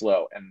playing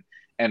slow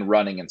and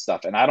running and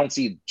stuff. And I don't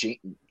see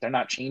they're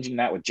not changing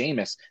that with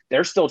Jameis.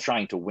 They're still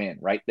trying to win,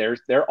 right?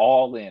 They're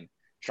all in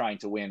trying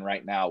to win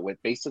right now with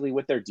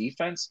their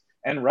defense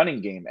and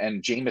running game,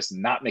 and Jameis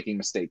not making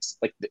mistakes.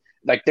 Like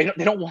they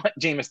don't want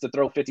Jameis to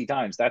throw 50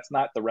 times. That's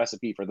not the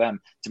recipe for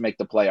them to make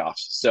the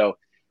playoffs. So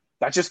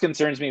that just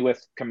concerns me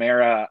with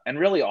Kamara and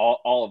really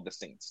all of the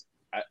Saints.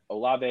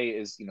 Olave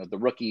is, the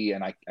rookie,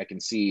 and I can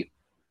see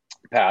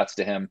paths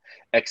to him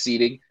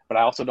exceeding, but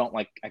I also don't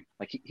like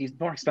he's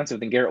more expensive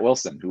than Garrett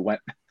Wilson, who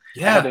went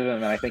ahead of him,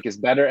 and I think is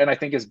better.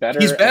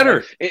 He's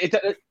better.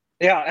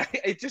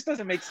 It just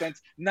doesn't make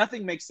sense.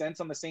 Nothing makes sense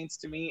on the Saints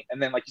to me.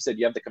 And then, like you said,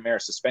 you have the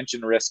Kamara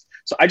suspension risk.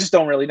 So I just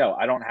don't really know.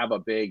 I don't have a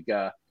big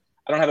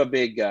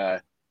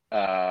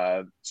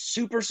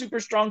super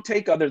strong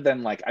take, other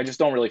than like I just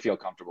don't really feel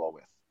comfortable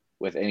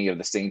with any of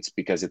the Saints,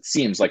 because it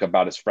seems like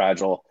about as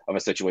fragile of a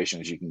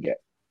situation as you can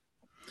get.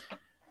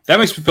 That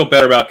makes me feel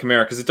better about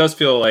Kamara, because it does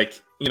feel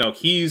like,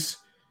 he's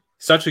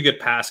such a good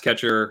pass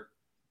catcher,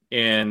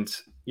 and,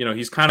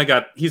 he's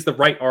the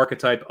right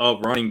archetype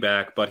of running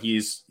back, but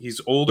he's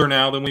older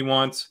now than we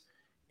want.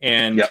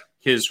 And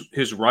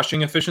his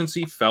rushing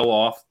efficiency fell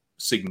off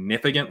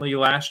significantly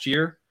last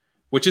year,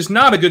 which is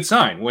not a good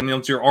sign when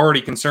you're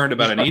already concerned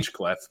about an age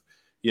cliff.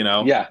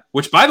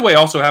 Which, by the way,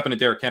 also happened to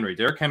Derrick Henry.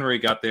 Derrick Henry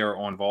got there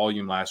on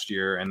volume last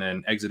year and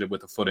then exited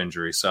with a foot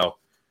injury. So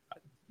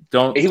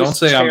don't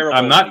say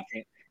I'm not.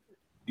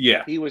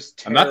 Yeah, he was.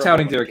 I'm not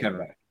touting Derrick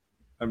Henry.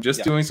 I'm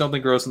just doing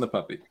something gross in the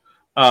puppy.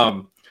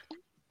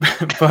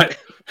 but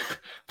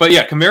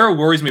yeah, Kamara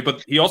worries me.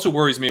 But he also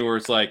worries me where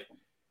it's like,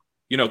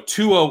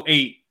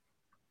 208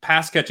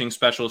 pass catching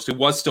specialist who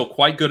was still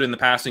quite good in the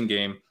passing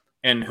game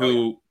and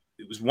who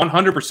was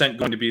 100%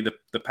 going to be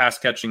the pass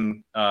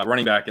catching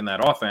running back in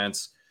that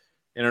offense,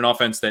 in an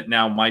offense that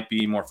now might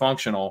be more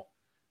functional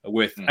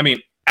with,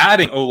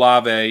 adding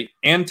Olave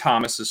and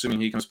Thomas,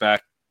 assuming he comes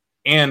back,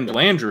 and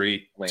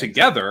Landry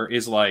together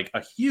is like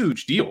a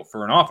huge deal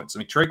for an offense.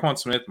 Traquan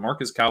Smith,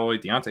 Marcus Callaway,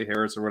 Deontay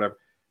Harris or whatever,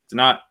 it's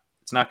not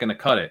going to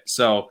cut it.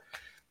 So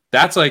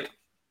that's like,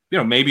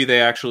 maybe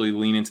they actually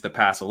lean into the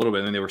pass a little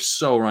bit. They were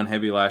so run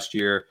heavy last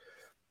year,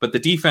 but the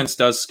defense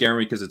does scare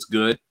me because it's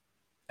good.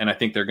 And I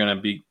think they're going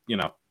to be,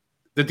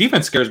 the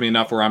defense scares me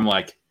enough where I'm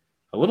like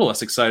a little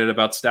less excited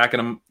about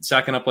stacking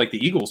up like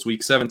the Eagles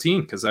week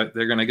 17 because they're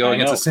going to go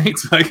against the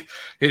Saints. Like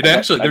their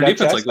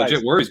defense like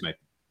legit worries me.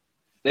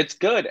 It's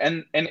good,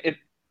 and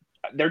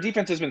their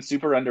defense has been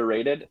super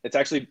underrated. It's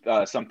actually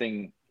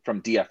something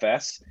from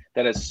DFS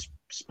that has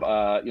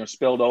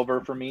spilled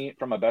over for me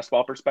from a best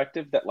ball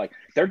perspective. That like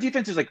their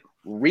defense is like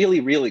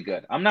really really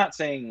good. I'm not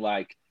saying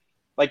like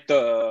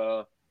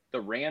the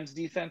Rams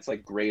defense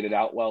like graded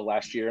out well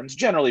last year and it's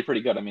generally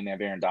pretty good. They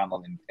have Aaron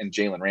Donald and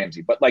Jalen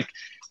Ramsey, but like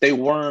it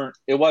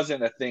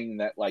wasn't a thing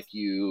that like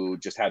you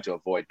just had to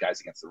avoid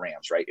guys against the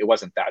Rams, right? It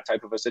wasn't that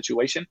type of a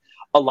situation.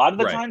 A lot of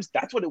the times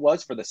that's what it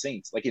was for the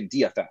Saints, like in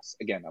DFS.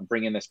 Again, I'm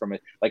bringing this from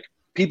it. Like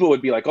people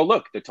would be like, oh,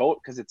 look, the total,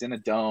 because it's in a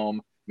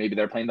dome. Maybe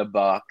they're playing the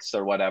Bucks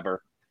or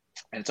whatever.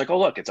 And it's like, oh,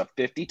 look, it's a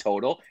 50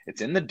 total.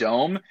 It's in the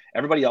dome.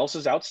 Everybody else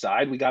is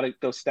outside. We got to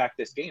go stack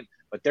this game.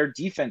 But their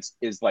defense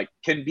is like,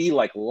 can be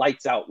like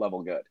lights out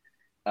level good.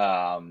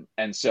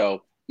 And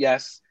so,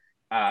 yes,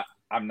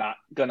 I'm not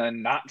going to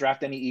not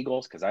draft any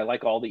Eagles because I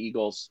like all the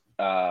Eagles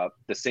the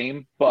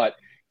same. But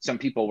some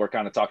people were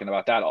kind of talking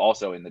about that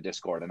also in the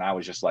Discord. And I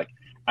was just like,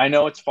 I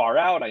know it's far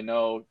out. I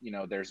know,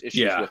 there's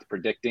issues with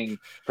predicting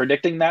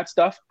that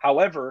stuff.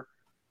 However,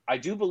 I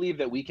do believe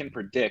that we can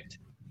predict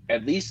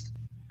at least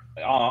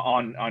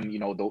on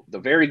the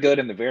very good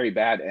and the very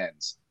bad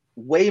ends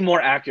way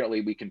more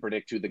accurately. We can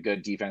predict who the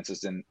good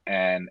defenses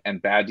and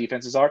bad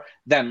defenses are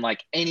than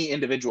like any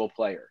individual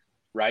player,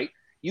 right?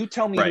 You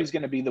tell me who's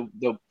going to be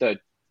the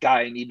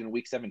guy in even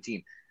week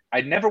 17.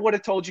 I never would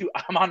have told you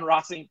I'm on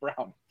Ross St.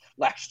 Brown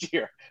last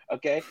year,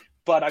 okay?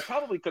 But I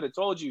probably could have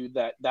told you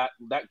that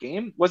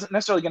game wasn't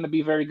necessarily going to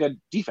be very good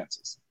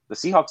defenses. The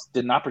Seahawks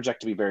did not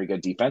project to be very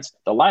good defense.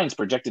 The Lions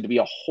projected to be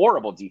a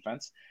horrible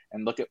defense.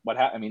 And look at what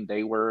happened.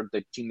 They were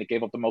the team that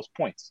gave up the most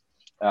points.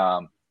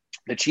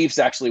 The Chiefs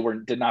actually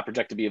did not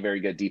project to be a very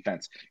good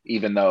defense,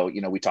 even though,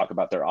 we talk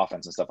about their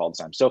offense and stuff all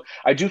the time. So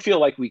I do feel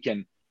like we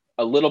can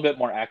a little bit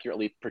more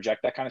accurately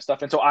project that kind of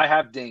stuff. And so I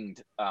have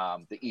dinged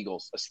the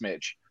Eagles a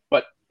smidge,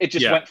 but it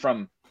just went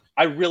from,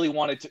 I really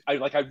wanted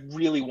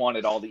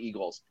all the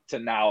Eagles to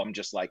now I'm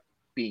just like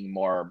being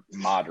more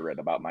moderate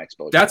about my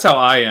exposure. That's how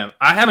I am.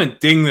 I haven't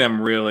dinged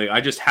them really.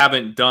 I just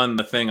haven't done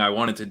the thing I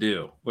wanted to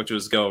do, which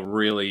was go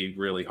really,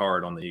 really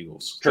hard on the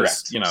Eagles.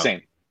 Correct.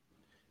 Same.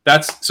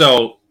 That's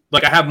so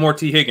like I have more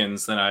T.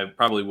 Higgins than I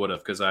probably would have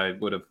because I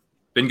would have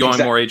been going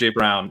more AJ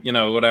Brown,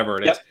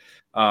 whatever it is.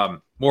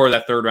 More of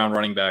that third round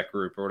running back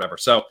group or whatever.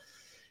 So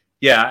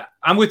yeah,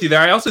 I'm with you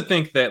there. I also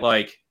think that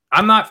like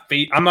I'm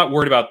not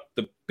worried about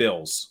the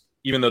Bills,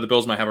 even though the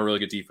Bills might have a really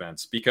good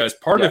defense, because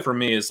part of it for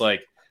me is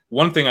like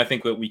one thing I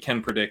think that we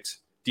can predict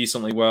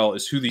decently well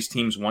is who these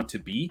teams want to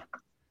be.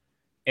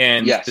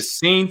 And the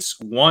Saints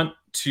want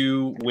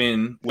to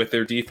win with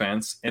their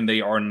defense, and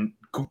they are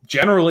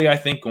generally, I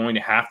think, going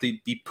to have to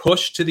be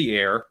pushed to the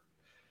air.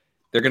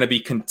 They're going to be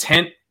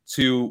content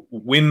to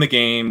win the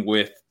game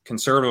with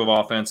conservative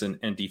offense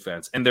and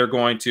defense. And they're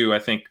going to, I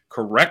think,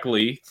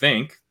 correctly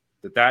think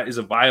that is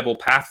a viable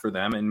path for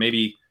them, and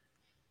maybe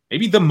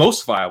the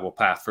most viable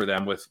path for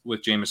them with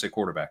Jameis at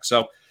quarterback.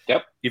 So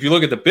if you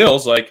look at the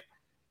Bills, like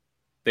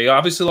they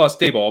obviously lost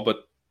Dayball,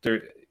 but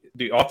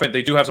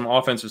they do have some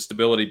offensive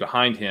stability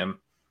behind him.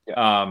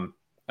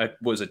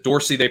 Was it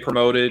Dorsey they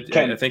promoted?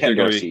 I think they're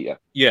going to be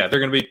they're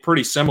going to be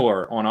pretty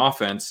similar on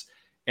offense.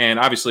 And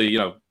obviously,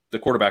 the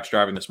quarterback's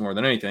driving this more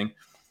than anything.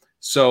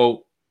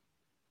 So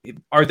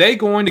are they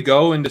going to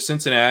go into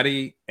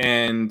Cincinnati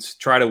and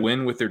try to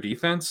win with their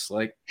defense?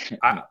 Like,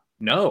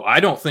 no,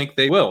 I don't think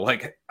they will.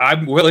 Like,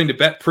 I'm willing to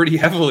bet pretty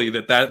heavily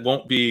that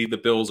won't be the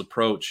Bills'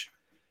 approach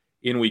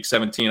in week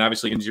 17.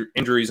 Obviously,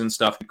 injuries and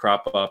stuff could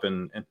crop up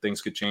and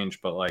things could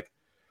change. But, like,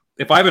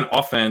 if I have an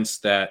offense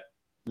that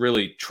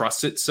really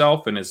trusts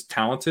itself and is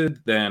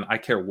talented, then I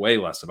care way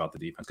less about the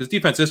defense. Because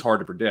defense is hard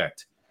to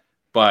predict.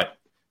 But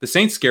the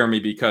Saints scare me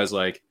because,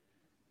 like,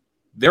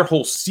 their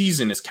whole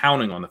season is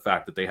counting on the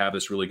fact that they have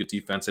this really good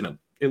defense, and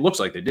it looks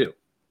like they do.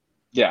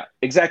 Yeah,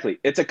 exactly.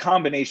 It's a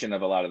combination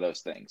of a lot of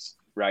those things,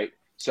 right?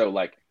 So,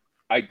 like,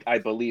 I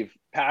believe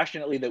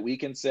passionately that we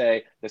can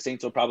say the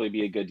Saints will probably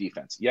be a good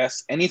defense.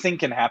 Yes, anything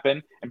can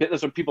happen. And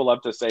that's what people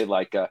love to say,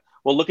 like,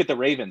 well, look at the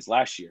Ravens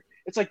last year.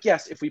 It's like,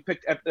 yes, if we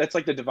picked – that's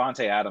like the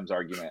Devontae Adams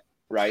argument,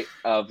 right,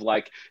 of,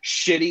 like,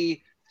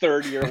 shitty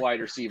third-year wide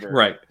receiver.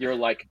 Right. You're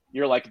like,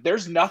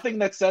 there's nothing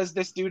that says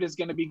this dude is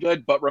going to be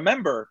good. But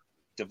remember,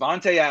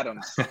 Devontae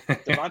Adams.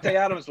 Devontae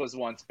Adams was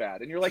once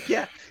bad. And you're like,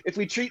 yeah, if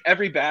we treat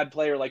every bad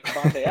player like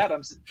Devontae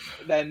Adams,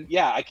 then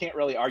yeah, I can't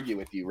really argue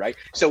with you, right?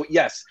 So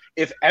yes,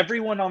 if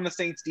everyone on the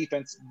Saints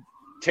defense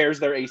tears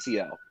their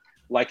ACL,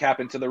 like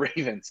happened to the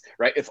Ravens,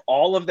 right? If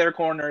all of their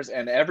corners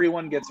and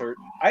everyone gets hurt,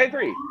 I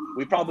agree.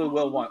 We probably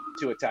will want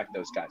to attack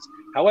those guys.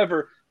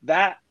 However,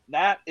 that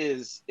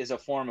is a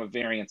form of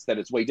variance that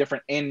is way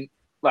different. In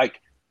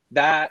like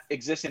that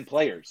exists in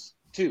players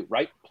too,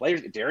 right?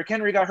 Players. Derrick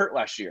Henry got hurt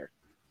last year.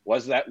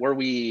 Were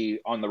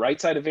we on the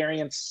right side of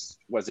variance?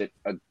 Was it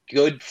a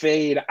good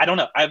fade? I don't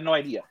know. I have no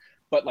idea.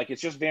 But like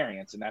it's just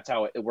variance, and that's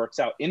how it works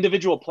out.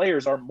 Individual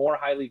players are more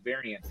highly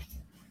variant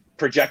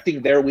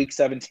projecting their week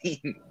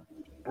 17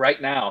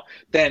 right now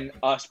than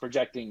us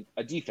projecting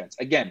a defense.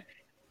 Again,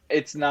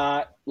 it's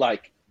not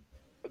like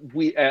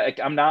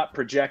I'm not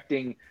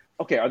projecting,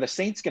 okay, are the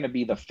Saints going to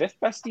be the 5th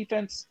best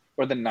defense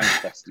or the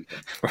 9th best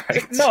defense?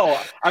 Right. No,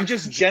 I'm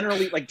just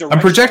generally like I'm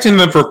projecting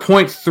them for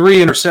 0.3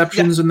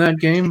 interceptions in that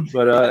game,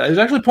 but it's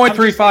actually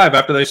 0.35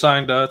 after they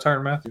signed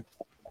Tyrann Mathieu.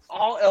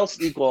 All else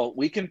equal,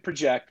 we can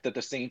project that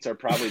the Saints are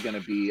probably going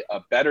to be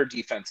a better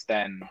defense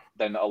than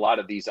a lot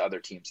of these other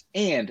teams.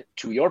 And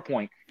to your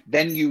point,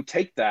 then you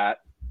take that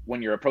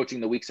when you're approaching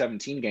the week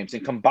 17 games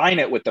and combine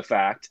it with the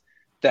fact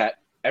that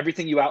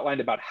everything you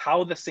outlined about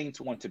how the Saints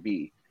want to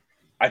be,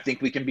 I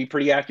think we can be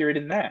pretty accurate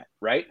in that,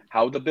 right?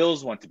 How the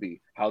Bills want to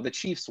be, how the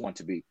Chiefs want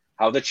to be,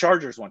 how the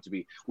Chargers want to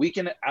be. We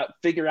can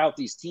figure out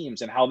these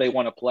teams and how they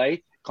want to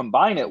play,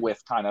 combine it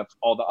with kind of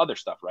all the other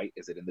stuff, right?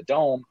 Is it in the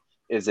dome?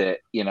 Is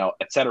it,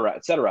 et cetera,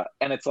 et cetera.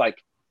 And it's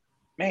like,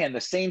 man,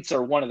 the Saints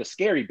are one of the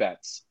scary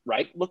bets,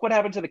 right? Look what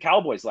happened to the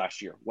Cowboys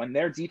last year when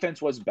their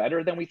defense was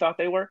better than we thought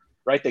they were,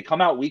 right? They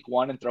come out week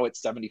 1 and throw it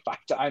 75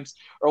 times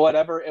or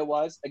whatever it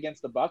was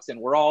against the Bucs.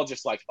 And we're all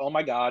just like, oh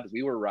my God,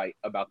 we were right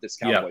about this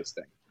Cowboys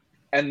thing.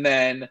 And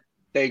then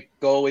they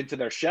go into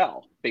their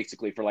shell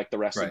basically for like the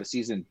rest of the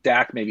season.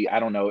 Dak, maybe, I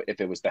don't know if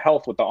it was the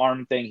health with the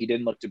arm thing. He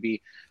didn't look to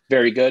be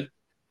very good.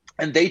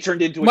 And they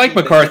turned into Mike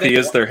McCarthy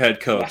is their head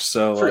coach.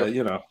 So,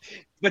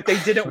 but they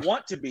didn't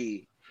want to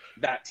be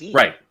that team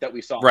that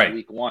we saw in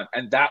week 1.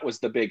 And that was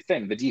the big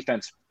thing. The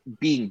defense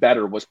being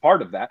better was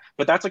part of that.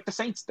 But that's like the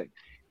Saints thing.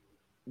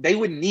 They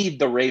would need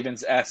the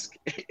Ravens-esque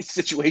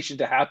situation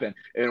to happen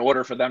in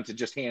order for them to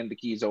just hand the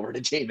keys over to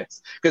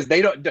Jameis, because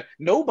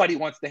nobody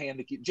wants to hand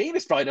the keys.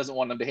 Jameis probably doesn't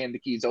want them to hand the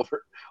keys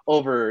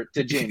over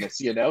to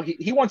Jameis.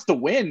 He wants to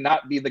win,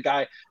 not be the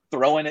guy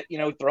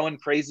throwing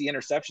crazy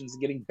interceptions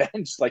and getting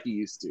benched like he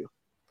used to.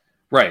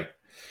 Right.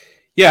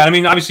 Yeah. I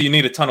mean, obviously you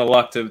need a ton of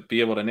luck to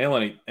be able to nail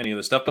any of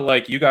this stuff, but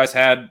like you guys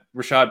had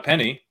Rashad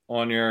Penny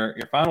on your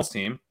finals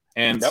team,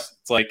 and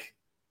it's like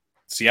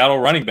Seattle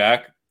running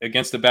back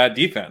against a bad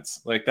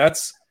defense. Like that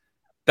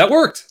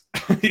worked.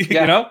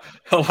 A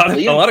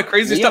lot of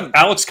crazy stuff.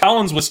 Alex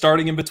Collins was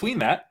starting in between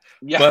that.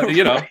 Yeah, but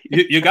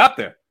you got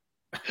there.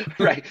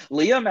 Right.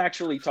 Liam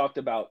actually talked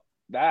about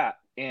that.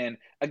 And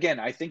again,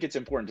 I think it's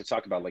important to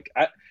talk about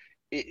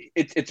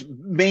it's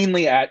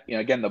mainly at,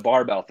 again, the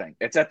barbell thing.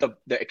 It's at the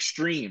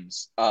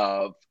extremes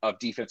of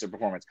defensive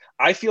performance.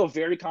 I feel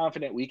very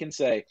confident we can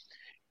say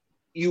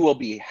you will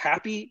be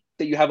happy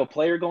that you have a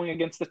player going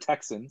against the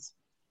Texans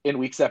in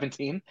week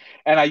 17,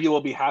 and you will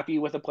be happy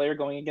with a player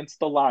going against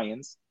the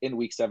Lions in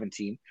week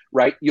 17,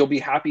 right? You'll be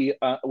happy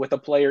with a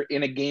player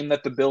in a game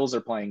that the Bills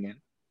are playing in,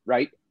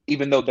 right?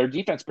 Even though their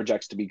defense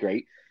projects to be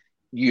great,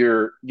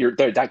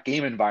 that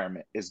game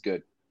environment is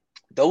good.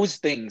 Those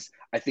things,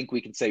 I think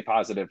we can say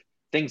positive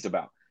things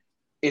about.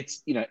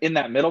 It's, in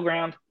that middle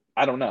ground,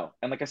 I don't know.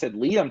 And like I said,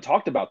 Liam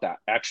talked about that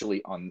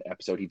actually on the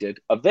episode he did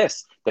of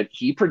this, that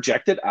he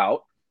projected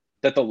out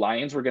that the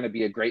Lions were going to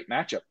be a great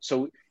matchup.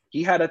 So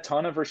he had a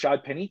ton of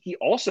Rashad Penny. He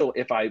also,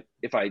 if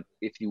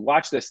you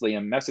watch this,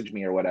 Liam, message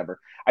me or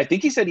whatever, I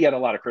think he said he had a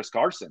lot of Chris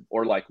Carson,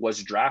 or like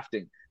was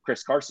drafting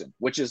Chris Carson,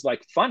 which is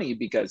like funny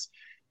because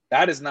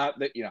that is not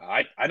that,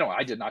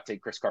 I did not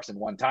take Chris Carson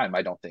one time.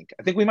 I don't think.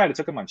 I think we might have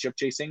took him on chip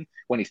chasing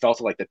when he fell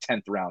to like the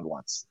 10th round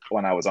once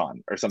when I was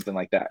on or something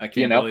like that. I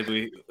can't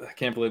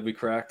believe we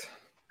cracked.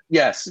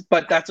 Yes,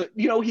 but that's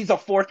he's a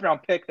 4th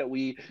round pick that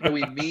we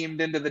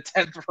memed into the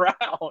 10th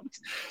round.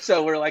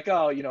 So we're like,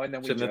 oh, and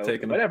then we shouldn't have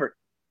taken whatever.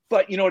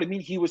 But you know what I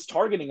mean? He was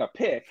targeting a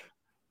pick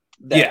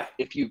that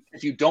if you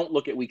don't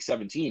look at week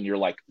 17, you're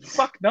like,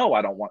 fuck no,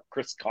 I don't want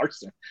Chris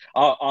Carson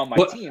on my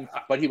team.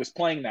 But he was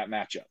playing that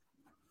matchup.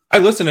 I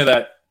listened to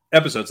that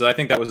episode, so I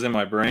think that was in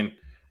my brain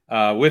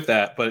with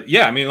that. But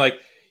yeah, I mean,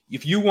 like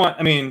if you want,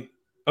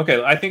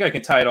 okay, I think I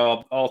can tie it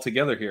all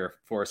together here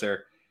for us,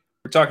 Eric.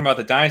 We're talking about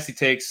the dynasty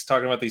takes,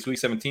 talking about these week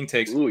 17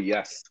 takes. Ooh,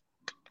 yes.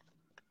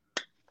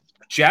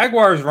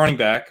 Jaguars running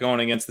back going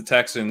against the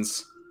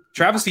Texans.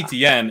 Travis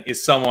Etienne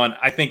is someone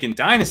I think in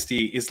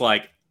Dynasty is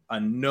like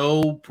a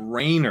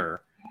no-brainer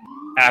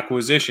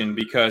acquisition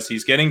because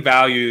he's getting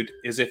valued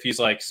as if he's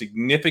like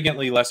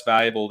significantly less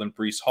valuable than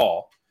Breece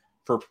Hall.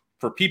 For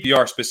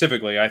PPR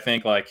specifically, I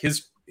think like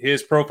his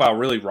profile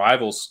really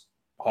rivals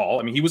Hall.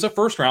 I mean, he was a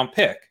first-round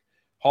pick.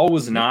 Hall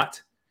was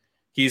not.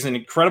 He's an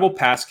incredible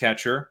pass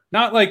catcher.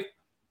 Not like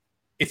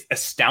it's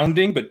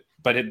astounding, but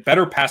but a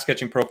better pass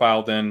catching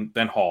profile than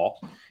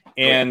Hall,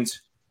 and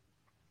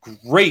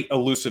great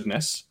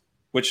elusiveness,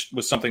 which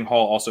was something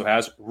Hall also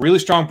has. Really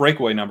strong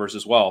breakaway numbers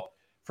as well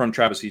from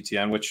Travis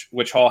Etienne,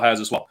 which Hall has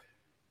as well.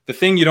 The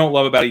thing you don't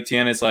love about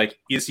Etienne is like,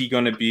 is he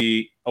going to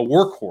be a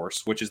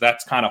workhorse,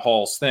 that's kind of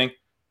Hall's thing.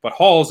 But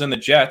Hall's on the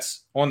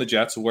Jets,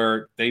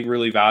 where they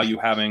really value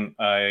having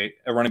a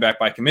running back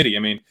by committee. I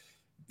mean,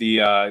 the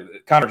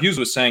Connor Hughes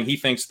was saying he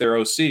thinks their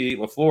OC,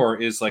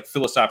 LaFleur, is like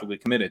philosophically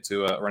committed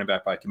to a running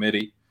back by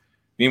committee.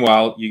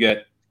 Meanwhile, you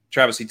get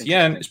Travis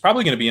Etienne is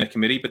probably going to be in a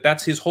committee, but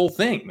that's his whole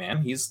thing,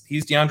 man. He's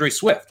DeAndre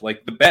Swift.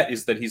 Like, the bet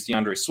is that he's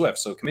DeAndre Swift,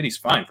 so committee's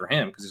fine for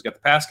him because he's got the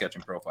pass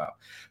catching profile.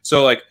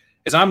 So, like,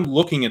 as I'm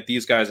looking at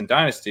these guys in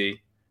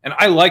Dynasty, and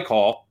I like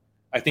Hall,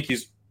 I think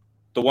he's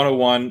the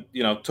 101,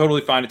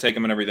 totally fine to take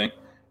him and everything.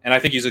 And I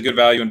think he's a good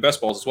value in best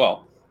balls as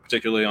well,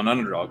 particularly on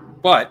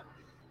underdog. But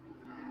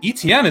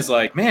Etienne is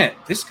like, man,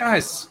 this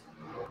guy's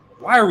 –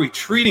 why are we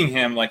treating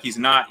him like he's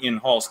not in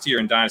Hall's tier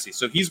in Dynasty?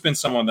 So he's been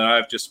someone that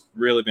I've just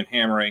really been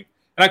hammering.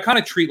 And I kind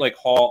of treat like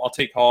Hall. I'll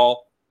take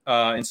Hall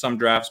in some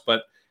drafts,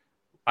 but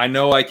I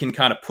know I can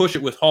kind of push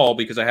it with Hall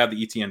because I have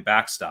the Etienne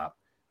backstop.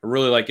 I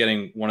really like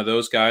getting one of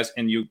those guys.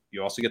 And you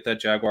also get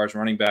that Jaguars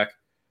running back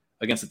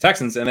against the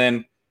Texans. And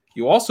then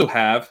you also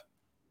have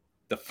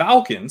the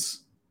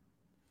Falcons,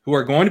 who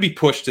are going to be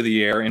pushed to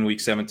the air in Week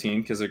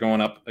 17 because they're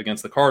going up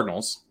against the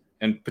Cardinals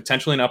and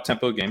potentially an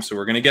up-tempo game. So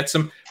we're going to get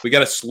we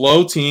got a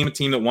slow team, a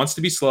team that wants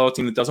to be slow, a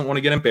team that doesn't want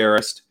to get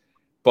embarrassed,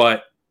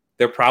 but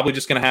they're probably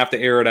just going to have to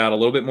air it out a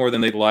little bit more than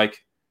they'd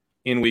like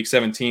in Week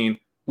 17.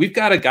 We've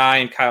got a guy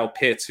in Kyle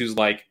Pitts who's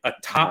like a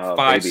top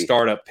 5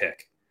 startup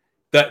pick.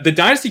 The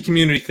Dynasty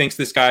community thinks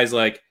this guy's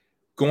like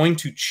going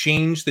to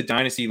change the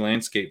Dynasty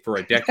landscape for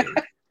a decade.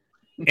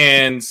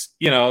 And,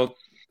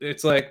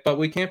 it's like, but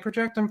we can't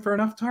project him for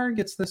enough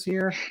targets this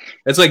year.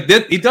 It's like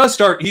he does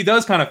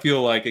kind of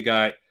feel like a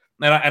guy.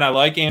 And I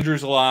like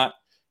Andrews a lot,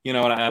 and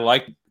I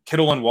like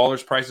Kittle and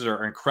Waller's prices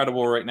are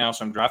incredible right now.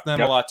 So I'm drafting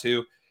them a lot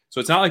too.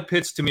 So it's not like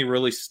Pitts to me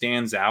really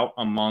stands out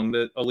among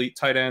the elite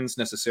tight ends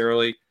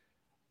necessarily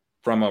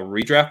from a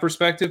redraft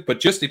perspective. But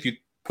just if you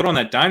put on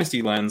that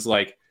Dynasty lens,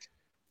 like,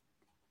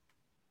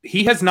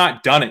 he has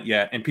not done it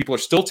yet, and people are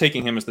still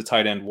taking him as the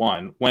tight end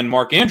 1 when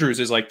Mark Andrews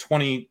is like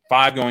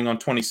 25 going on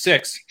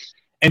 26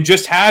 and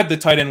just had the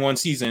tight end 1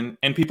 season,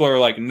 and people are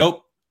like,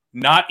 nope,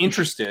 not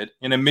interested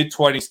in a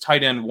mid-20s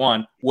tight end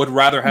 1, would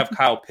rather have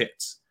Kyle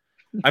Pitts.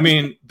 I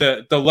mean,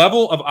 the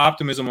level of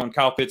optimism on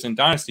Kyle Pitts in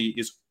Dynasty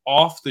is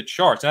off the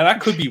charts. Now,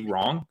 that could be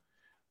wrong,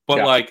 but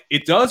like,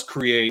 it does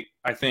create,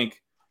 I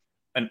think,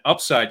 an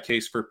upside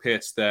case for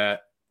Pitts that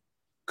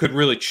could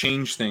really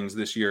change things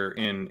this year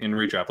in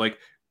redraft. Like,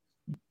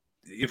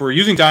 if we're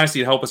using Dynasty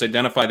to help us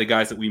identify the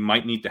guys that we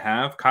might need to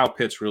have, Kyle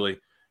Pitts really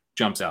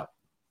jumps out.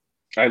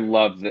 I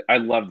love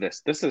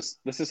this. This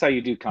is how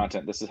you do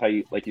content. This is how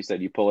you, like you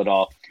said, you pull it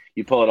all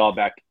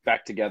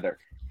back together.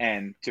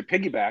 And to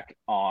piggyback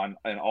on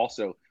and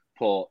also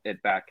pull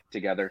it back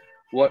together,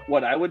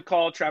 what I would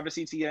call Travis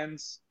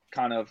Etienne's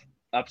kind of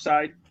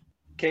upside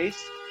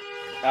case.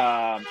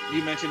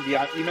 You mentioned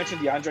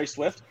DeAndre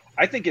Swift.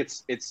 I think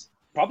it's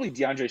probably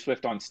DeAndre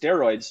Swift on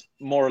steroids,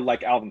 more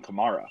like Alvin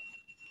Kamara.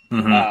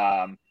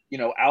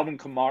 Mm-hmm. Alvin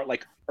Kamara,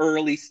 like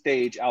early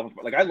stage Alvin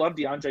Kamara. Like, I love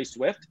DeAndre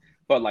Swift,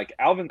 but like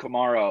Alvin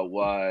Kamara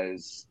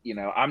was,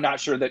 I'm not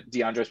sure that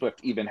DeAndre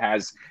Swift even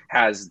has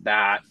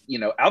that.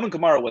 Alvin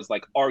Kamara was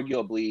like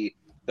arguably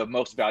the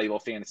most valuable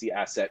fantasy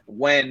asset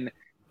when,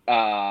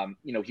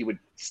 he would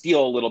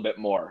steal a little bit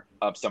more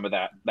of some of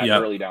that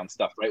early down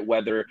stuff, right?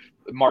 Whether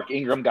Mark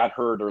Ingram got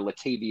hurt or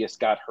Latavius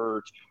got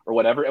hurt or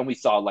whatever. And we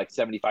saw like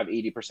 75,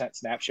 80%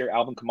 snap share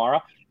Alvin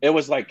Kamara. It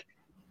was like,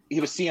 he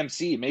was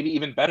CMC, maybe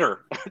even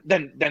better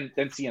than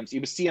CMC. He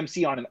was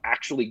CMC on an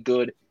actually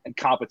good and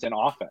competent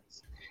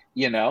offense,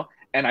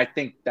 And I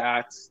think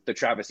that's the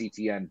Travis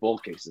Etienne bull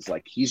case. Is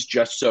like, he's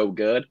just so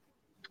good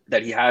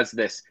that he has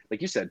this,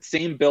 like you said,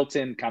 same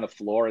built-in kind of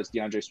floor as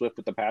DeAndre Swift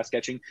with the pass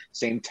catching,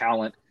 same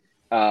talent,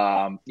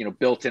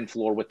 built-in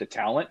floor with the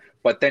talent.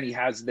 But then he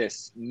has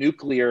this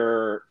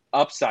nuclear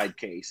upside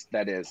case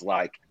that is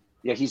like,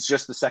 yeah, he's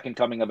just the second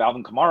coming of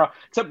Alvin Kamara,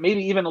 except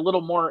maybe even a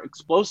little more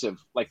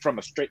explosive, like from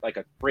a straight, like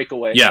a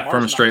breakaway. Yeah, Kamara's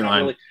from a straight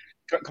line.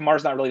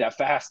 Kamara's not really that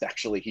fast,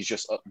 actually. He's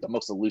just the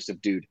most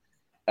elusive dude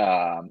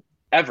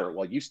ever,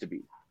 used to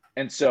be.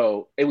 And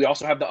so we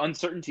also have the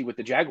uncertainty with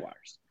the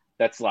Jaguars.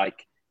 That's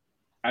like,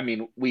 I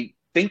mean, we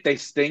think they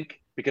stink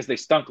because they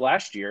stunk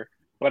last year,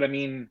 but I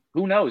mean,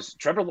 who knows?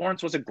 Trevor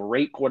Lawrence was a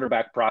great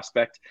quarterback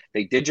prospect.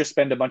 They did just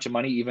spend a bunch of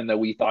money, even though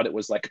we thought it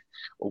was like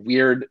a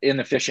weird,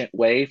 inefficient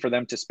way for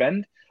them to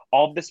spend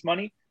all of this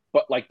money,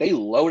 but like, they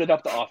loaded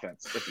up the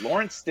offense. If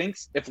Lawrence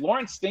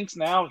stinks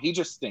now, he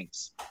just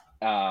stinks.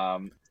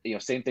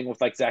 Same thing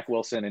with like Zach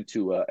Wilson and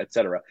Tua, et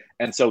cetera.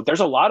 And so there's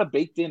a lot of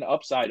baked in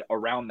upside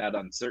around that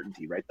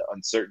uncertainty, right? The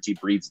uncertainty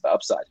breeds the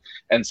upside.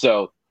 And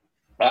so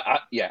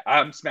Yeah,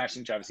 I'm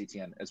smashing Travis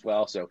Etienne as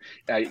well. So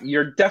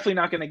you're definitely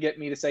not going to get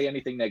me to say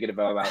anything negative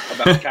about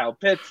Kyle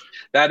Pitts.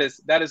 That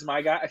is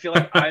my guy. I feel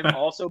like I'm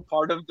also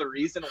part of the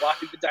reason why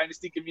the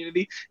Dynasty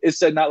community is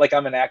so, not like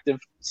I'm an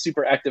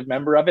super active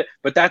member of it,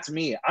 but that's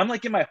me. I'm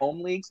like in my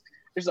home leagues.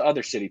 There's the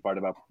other shitty part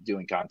about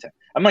doing content.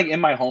 I'm like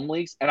in my home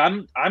leagues,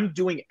 and I'm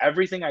doing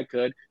everything I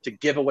could to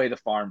give away the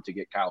farm to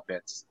get Kyle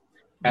Pitts.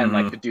 And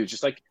like the dude's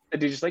just like,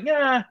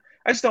 yeah.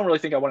 I just don't really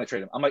think I want to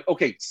trade him. I'm like,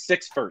 okay,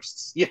 6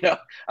 firsts, you know?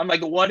 I'm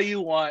like, what do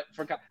you want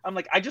for Kyle? I'm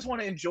like, I just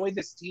want to enjoy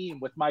this team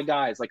with my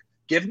guys. Like,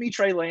 give me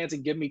Trey Lance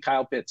and give me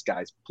Kyle Pitts,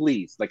 guys,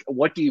 please. Like,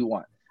 what do you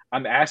want?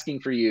 I'm asking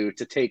for you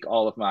to take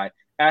all of my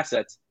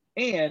assets.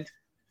 And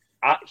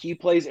he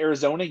plays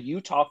Arizona. You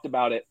talked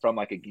about it from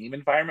like a game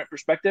environment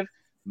perspective.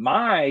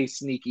 My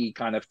sneaky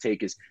kind of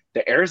take is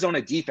the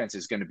Arizona defense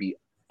is going to be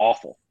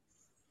awful.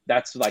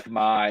 That's like all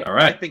right.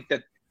 I think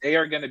that they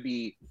are going to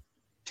be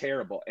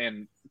terrible.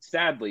 And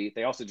sadly,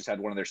 they also just had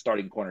one of their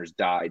starting corners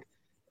died.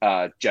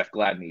 Jeff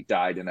Gladney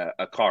died in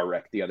a car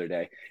wreck the other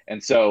day.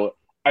 And so,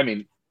 I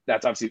mean,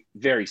 that's obviously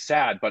very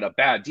sad, but a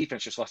bad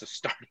defense just lost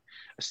a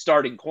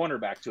starting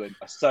cornerback to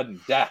a sudden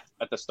death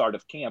at the start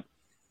of camp.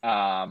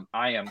 God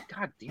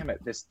damn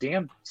it, this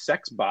damn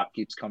sex bot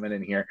keeps coming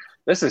in here.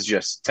 This is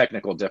just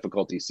technical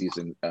difficulty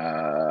season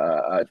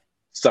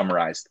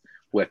summarized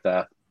with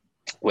Pat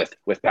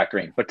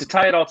Green. But to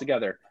tie it all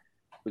together,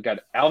 we got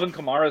Alvin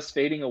Kamara's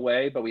fading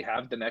away, but we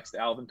have the next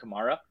Alvin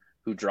Kamara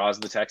who draws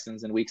the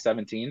Texans in Week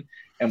 17,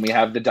 and we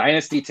have the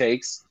dynasty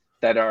takes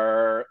that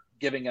are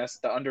giving us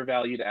the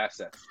undervalued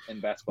assets in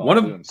best ball.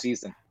 Boom,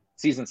 season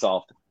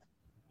solved.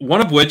 One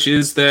of which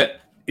is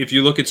that if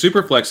you look at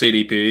Superflex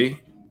ADP,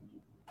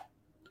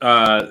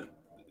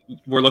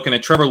 we're looking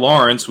at Trevor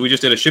Lawrence. We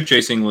just did a ship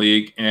chasing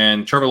league,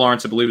 and Trevor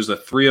Lawrence, I believe, was a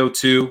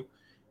 302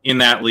 in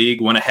that league,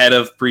 went ahead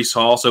of Breece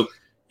Hall. So,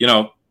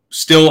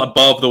 still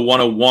above the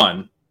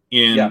 101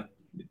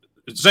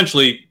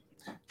 essentially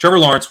Trevor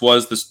Lawrence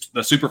was the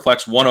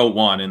Superflex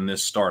 101 in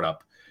this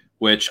startup,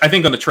 which I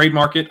think on the trade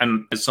market,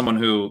 and as someone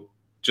who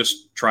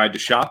just tried to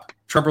shop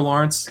Trevor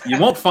Lawrence, you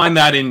won't find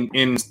that in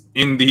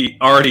the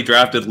already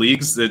drafted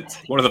leagues. That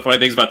one of the funny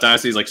things about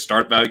Dynasty is like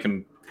start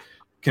value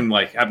can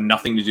like have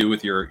nothing to do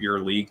with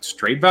your league's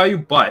trade value,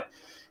 but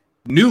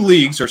new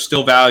leagues are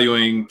still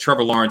valuing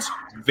Trevor Lawrence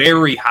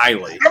very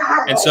highly.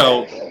 And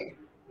so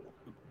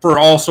for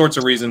all sorts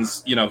of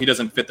reasons, he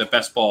doesn't fit the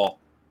best ball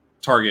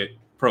target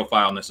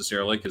profile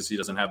necessarily because he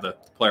doesn't have the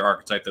player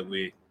archetype that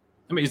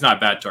he's not a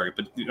bad target,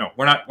 but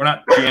we're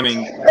not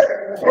jamming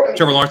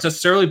Trevor Lawrence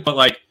necessarily, but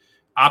like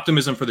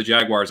optimism for the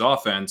Jaguars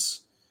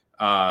offense.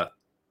 I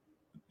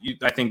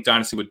think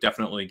Dynasty would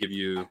definitely give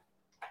you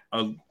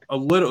a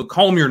little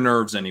calm your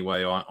nerves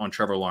anyway on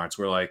Trevor Lawrence,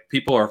 where like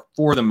people are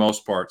for the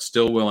most part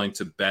still willing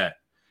to bet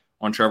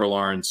on Trevor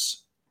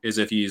Lawrence as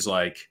if he's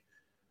like,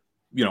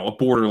 a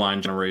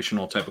borderline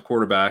generational type of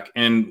quarterback.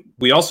 And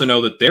we also know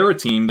that they're a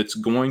team that's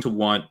going to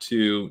want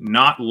to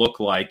not look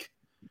like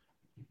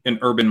an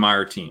Urban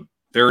Meyer team.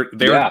 They're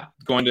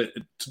going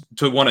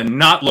to want to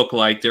not look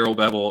like Darrell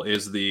Bevell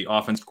is the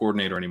offensive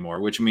coordinator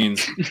anymore, which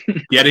means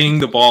getting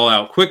the ball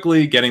out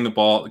quickly,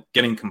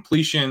 getting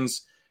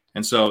completions.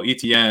 And so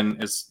Etienne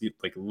is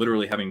like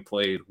literally having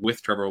played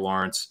with Trevor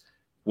Lawrence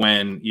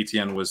when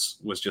Etienne was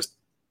just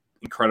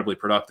incredibly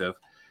productive.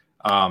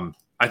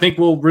 I think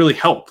will really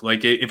help.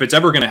 Like if it's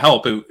ever going to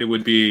help, it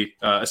would be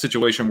a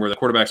situation where the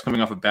quarterback's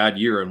coming off a bad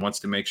year and wants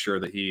to make sure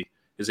that he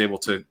is able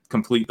to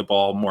complete the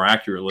ball more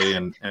accurately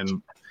and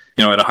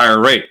at a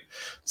higher rate.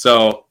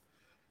 So,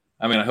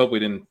 I mean, I hope we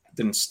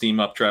didn't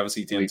steam up Travis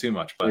Etienne too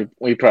much, but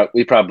we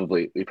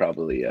probably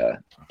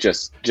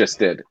just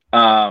did.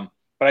 But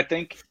I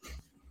think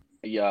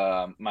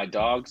my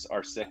dogs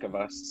are sick of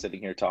us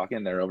sitting here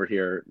talking. They're over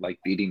here like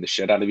beating the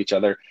shit out of each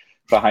other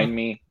behind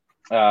me.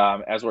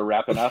 As we're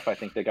wrapping up, I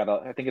think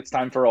it's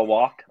time for a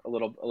walk, a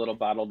little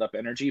bottled up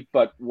energy.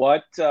 But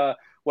what do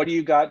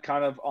you got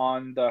kind of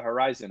on the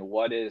horizon?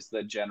 What is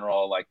the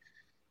general like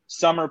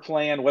summer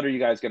plan? What are you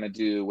guys going to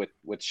do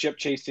with ship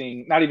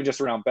chasing? Not even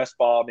just around best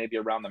ball, maybe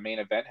around the main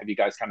event. Have you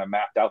guys kind of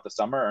mapped out the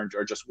summer,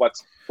 or just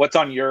what's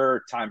on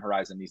your time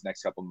horizon these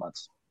next couple of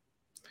months?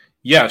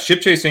 Yeah,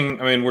 ship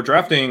chasing. I mean, we're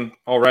drafting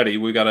already.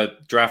 We got a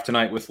draft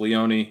tonight with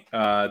Leone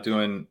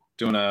doing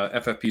a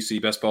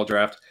FFPC best ball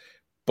draft.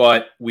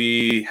 But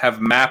we have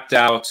mapped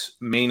out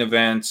main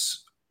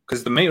events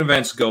because the main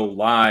events go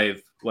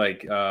live.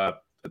 Like the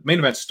main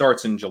event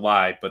starts in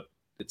July, but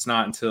it's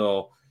not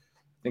until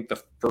I think the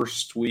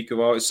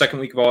second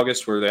week of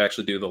August where they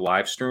actually do the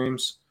live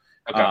streams.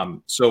 Okay.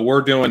 So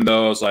we're doing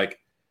those. Like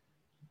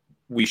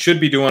we should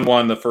be doing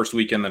one the first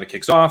weekend that it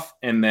kicks off,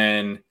 and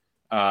then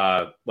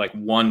like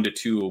 1 to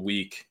 2 a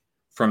week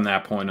from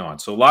that point on.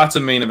 So lots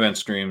of main event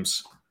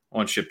streams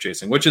on ship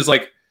chasing, which is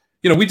like.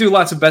 We do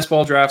lots of best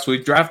ball drafts.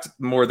 We draft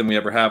more than we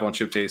ever have on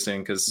ship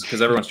chasing because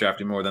everyone's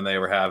drafting more than they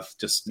ever have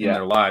just in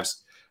their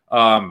lives.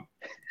 But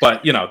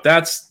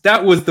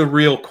that was the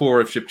real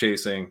core of ship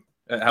chasing,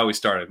 how we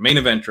started main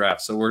event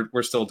drafts. So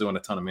we're still doing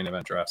a ton of main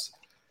event drafts.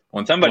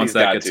 Once that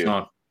gets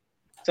going.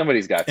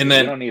 Somebody's got to. And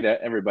then- we don't need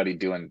everybody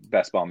doing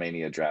Best Ball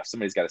Mania draft.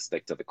 Somebody's got to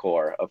stick to the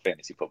core of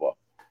fantasy football.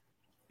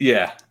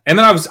 Yeah, and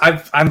then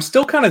I'm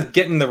still kind of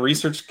getting the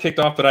research kicked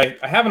off, but I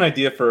have an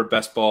idea for a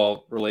best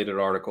ball related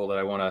article that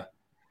I want to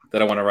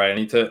write.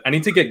 I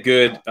need to get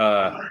good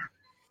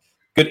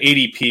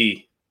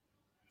ADP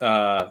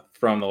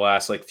from the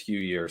last like few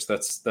years.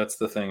 That's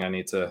the thing. I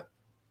need to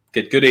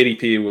get good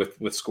ADP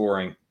with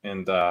scoring,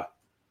 and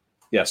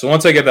yeah. So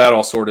once I get that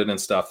all sorted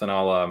and stuff, then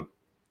I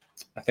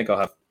think I'll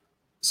have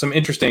some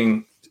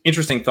interesting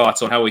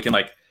thoughts on how we can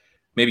like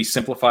maybe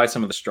simplify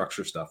some of the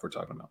structure stuff we're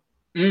talking about.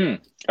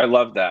 I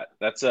love that.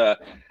 That's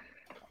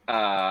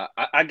I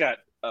got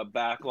a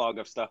backlog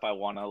of stuff I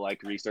want to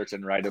like research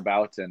and write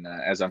about, and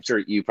as I'm sure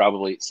you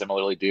probably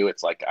similarly do,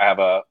 it's like I have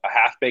a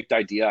half-baked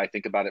idea. I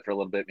think about it for a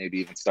little bit, maybe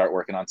even start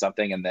working on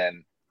something, and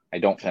then I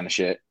don't finish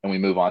it, and we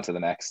move on to the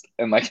next.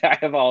 And like I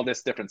have all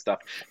this different stuff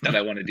that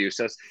I want to do.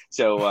 So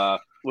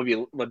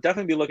we'll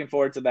definitely be looking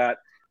forward to that.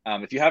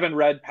 If you haven't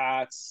read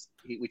Pat's,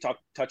 we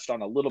touched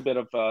on a little bit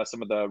of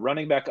some of the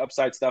running back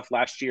upside stuff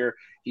last year.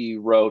 He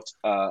wrote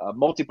a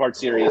multi-part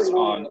series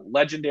on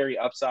legendary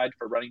upside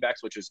for running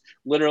backs, which is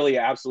literally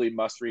absolutely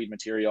must-read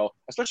material,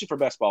 especially for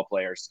best ball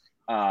players,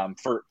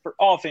 for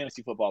all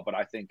fantasy football. But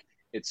I think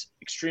it's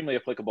extremely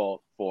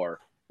applicable for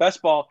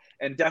best ball,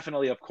 and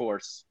definitely, of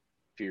course,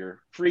 if you're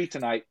free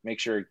tonight, make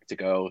sure to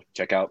go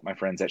check out my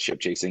friends at Ship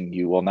Chasing.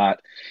 You will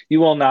not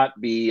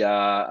be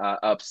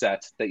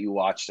upset that you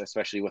watched,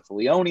 especially with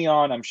Leone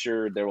on. I'm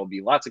sure there will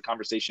be lots of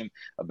conversation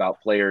about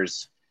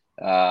players,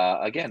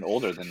 again,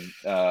 older than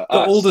the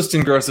us. oldest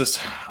and grossest.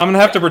 I'm gonna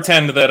have to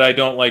pretend that I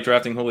don't like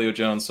drafting Julio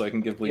Jones so I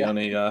can give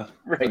Leone.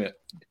 Right.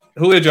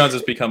 Julio Jones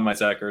has become my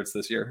Zach Ertz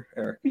this year,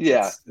 Eric.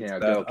 It's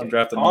Okay. I'm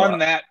drafting on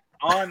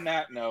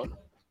that note.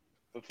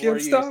 Before you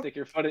stop. stick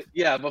your foot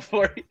in,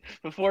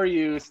 before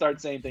you start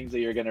saying things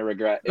that you're going to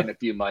regret in a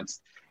few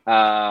months,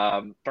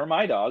 for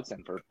my dogs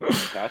and for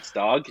Pat's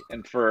dog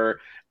and for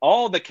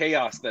all the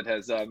chaos that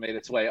has made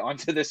its way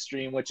onto this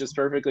stream, which is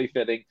perfectly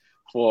fitting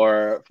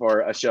for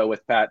a show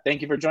with Pat.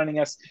 Thank you for joining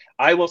us.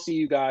 I will see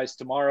you guys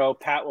tomorrow.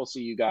 Pat will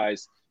see you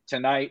guys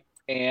tonight,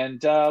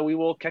 and we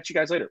will catch you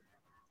guys later.